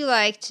 Would you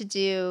like to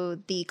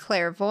do the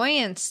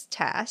clairvoyance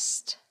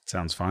test?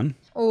 Sounds fun.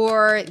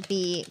 Or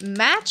the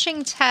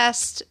matching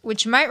test,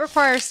 which might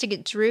require us to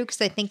get Drew,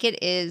 because I think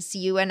it is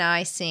you and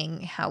I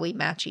seeing how we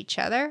match each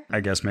other.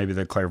 I guess maybe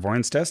the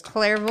clairvoyance test?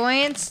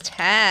 Clairvoyance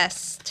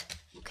test.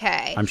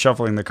 Okay. I'm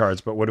shuffling the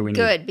cards, but what do we need?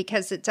 Good,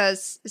 because it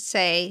does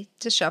say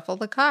to shuffle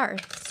the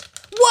cards.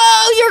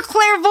 Whoa, you're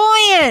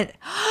clairvoyant!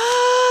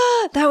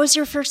 That was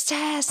your first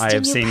test. I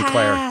have seen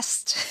Claire.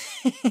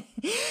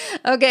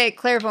 Okay,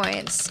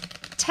 clairvoyance.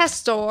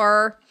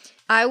 Testor.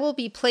 I will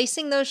be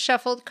placing those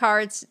shuffled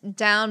cards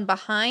down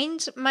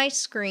behind my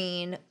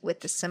screen with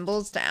the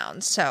symbols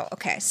down. So,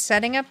 okay,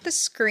 setting up the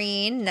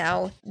screen.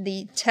 Now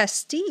the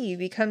testee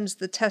becomes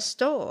the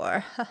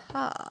testor.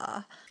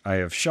 Ha. I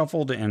have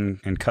shuffled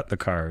and cut the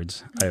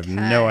cards. I have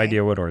no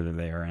idea what order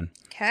they are in.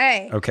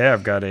 Okay. Okay,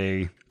 I've got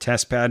a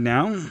test pad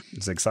now.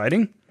 It's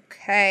exciting.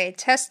 Okay,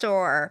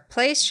 testor.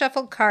 Place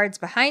shuffled cards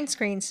behind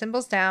screen,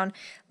 symbols down.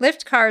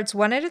 Lift cards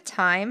one at a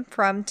time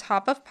from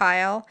top of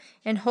pile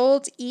and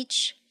hold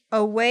each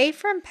away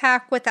from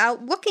pack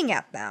without looking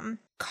at them.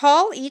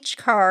 Call each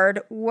card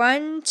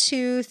 1,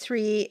 2,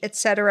 3,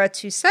 etc.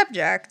 to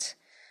subject.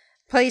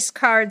 Place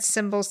cards,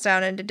 symbols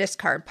down into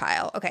discard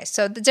pile. Okay,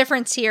 so the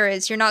difference here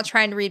is you're not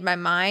trying to read my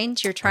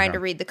mind. You're trying to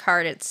read the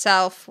card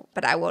itself,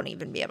 but I won't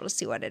even be able to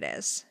see what it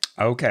is.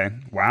 Okay.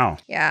 Wow.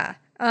 Yeah.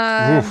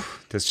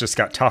 Oof, this just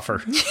got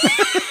tougher.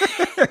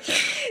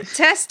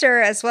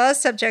 Tester, as well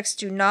as subjects,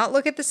 do not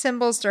look at the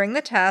symbols during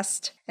the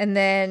test. And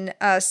then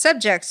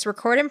subjects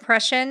record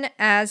impression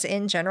as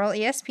in general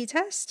ESP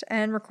test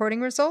and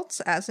recording results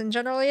as in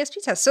general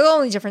ESP test. So the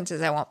only difference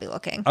is I won't be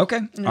looking. Okay.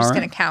 I'm just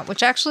going to count,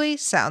 which actually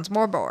sounds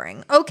more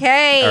boring.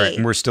 Okay. All right.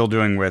 And we're still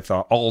doing with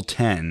all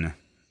 10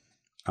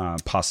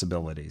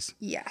 possibilities.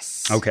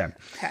 Yes. Okay.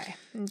 Okay.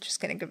 I'm just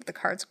going to give the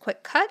cards a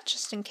quick cut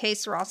just in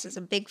case Ross is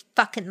a big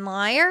fucking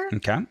liar.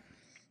 Okay.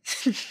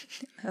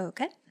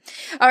 Okay.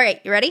 All right.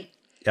 You ready?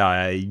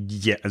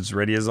 Yeah, as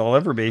ready as I'll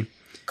ever be.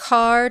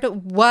 Card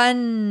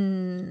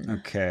 1.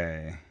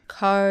 Okay.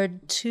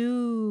 Card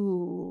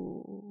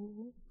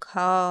 2.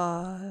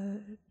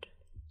 Card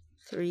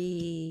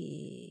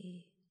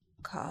 3.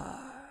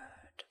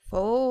 Card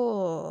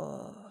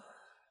 4.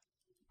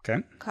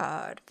 Okay.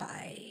 Card 5.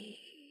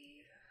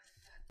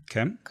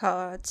 Okay.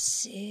 Card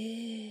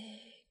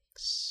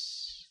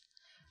 6.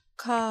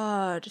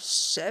 Card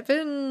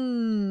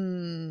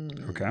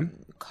 7. Okay.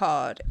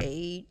 Card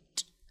 8.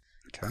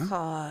 Okay.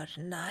 Card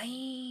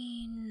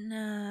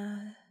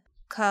 9.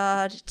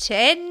 Card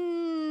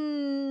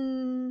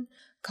 10.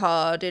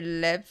 Card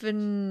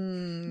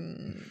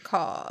 11.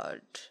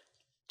 Card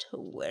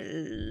 12.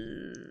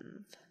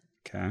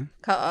 Okay.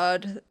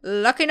 Card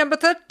lucky number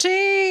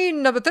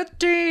 13. Number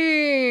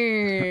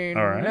 13.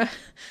 All right.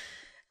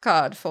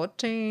 Card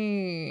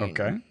 14.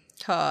 Okay.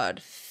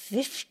 Card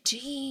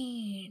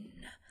 15.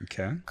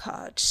 Okay.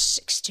 Card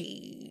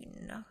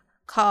 16.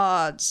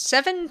 Card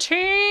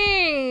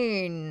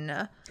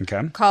 17.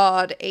 Okay.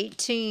 Card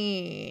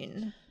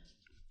 18.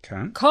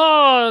 Okay.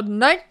 Card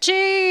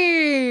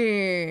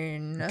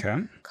 19. Okay.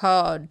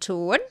 Card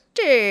 20.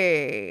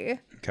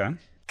 Okay.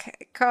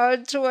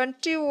 Card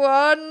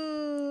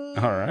 21.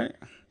 All right.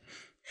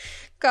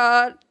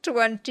 Card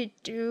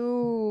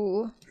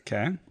 22.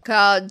 Okay.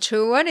 Card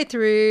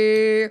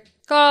 23.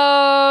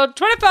 Card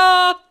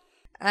 24.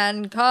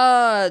 And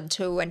card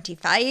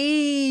 25.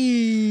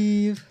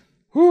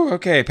 Whew,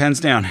 okay, pens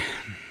down.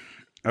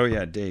 Oh,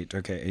 yeah, date.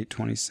 Okay,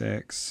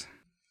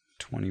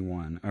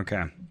 8/26/21.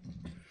 Okay.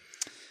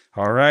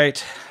 All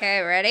right.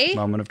 Okay, ready?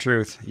 Moment of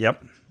truth.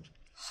 Yep.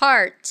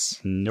 Heart.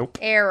 Nope.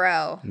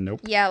 Arrow.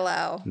 Nope.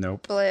 Yellow.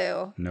 Nope.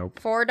 Blue. Nope.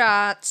 4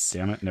 dots.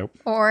 Damn it. Nope.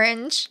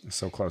 Orange.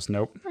 So close.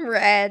 Nope.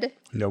 Red.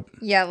 Nope.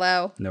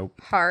 Yellow.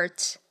 Nope.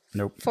 Heart.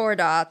 Nope. 4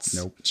 dots.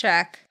 Nope.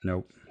 Check.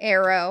 Nope.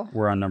 Arrow.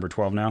 We're on number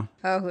 12 now?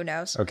 Oh, who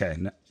knows? Okay.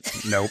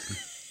 Nope.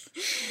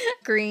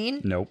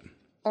 Green. Nope.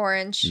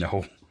 Orange.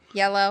 No.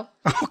 Yellow.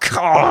 Oh,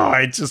 God.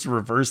 I just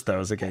reversed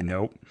those. Okay.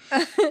 Nope.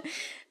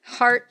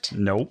 Heart.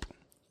 Nope.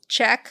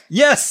 Check.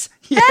 Yes.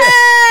 Yeah.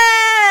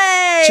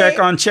 Hey! Check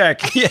on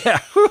check. Yeah.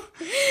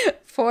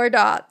 4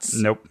 dots.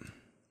 Nope.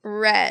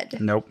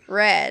 Red. Nope.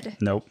 Red.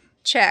 Nope.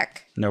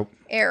 Check. Nope.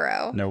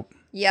 Arrow. Nope.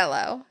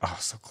 Yellow. Oh,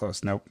 so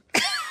close. Nope.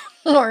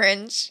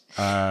 Orange.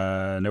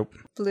 Nope.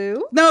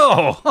 Blue.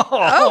 No.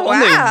 Oh,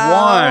 only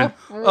wow.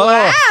 one.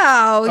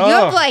 Wow. You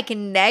have Oh. like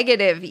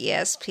negative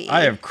ESP.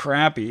 I have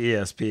crappy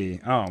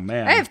ESP. Oh,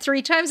 man. I have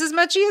 3 times as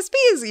much ESP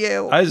as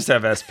you. I just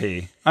have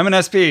SP. I'm an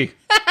SP.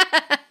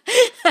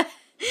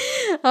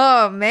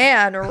 Oh,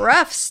 man.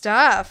 Rough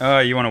stuff.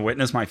 You want to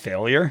witness my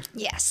failure?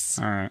 Yes.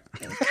 All right.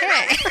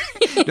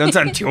 Okay. Don't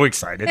sound too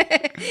excited.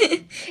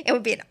 It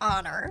would be an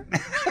honor.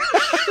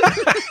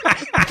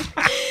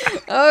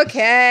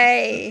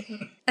 Okay.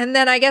 And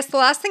then I guess the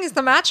last thing is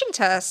the matching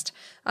test.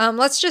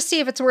 Let's just see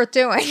if it's worth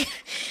doing.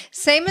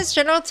 Same as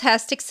general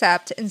test,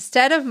 except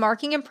instead of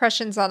marking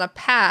impressions on a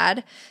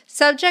pad,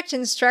 subject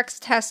instructs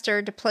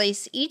tester to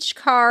place each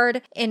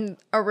card in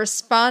a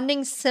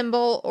responding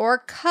symbol or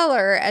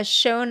color as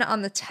shown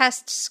on the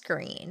test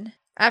screen.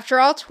 After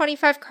all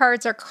 25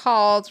 cards are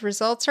called,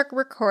 results are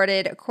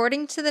recorded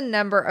according to the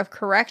number of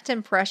correct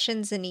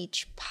impressions in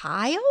each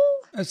pile?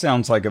 It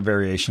sounds like a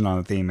variation on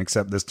a theme,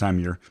 except this time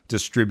you're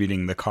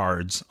distributing the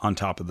cards on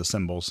top of the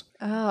symbols.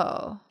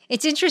 Oh.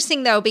 It's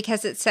interesting, though,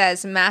 because it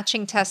says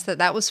matching test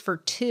that was for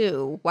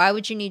 2. Why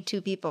would you need 2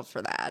 people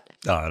for that?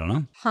 I don't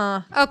know.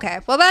 Huh.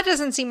 Okay. Well, that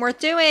doesn't seem worth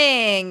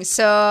doing.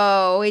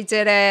 So we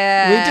did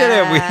it. We did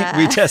it.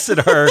 We tested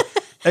our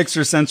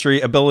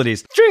extrasensory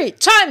abilities. 3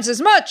 times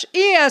as much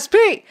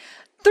ESP.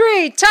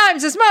 3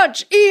 times as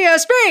much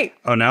ESP.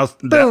 Oh, now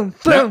Boom,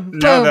 boom,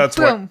 now boom, that's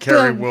boom, what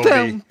Carrie boom, will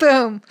boom, be.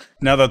 boom.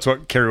 Now that's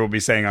what Carrie will be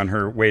saying on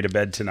her way to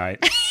bed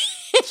tonight.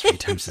 3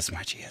 times as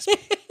much ESP.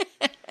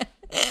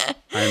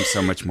 I am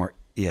so much more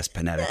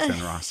ESPenetic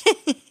than Ross.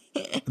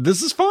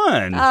 This is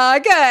fun.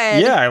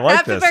 Good. Yeah, I like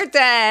Happy this.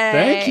 birthday.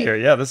 Thank you.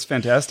 Yeah, this is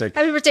fantastic.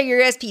 Happy birthday.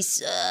 Your ESP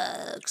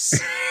sucks.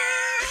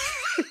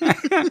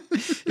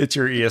 It's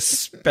your ES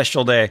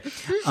special day.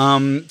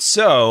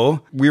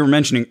 So we were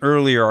mentioning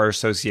earlier our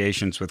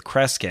associations with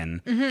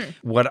Kreskin.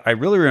 Mm-hmm. What I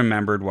really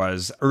remembered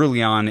was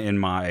early on in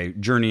my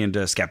journey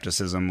into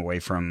skepticism away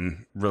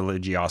from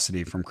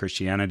religiosity, from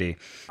Christianity,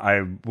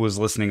 I was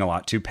listening a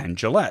lot to Penn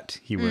Jillette.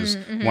 He was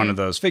one of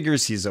those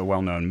figures. He's a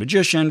well-known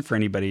magician. For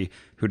anybody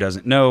who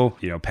doesn't know,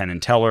 Penn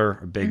and Teller,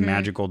 a big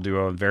magical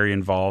duo, very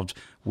involved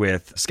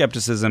with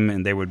skepticism,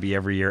 and they would be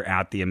every year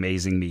at the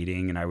Amazing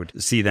Meeting, and I would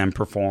see them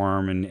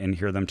perform and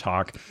hear them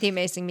talk. The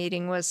Amazing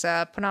Meeting was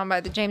put on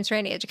by the James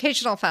Ranney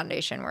Educational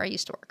Foundation, where I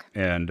used to work.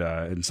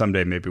 And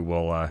someday maybe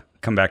we'll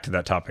come back to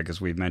that topic, as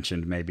we've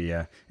mentioned, maybe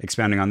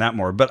expanding on that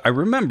more. But I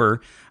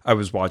remember I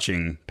was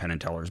watching Penn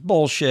and Teller's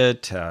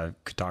Bullshit,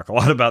 could talk a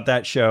lot about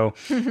that show.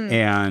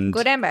 And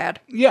good and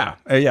bad. Yeah,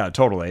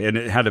 totally. And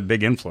it had a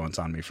big influence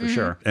on me for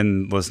sure.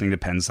 And listening to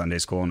Penn Sunday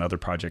School and other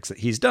projects that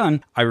he's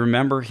done, I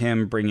remember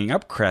him bringing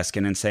up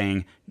Kreskin and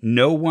saying,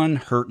 no one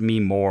hurt me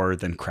more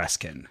than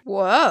Kreskin.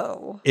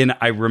 Whoa. And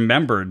I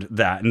remembered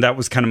that. And that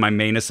was kind of my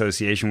main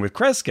association with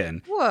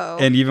Kreskin. Whoa.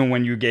 And even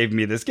when you gave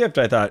me this gift,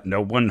 I thought,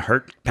 no one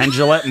hurt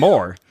Pendulette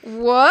more.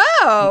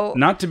 Whoa.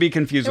 Not to be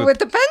confused with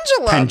the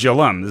pendulum.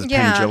 Pendulum. This is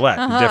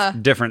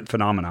Pendulette. Different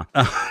phenomena.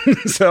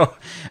 So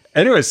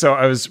anyway, so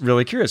I was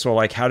really curious. Well,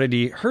 like, how did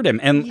he hurt him?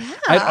 And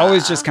I'd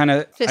always just kind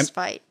of... Fist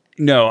fight.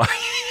 No.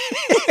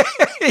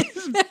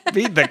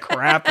 Beat the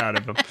crap out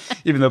of him,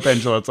 even though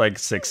Pendulette's like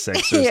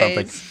 6'6" or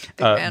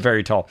something,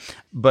 very tall.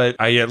 But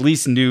I at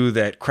least knew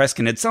that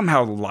Kreskin had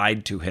somehow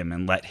lied to him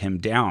and let him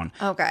down.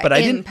 Okay, but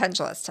I didn't.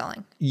 Pendulette's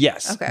telling.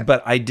 Yes, okay.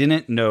 But I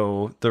didn't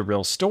know the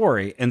real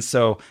story. And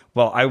so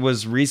while I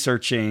was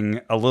researching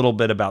a little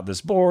bit about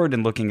this board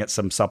and looking at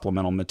some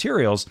supplemental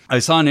materials, I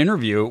saw an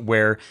interview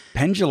where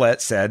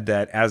Pendulette said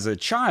that as a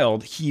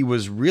child, he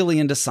was really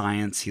into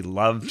science. He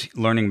loved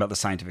learning about the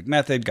scientific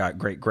method, got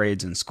great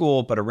grades in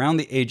school. But around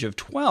the age of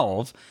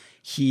 12,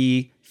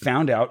 he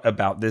found out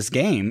about this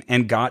game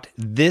and got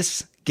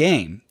this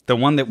game, the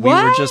one that we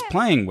were just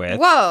playing with.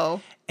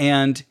 Whoa.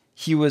 And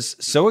he was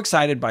so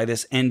excited by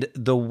this. And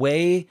the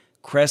way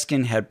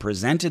Kreskin had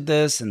presented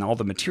this and all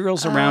the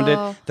materials around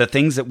it, the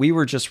things that we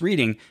were just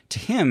reading, to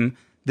him,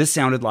 this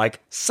sounded like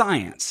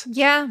science.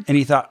 Yeah. And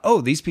he thought,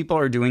 oh, these people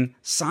are doing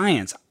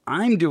science.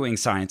 I'm doing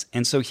science.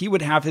 And so he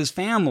would have his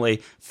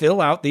family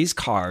fill out these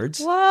cards.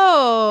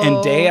 Whoa.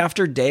 And day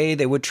after day,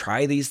 they would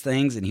try these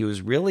things, and he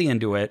was really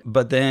into it.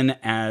 But then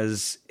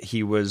as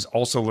he was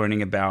also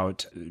learning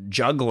about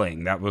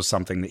juggling, that was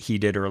something that he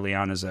did early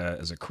on as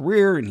a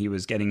career, and he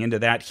was getting into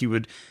that. He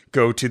would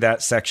go to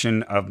that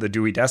section of the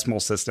Dewey Decimal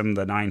System,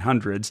 the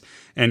 900s,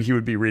 and he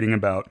would be reading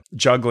about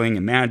juggling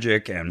and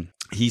magic. And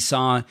he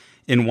saw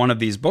in one of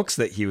these books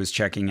that he was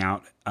checking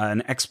out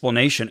an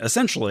explanation,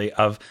 essentially,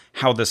 of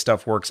how this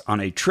stuff works on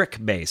a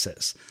trick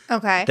basis.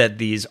 Okay. That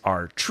these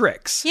are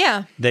tricks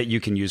that you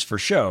can use for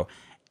show.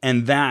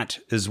 And that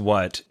is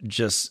what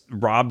just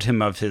robbed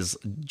him of his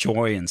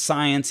joy in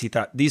science. He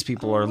thought, these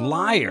people are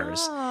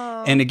liars.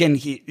 And again,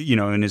 he,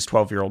 in his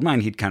 12-year-old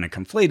mind, he'd kind of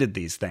conflated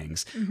these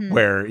things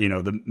where,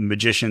 the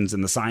magicians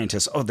and the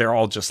scientists, they're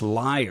all just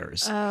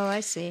liars. Oh,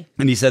 I see.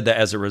 And he said that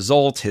as a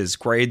result, his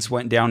grades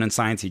went down in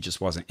science. He just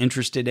wasn't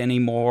interested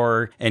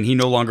anymore. And he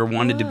no longer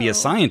wanted to be a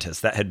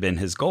scientist. That had been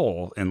his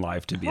goal in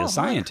life, to be a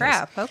scientist.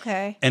 Crap.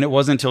 Okay. And it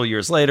wasn't until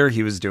years later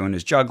he was doing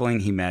his juggling.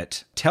 He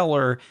met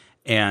Teller.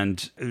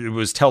 And it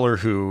was Teller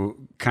who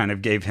kind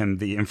of gave him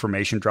the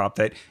information drop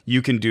that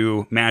you can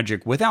do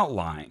magic without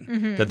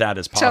lying, that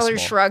is possible. Teller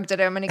shrugged at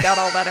him and he got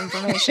all that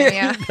information,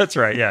 yeah. That's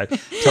right, yeah.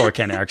 Teller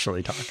can't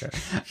actually talk.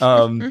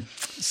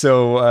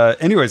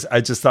 Anyways, I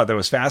just thought that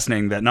was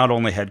fascinating that not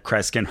only had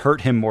Kreskin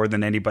hurt him more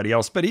than anybody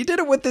else, but he did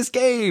it with this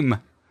game.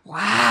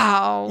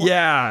 Wow.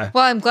 Yeah.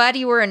 Well, I'm glad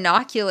you were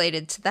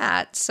inoculated to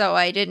that, so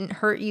I didn't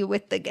hurt you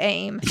with the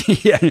game.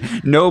 Yeah.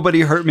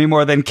 Nobody hurt me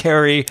more than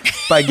Carrie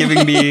by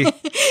giving me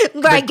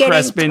by getting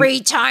Crespin,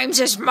 3 times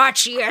as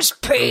much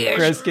ESP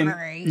as me.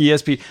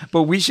 ESP.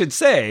 But we should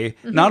say,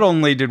 not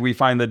only did we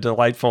find the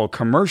delightful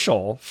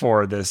commercial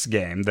for this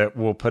game that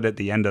we'll put at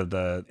the end of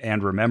the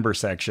And Remember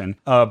section,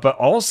 but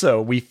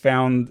also we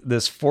found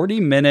this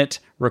 40-minute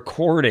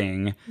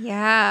recording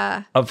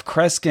of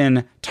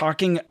Kreskin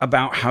talking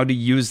about how to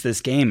use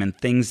this game and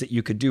things that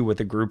you could do with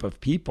a group of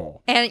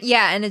people.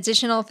 And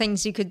additional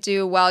things you could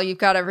do while you've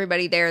got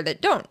everybody there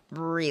that don't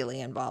really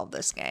involve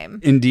this game.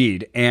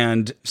 Indeed.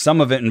 And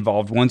some of it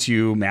involved, once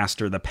you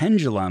master the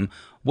pendulum,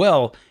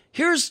 well,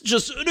 here's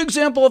just an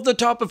example of the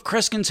top of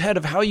Kreskin's head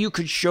of how you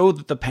could show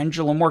that the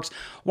pendulum works.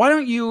 Why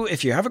don't you,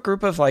 if you have a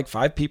group of like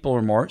 5 people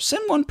or more,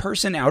 send one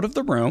person out of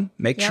the room,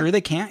 make sure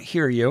they can't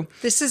hear you.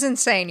 This is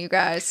insane, you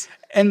guys.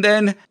 And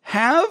then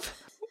have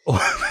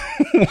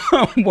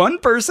one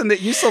person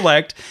that you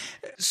select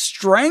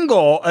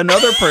strangle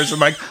another person,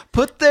 like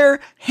put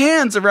their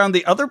hands around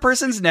the other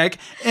person's neck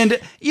and,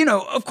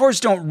 of course,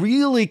 don't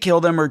really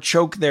kill them or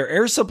choke their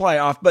air supply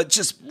off, but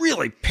just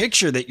really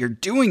picture that you're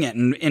doing it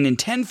and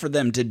intend for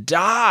them to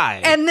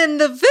die. And then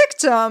the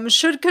victim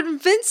should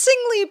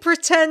convincingly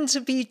pretend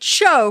to be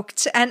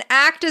choked and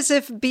act as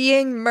if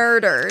being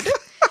murdered.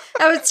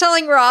 I was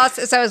telling Ross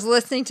as I was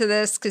listening to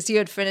this, because you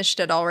had finished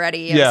it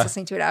already. I was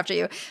listening to it after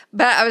you.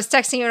 But I was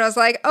texting you and I was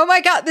like, oh my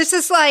God, this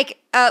is like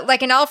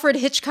an Alfred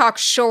Hitchcock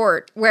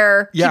short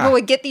where people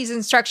would get these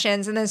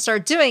instructions and then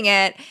start doing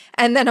it.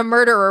 And then a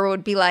murderer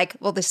would be like,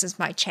 well, this is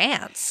my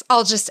chance.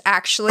 I'll just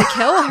actually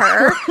kill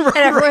her. And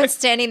everyone's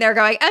standing there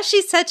going, oh,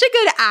 she's such a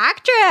good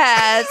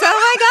actress.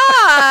 Oh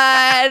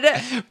my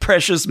God.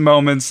 Precious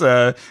moments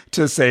to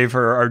save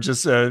her are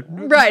just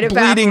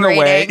bleeding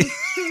away.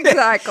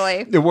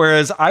 Exactly.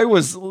 Whereas I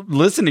was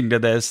listening to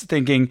this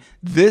thinking,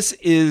 this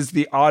is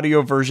the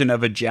audio version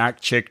of a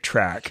Jack Chick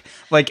track.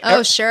 Like,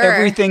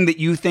 everything that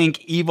you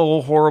think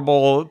evil,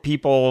 horrible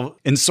people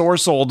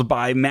ensorcelled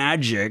by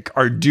magic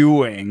are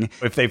doing,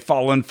 if they've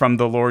fallen from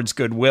the Lord's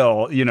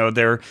goodwill,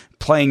 they're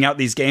playing out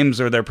these games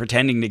or they're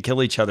pretending to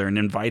kill each other and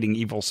inviting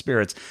evil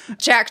spirits.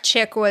 Jack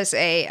Chick was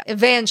a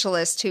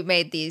evangelist who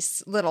made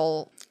these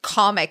little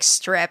comic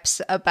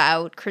strips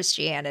about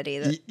Christianity.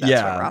 That's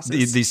what Ross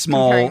is these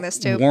small comparing this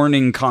to.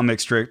 warning comic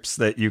strips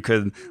that you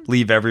could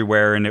leave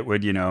everywhere, and it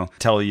would,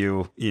 tell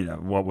you,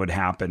 what would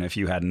happen if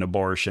you had an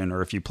abortion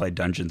or if you played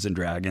Dungeons and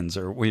Dragons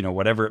or,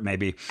 whatever it may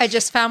be. I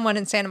just found one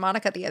in Santa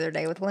Monica the other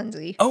day with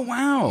Lindsay. Oh,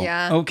 wow.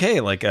 Yeah.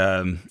 Okay, like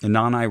a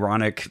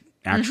non-ironic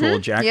actual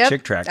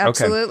chick track.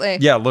 Absolutely.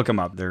 Okay. Yeah, look them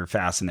up. They're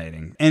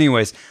fascinating.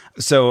 Anyways,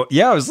 so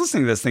I was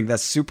listening to this thing.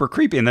 That's super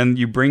creepy. And then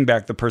you bring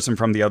back the person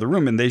from the other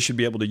room and they should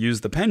be able to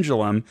use the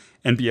pendulum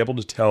and be able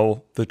to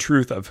tell the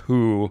truth of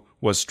who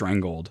was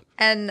strangled.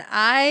 And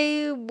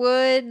I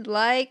would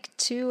like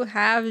to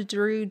have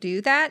Drew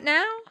do that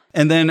now.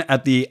 And then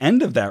at the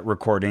end of that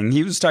recording,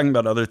 he was talking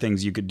about other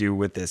things you could do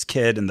with this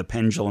kid and the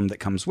pendulum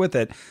that comes with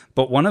it.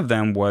 But one of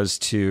them was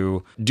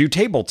to do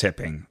table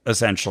tipping,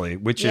 essentially,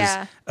 which is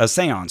a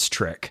seance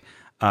trick.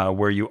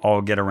 Where you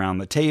all get around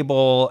the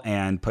table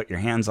and put your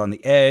hands on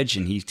the edge,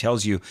 and he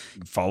tells you,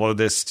 follow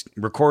this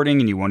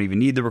recording, and you won't even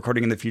need the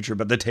recording in the future,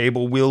 but the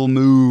table will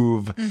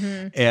move.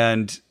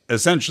 And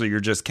essentially, you're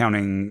just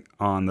counting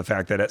on the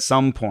fact that at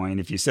some point,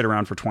 if you sit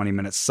around for 20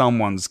 minutes,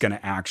 someone's going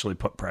to actually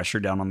put pressure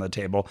down on the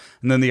table,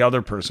 and then the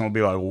other person will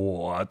be like,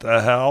 what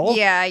the hell?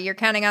 Yeah, you're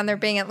counting on there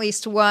being at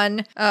least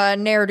one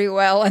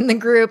ne'er-do-well in the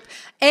group,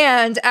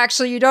 and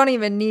actually, you don't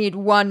even need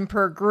one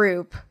per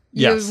group.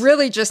 You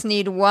really just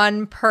need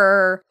one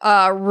per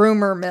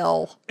rumor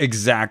mill.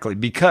 Exactly.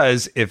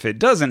 Because if it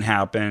doesn't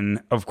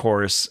happen, of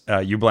course,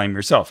 you blame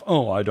yourself.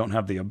 Oh, I don't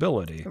have the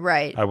ability.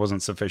 Right. I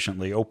wasn't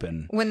sufficiently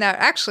open. When that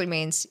actually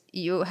means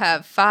you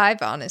have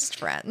 5 honest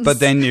friends.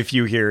 But then if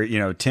you hear,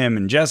 Tim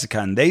and Jessica,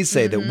 and they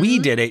say that we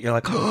did it, you're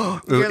like,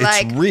 oh,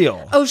 it's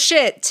real. Oh,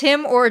 shit.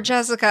 Tim or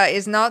Jessica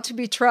is not to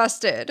be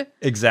trusted.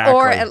 Exactly.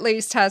 Or at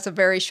least has a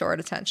very short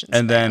attention span.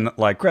 And then,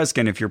 like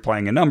Kreskin, if you're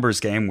playing a numbers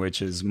game,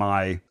 which is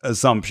my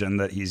assumption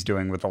that he's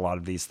doing with a lot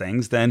of these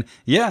things, then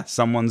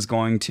someone's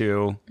going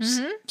to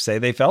say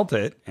they felt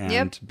it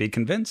and be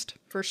convinced.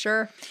 For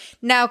sure.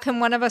 Now, can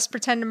one of us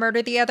pretend to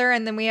murder the other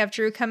and then we have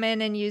Drew come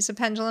in and use a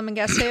pendulum and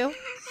guess who?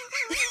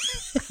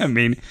 I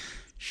mean,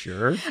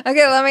 sure.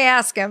 Okay, let me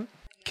ask him.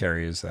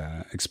 Carrie is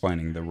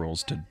explaining the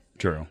rules to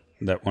Drew,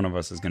 that one of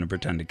us is going to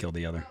pretend to kill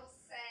the other.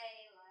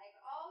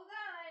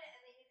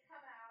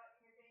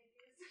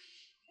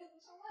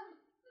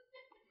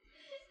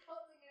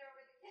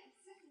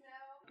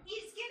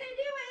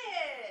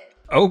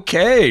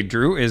 Okay,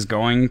 Drew is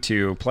going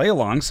to play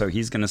along, so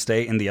he's going to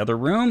stay in the other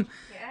room.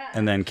 Yeah.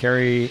 And then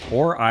Carrie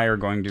or I are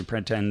going to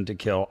pretend to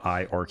kill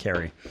I or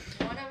Carrie.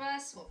 One of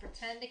us will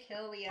pretend to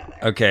kill the other.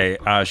 Okay,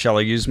 shall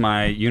I use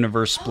my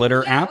Universe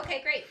Splitter app?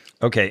 Okay, great.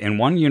 Okay, in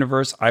one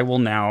universe, I will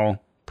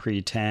now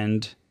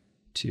pretend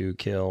to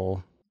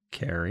kill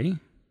Carrie.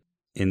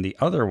 In the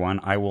other one,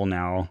 I will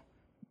now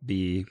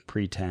be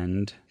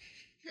pretend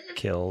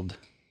killed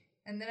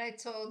and then I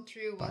told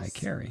Drew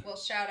we'll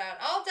shout out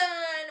all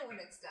done when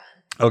it's done.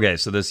 Okay,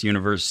 so this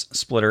Universe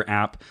Splitter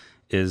app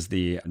is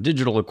the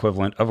digital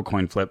equivalent of a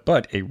coin flip,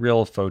 but a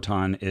real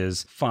photon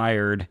is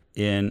fired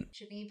in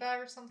Geneva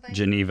or something?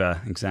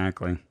 Geneva,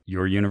 exactly.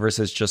 Your universe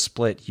is just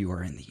split. You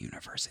are in the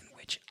universe in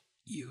which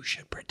you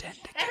should pretend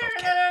to kill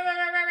Carrie.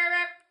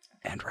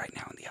 And right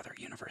now in the other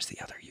universe,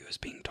 the other you is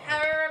being told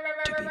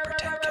to be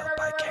pretend killed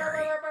by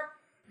Carrie.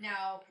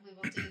 Now we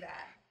will do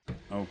that.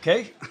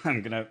 Okay,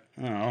 I'm gonna...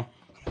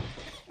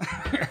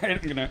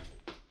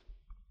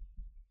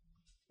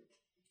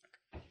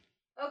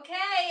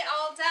 Okay,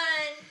 all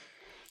done.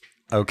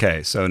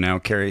 Okay, so now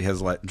Carrie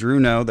has let Drew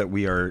know that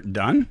we are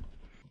done.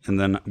 And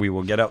then we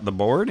will get out the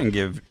board and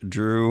give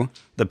Drew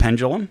the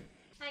pendulum.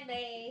 Hi,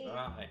 babe.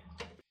 Hi.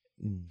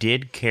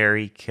 Did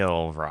Carrie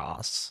kill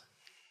Ross?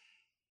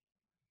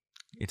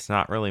 It's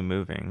not really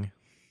moving.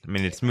 I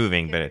mean, it's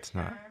moving, but it's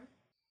not.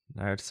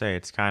 I would say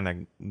it's kind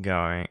of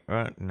going...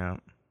 no.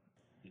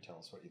 You tell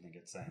us what you think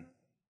it's saying.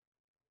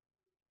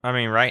 I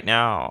mean, right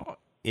now,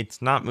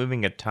 it's not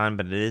moving a ton,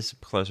 but it is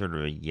closer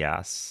to a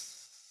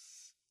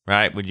yes.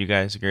 Right? Would you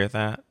guys agree with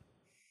that?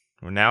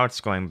 Well, now it's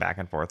going back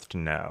and forth to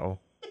no.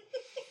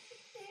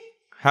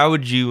 How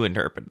would you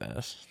interpret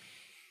this?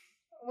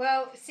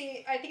 Well,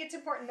 see, I think it's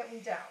important that we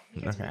don't,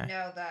 because we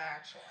know the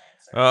actual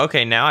answer. Well,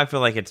 okay, now I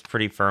feel like it's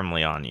pretty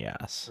firmly on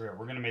yes. We're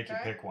going to make you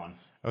pick one.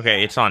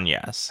 Okay, it's on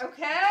yes.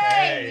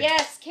 Okay.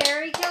 Yes,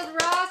 Carrie killed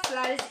Ross.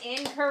 That is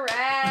incorrect.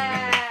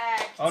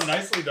 Oh,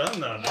 nicely done,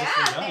 though. Yeah,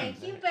 nicely done.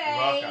 thank you, babe.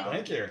 You're welcome.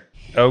 Thank you.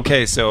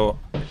 Okay, so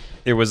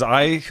it was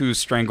I who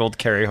strangled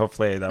Carrie.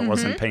 Hopefully that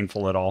wasn't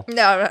painful at all.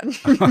 No,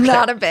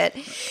 not a bit.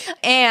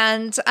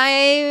 And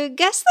I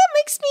guess that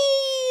makes me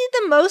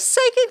the most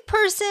psychic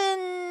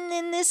person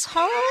in this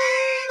home.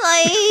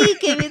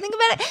 Like, if you think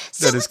about it.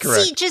 So that is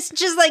correct. See,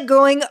 just like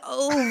going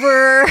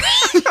over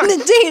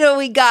the data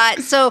we got.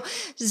 So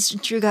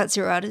Drew got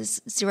 0 out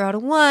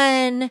of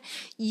 1.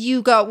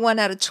 You got 1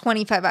 out of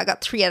 25. I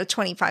got 3 out of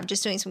 25.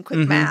 Just doing some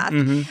quick math.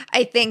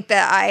 I think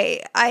that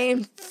I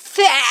in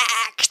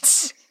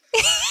fact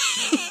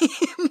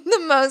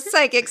the most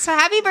psychic. So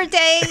happy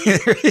birthday.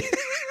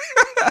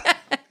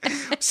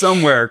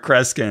 Somewhere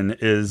Kreskin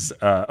is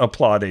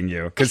applauding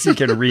you because he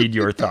can read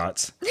your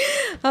thoughts.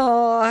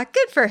 Oh,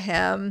 good for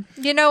him.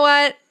 You know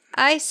what?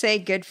 I say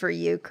good for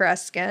you,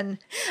 Kreskin.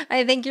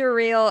 I think you're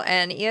real,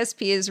 and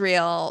ESP is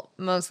real,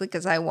 mostly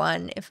because I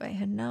won. If I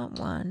had not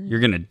won, You're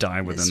going to die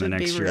within this the would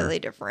next be year. really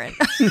different.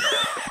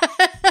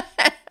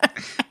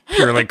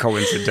 Purely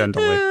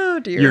coincidentally. Oh,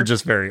 dear. You're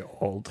just very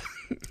old.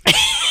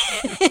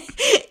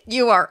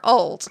 You are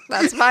old.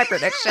 That's my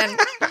prediction.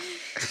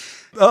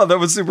 Oh, that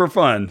was super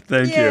fun.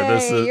 Thank you.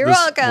 Yay, you're this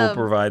welcome. will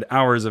provide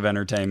hours of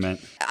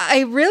entertainment.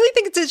 I really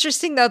think it's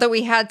interesting, though, that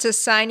we had to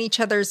sign each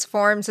other's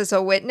forms as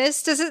a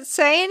witness. Does it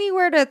say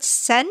anywhere to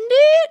send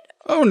it?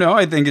 Oh, no,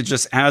 I think it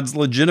just adds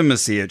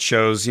legitimacy. It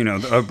shows,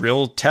 a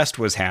real test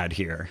was had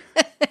here.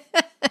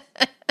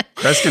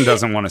 Kreskin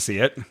doesn't want to see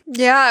it.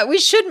 Yeah, we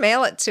should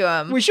mail it to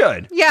him. We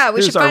should. Yeah, we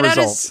Here's should our find out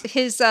result.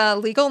 his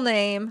legal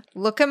name,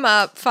 look him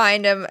up,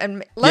 find him,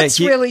 and let's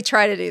he- really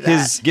try to do that.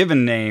 His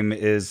given name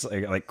is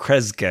like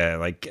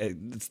Kreska,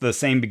 it's the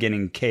same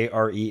beginning,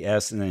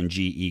 Kres and then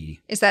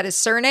GE. Is that his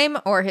surname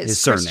or his His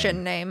surname.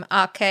 Christian name?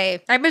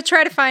 Okay. I'm going to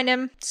try to find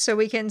him so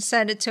we can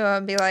send it to him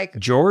and be like,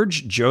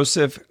 George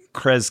Joseph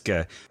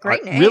Kreska.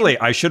 Great name. Really,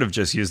 I should have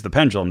just used the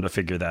pendulum to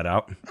figure that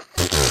out.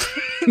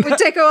 it would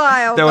take a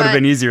while. That would have but-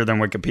 been easier than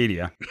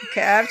Wikipedia.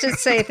 Okay, I have to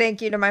say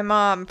thank you to my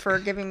mom for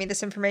giving me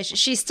this information.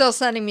 She's still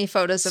sending me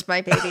photos of my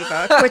baby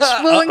book, which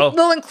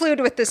we'll include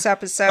with this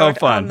episode Oh,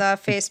 fun. on the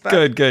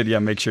Facebook. Good. Yeah,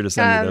 make sure to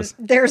send me those.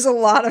 There's a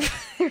lot of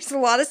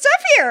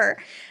stuff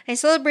here. I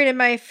celebrated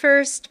my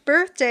first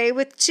birthday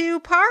with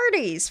 2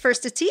 parties.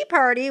 First, a tea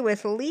party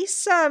with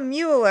Lisa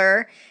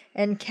Mueller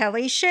and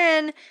Kelly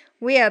Shin.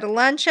 We had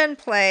lunch and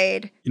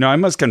played. I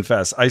must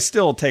confess, I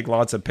still take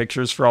lots of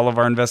pictures for all of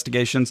our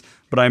investigations,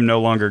 but I'm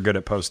no longer good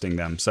at posting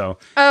them. So,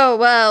 Oh,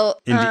 well,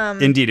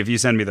 indeed, if you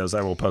send me those,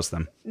 I will post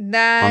them on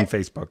that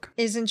Facebook.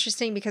 is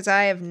interesting because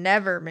I have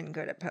never been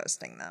good at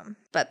posting them,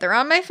 but they're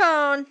on my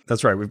phone.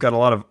 That's right. We've got a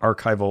lot of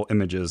archival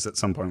images at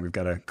some point we've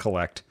got to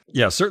collect.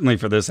 Yeah, certainly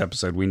for this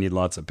episode, we need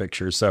lots of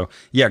pictures. So,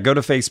 yeah, go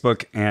to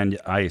Facebook, and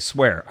I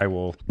swear I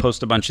will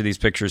post a bunch of these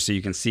pictures so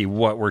you can see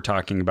what we're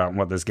talking about and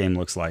what this game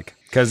looks like.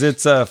 Because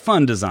it's a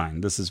fun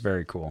design. This is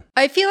very cool.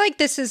 I feel like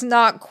this is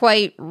not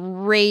quite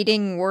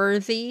rating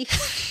worthy.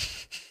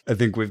 I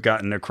think we've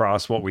gotten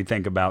across what we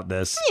think about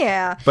this.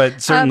 Yeah.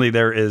 But certainly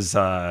there is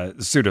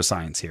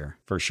pseudoscience here,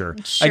 for sure.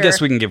 Sure. I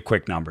guess we can give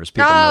quick numbers.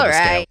 People All know the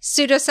right.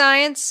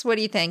 Pseudoscience, what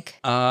do you think?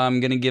 scale. I'm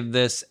going to give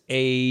this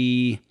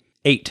a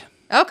 8.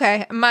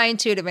 Okay. My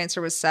intuitive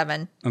answer was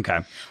 7. Okay.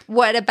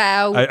 What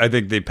about... I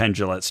think the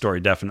Pendulette story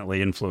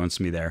definitely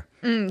influenced me there.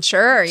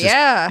 Sure,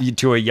 yeah.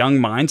 To a young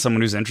mind,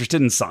 someone who's interested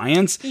in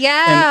science.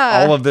 Yeah.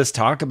 And all of this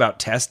talk about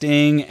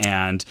testing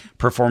and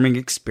performing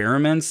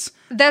experiments.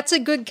 That's a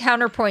good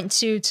counterpoint,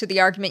 too, to the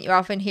argument you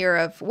often hear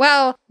of,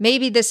 well,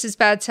 maybe this is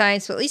bad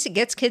science, but at least it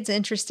gets kids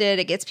interested.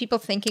 It gets people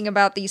thinking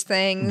about these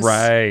things.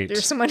 Right.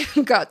 There's someone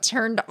who got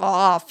turned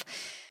off,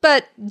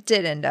 but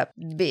did end up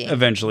being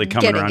Eventually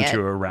coming getting around it.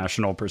 to a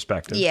rational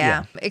perspective.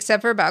 Yeah,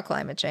 except for about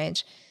climate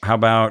change. How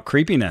about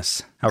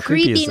creepiness? How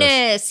creepy is this?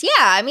 Creepiness. Yeah,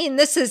 I mean,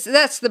 that's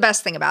the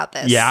best thing about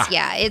this. Yeah.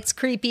 Yeah, it's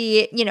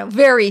creepy,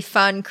 very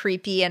fun,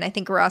 creepy. And I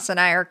think Ross and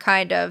I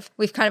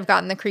we've kind of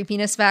gotten the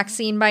creepiness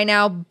vaccine by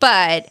now,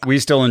 but We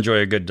still enjoy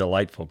a good,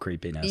 delightful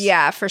creepiness.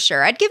 yeah, for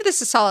sure. I'd give this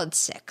a solid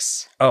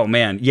 6. Oh,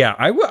 man. Yeah,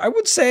 I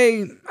would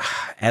say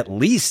at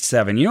least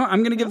 7.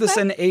 I'm going to give this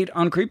an 8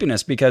 on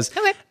creepiness because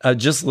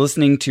just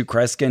listening to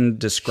Kreskin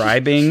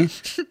describing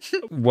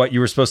what you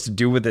were supposed to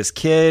do with this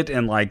kid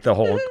and like the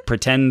whole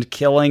pretend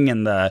killing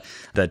and the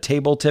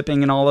table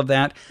tipping and all of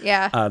that.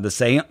 Yeah.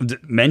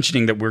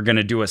 Mentioning that we're going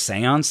to do a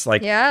seance.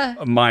 Like, Yeah.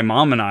 my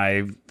mom and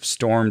I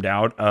stormed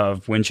out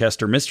of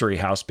Winchester Mystery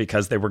House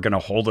because they were going to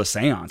hold a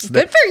seance.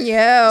 Good for you.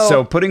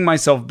 So putting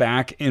myself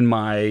back in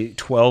my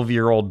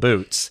 12-year-old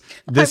boots,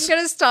 I'm going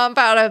to stomp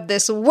out of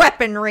this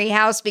weaponry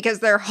house because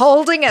they're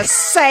holding a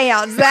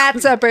seance.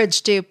 That's a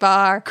bridge too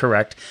far.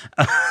 correct.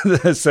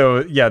 So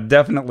yeah,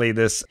 definitely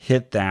this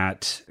hit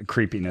that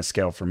creepiness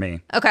scale for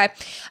me. Okay.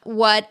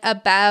 What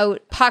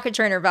about pocket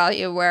trainer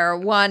value where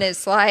 1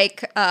 is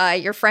like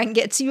your friend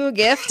gets you a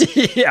gift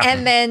Yeah.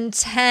 and then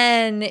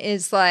 10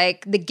 is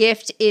like the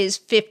gift is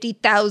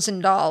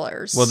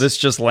 $50,000. Well, this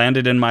just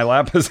landed in my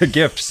lap as a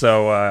gift,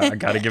 so I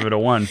got to give it a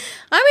 1.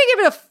 I'm going to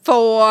give it a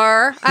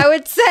 4. I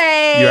would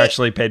say You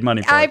actually paid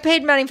money for I it.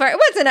 paid money for it.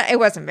 It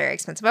wasn't very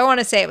expensive. I want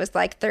to say it was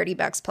like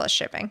 $30 plus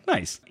shipping.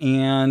 Nice.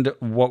 And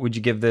what would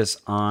you give this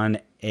on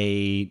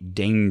a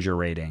danger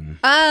rating?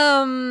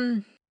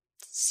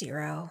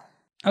 0.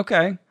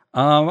 Okay.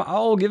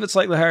 I'll give it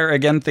slightly higher.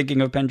 Again, thinking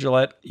of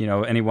Pendulette,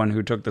 anyone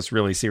who took this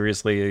really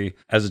seriously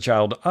as a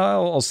child,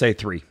 I'll say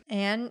 3.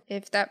 And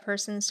if that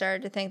person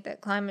started to think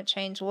that climate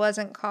change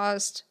wasn't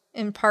caused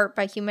in part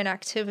by human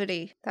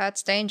activity,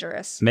 that's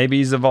dangerous. Maybe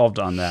he's evolved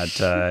on that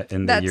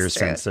in the That's years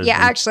true. since. Yeah,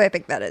 actually, I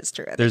think that is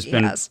true. I think There's he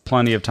been has.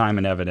 plenty of time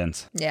and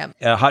evidence. Yeah.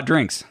 Hot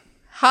drinks.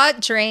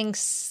 Hot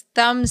drinks,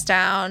 thumbs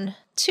down.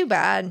 Too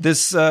bad.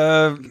 This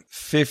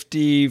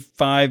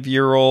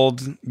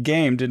 55-year-old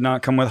game did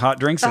not come with hot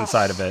drinks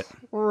inside of it.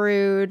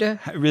 Rude.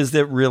 Is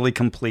it really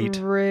complete?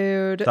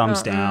 Rude.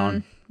 Thumbs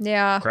down.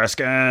 Yeah.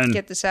 Kreskin.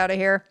 Get this out of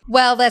here.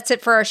 Well, that's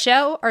it for our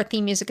show. Our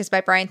theme music is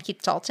by Brian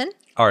Keith Dalton.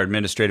 Our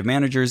administrative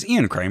manager is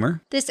Ian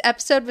Kramer. This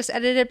episode was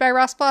edited by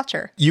Ross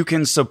Blotcher. You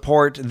can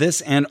support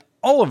this and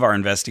all of our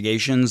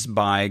investigations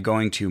by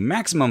going to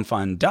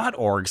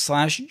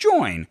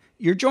MaximumFun.org/join.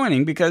 You're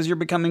joining because you're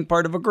becoming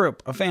part of a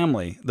group, a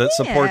family that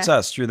supports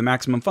us through the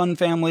Maximum Fun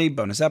family,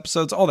 bonus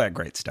episodes, all that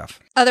great stuff.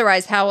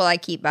 Otherwise, how will I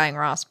keep buying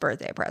Ross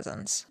birthday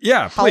presents?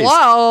 Yeah, please.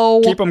 Hello.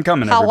 Keep them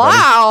coming, everybody.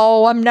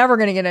 Hello. I'm never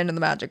going to get into the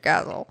Magic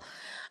Castle.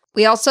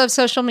 We also have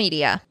social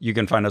media. You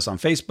can find us on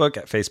Facebook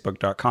at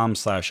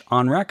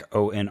facebook.com/onrac,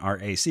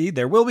 ONRAC.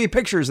 There will be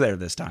pictures there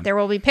this time. There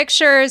will be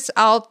pictures.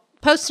 I'll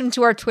post them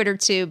to our Twitter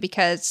too,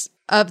 because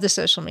of the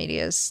social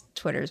medias,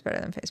 Twitter is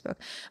better than Facebook.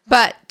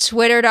 But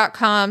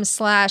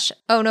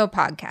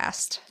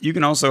twitter.com/OhNoPodcast. You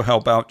can also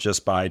help out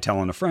just by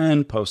telling a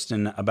friend,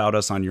 posting about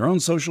us on your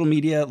own social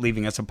media,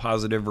 leaving us a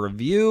positive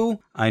review.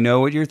 I know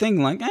what you're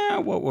thinking, like,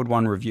 what would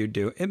one review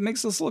do? It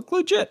makes us look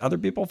legit. Other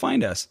people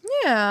find us.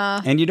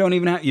 Yeah. And you don't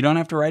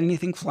have to write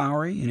anything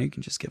flowery. You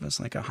can just give us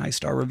like a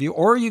 5-star review,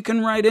 or you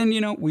can write in,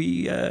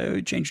 we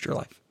changed your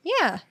life.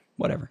 Yeah.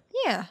 Whatever.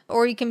 Yeah.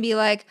 Or you can be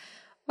like,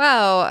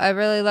 wow, I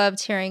really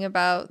loved hearing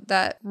about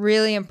that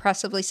really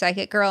impressively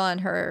psychic girl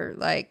and her,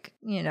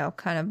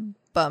 kind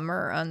of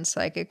bummer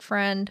unpsychic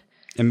friend.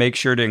 And make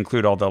sure to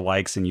include all the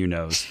likes and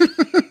you-knows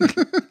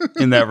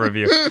in that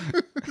review.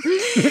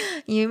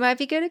 You might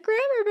be good at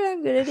grammar, but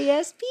I'm good at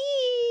ESP.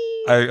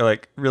 I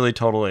really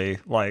totally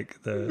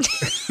like the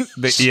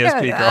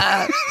ESP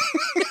girl.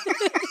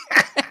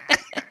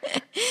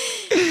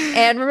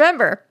 And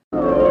remember,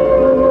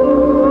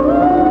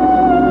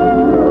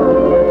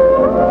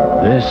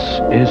 this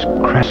is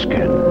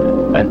Kreskin,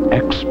 an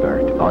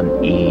expert on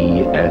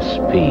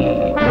ESP.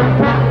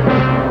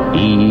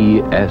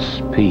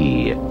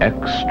 ESP,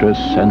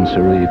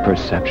 extrasensory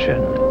perception,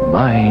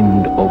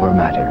 mind over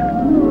matter.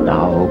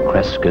 Now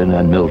Kreskin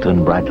and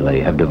Milton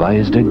Bradley have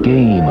devised a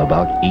game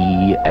about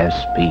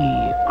ESP.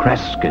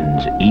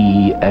 Kreskin's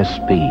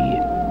ESP.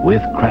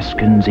 With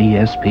Kreskin's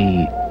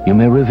ESP, you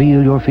may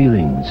reveal your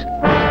feelings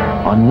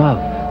on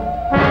love,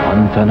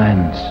 on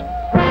finance,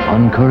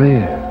 on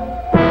career,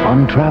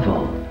 on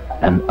travel,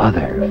 and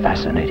other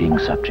fascinating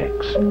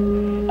subjects.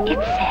 It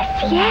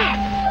says yes.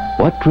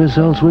 What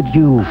results would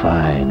you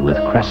find with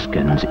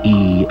Kreskin's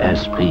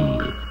ESP?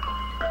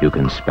 You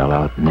can spell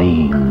out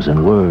names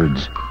and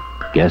words,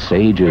 guess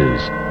ages,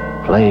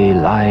 play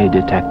lie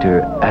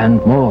detector,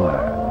 and more.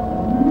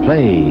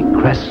 Play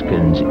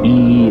Kreskin's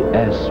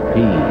ESP.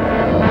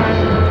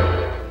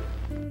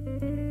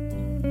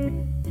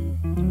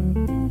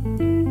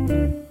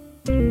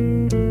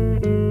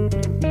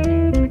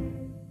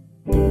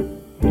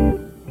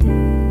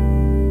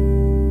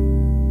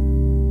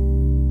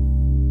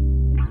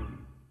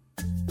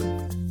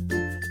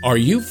 Are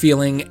you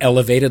feeling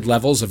elevated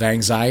levels of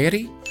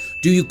anxiety?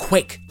 Do you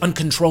quake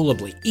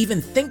uncontrollably,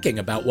 even thinking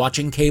about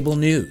watching cable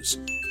news?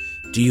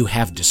 Do you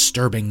have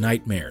disturbing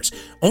nightmares,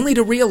 only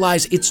to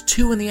realize it's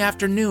 2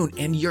 p.m.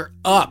 and you're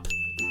up?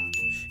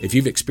 If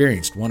you've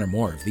experienced one or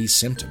more of these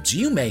symptoms,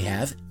 you may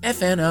have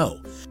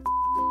FNO,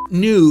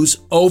 news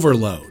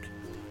overload.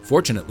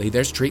 Fortunately,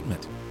 there's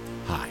treatment.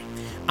 Hi,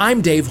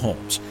 I'm Dave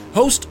Holmes,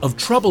 host of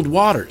Troubled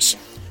Waters.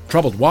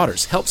 Troubled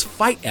Waters helps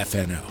fight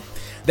FNO.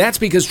 That's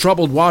because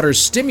Troubled Waters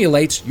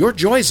stimulates your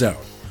joy zone.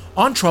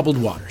 On Troubled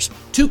Waters,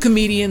 2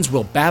 comedians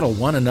will battle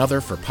one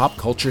another for pop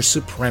culture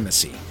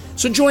supremacy.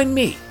 So join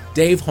me,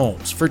 Dave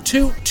Holmes, for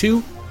 2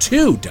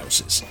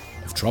 doses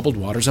of Troubled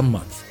Waters a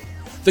month.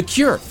 The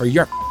cure for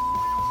your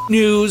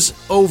news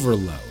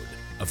overload.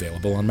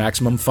 Available on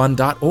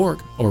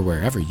MaximumFun.org or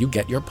wherever you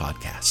get your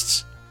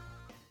podcasts.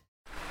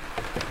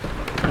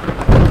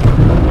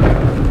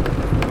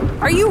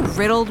 Are you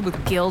riddled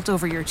with guilt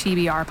over your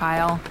TBR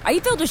pile? Are you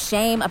filled with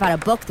shame about a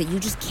book that you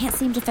just can't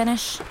seem to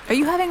finish? Are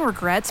you having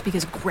regrets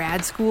because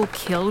grad school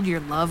killed your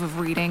love of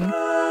reading?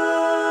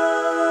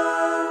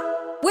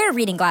 We're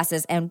Reading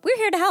Glasses, and we're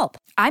here to help.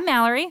 I'm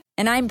Mallory.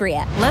 And I'm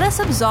Bria. Let us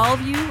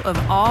absolve you of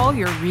all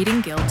your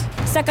reading guilt.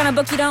 Stuck on a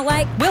book you don't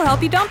like? We'll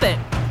help you dump it.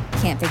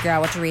 Can't figure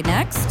out what to read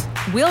next?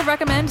 We'll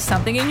recommend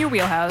something in your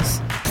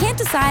wheelhouse. Can't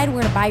decide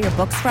where to buy your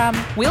books from?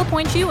 We'll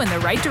point you in the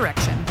right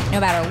direction. No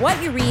matter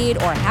what you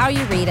read or how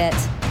you read it,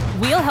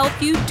 we'll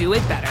help you do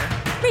it better.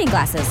 Reading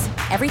Glasses,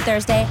 every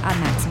Thursday on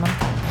Maximum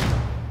Fun.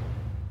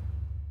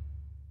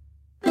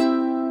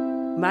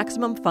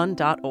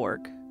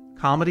 MaximumFun.org.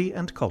 Comedy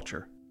and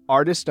culture.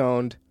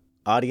 Artist-owned.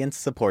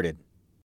 Audience-supported.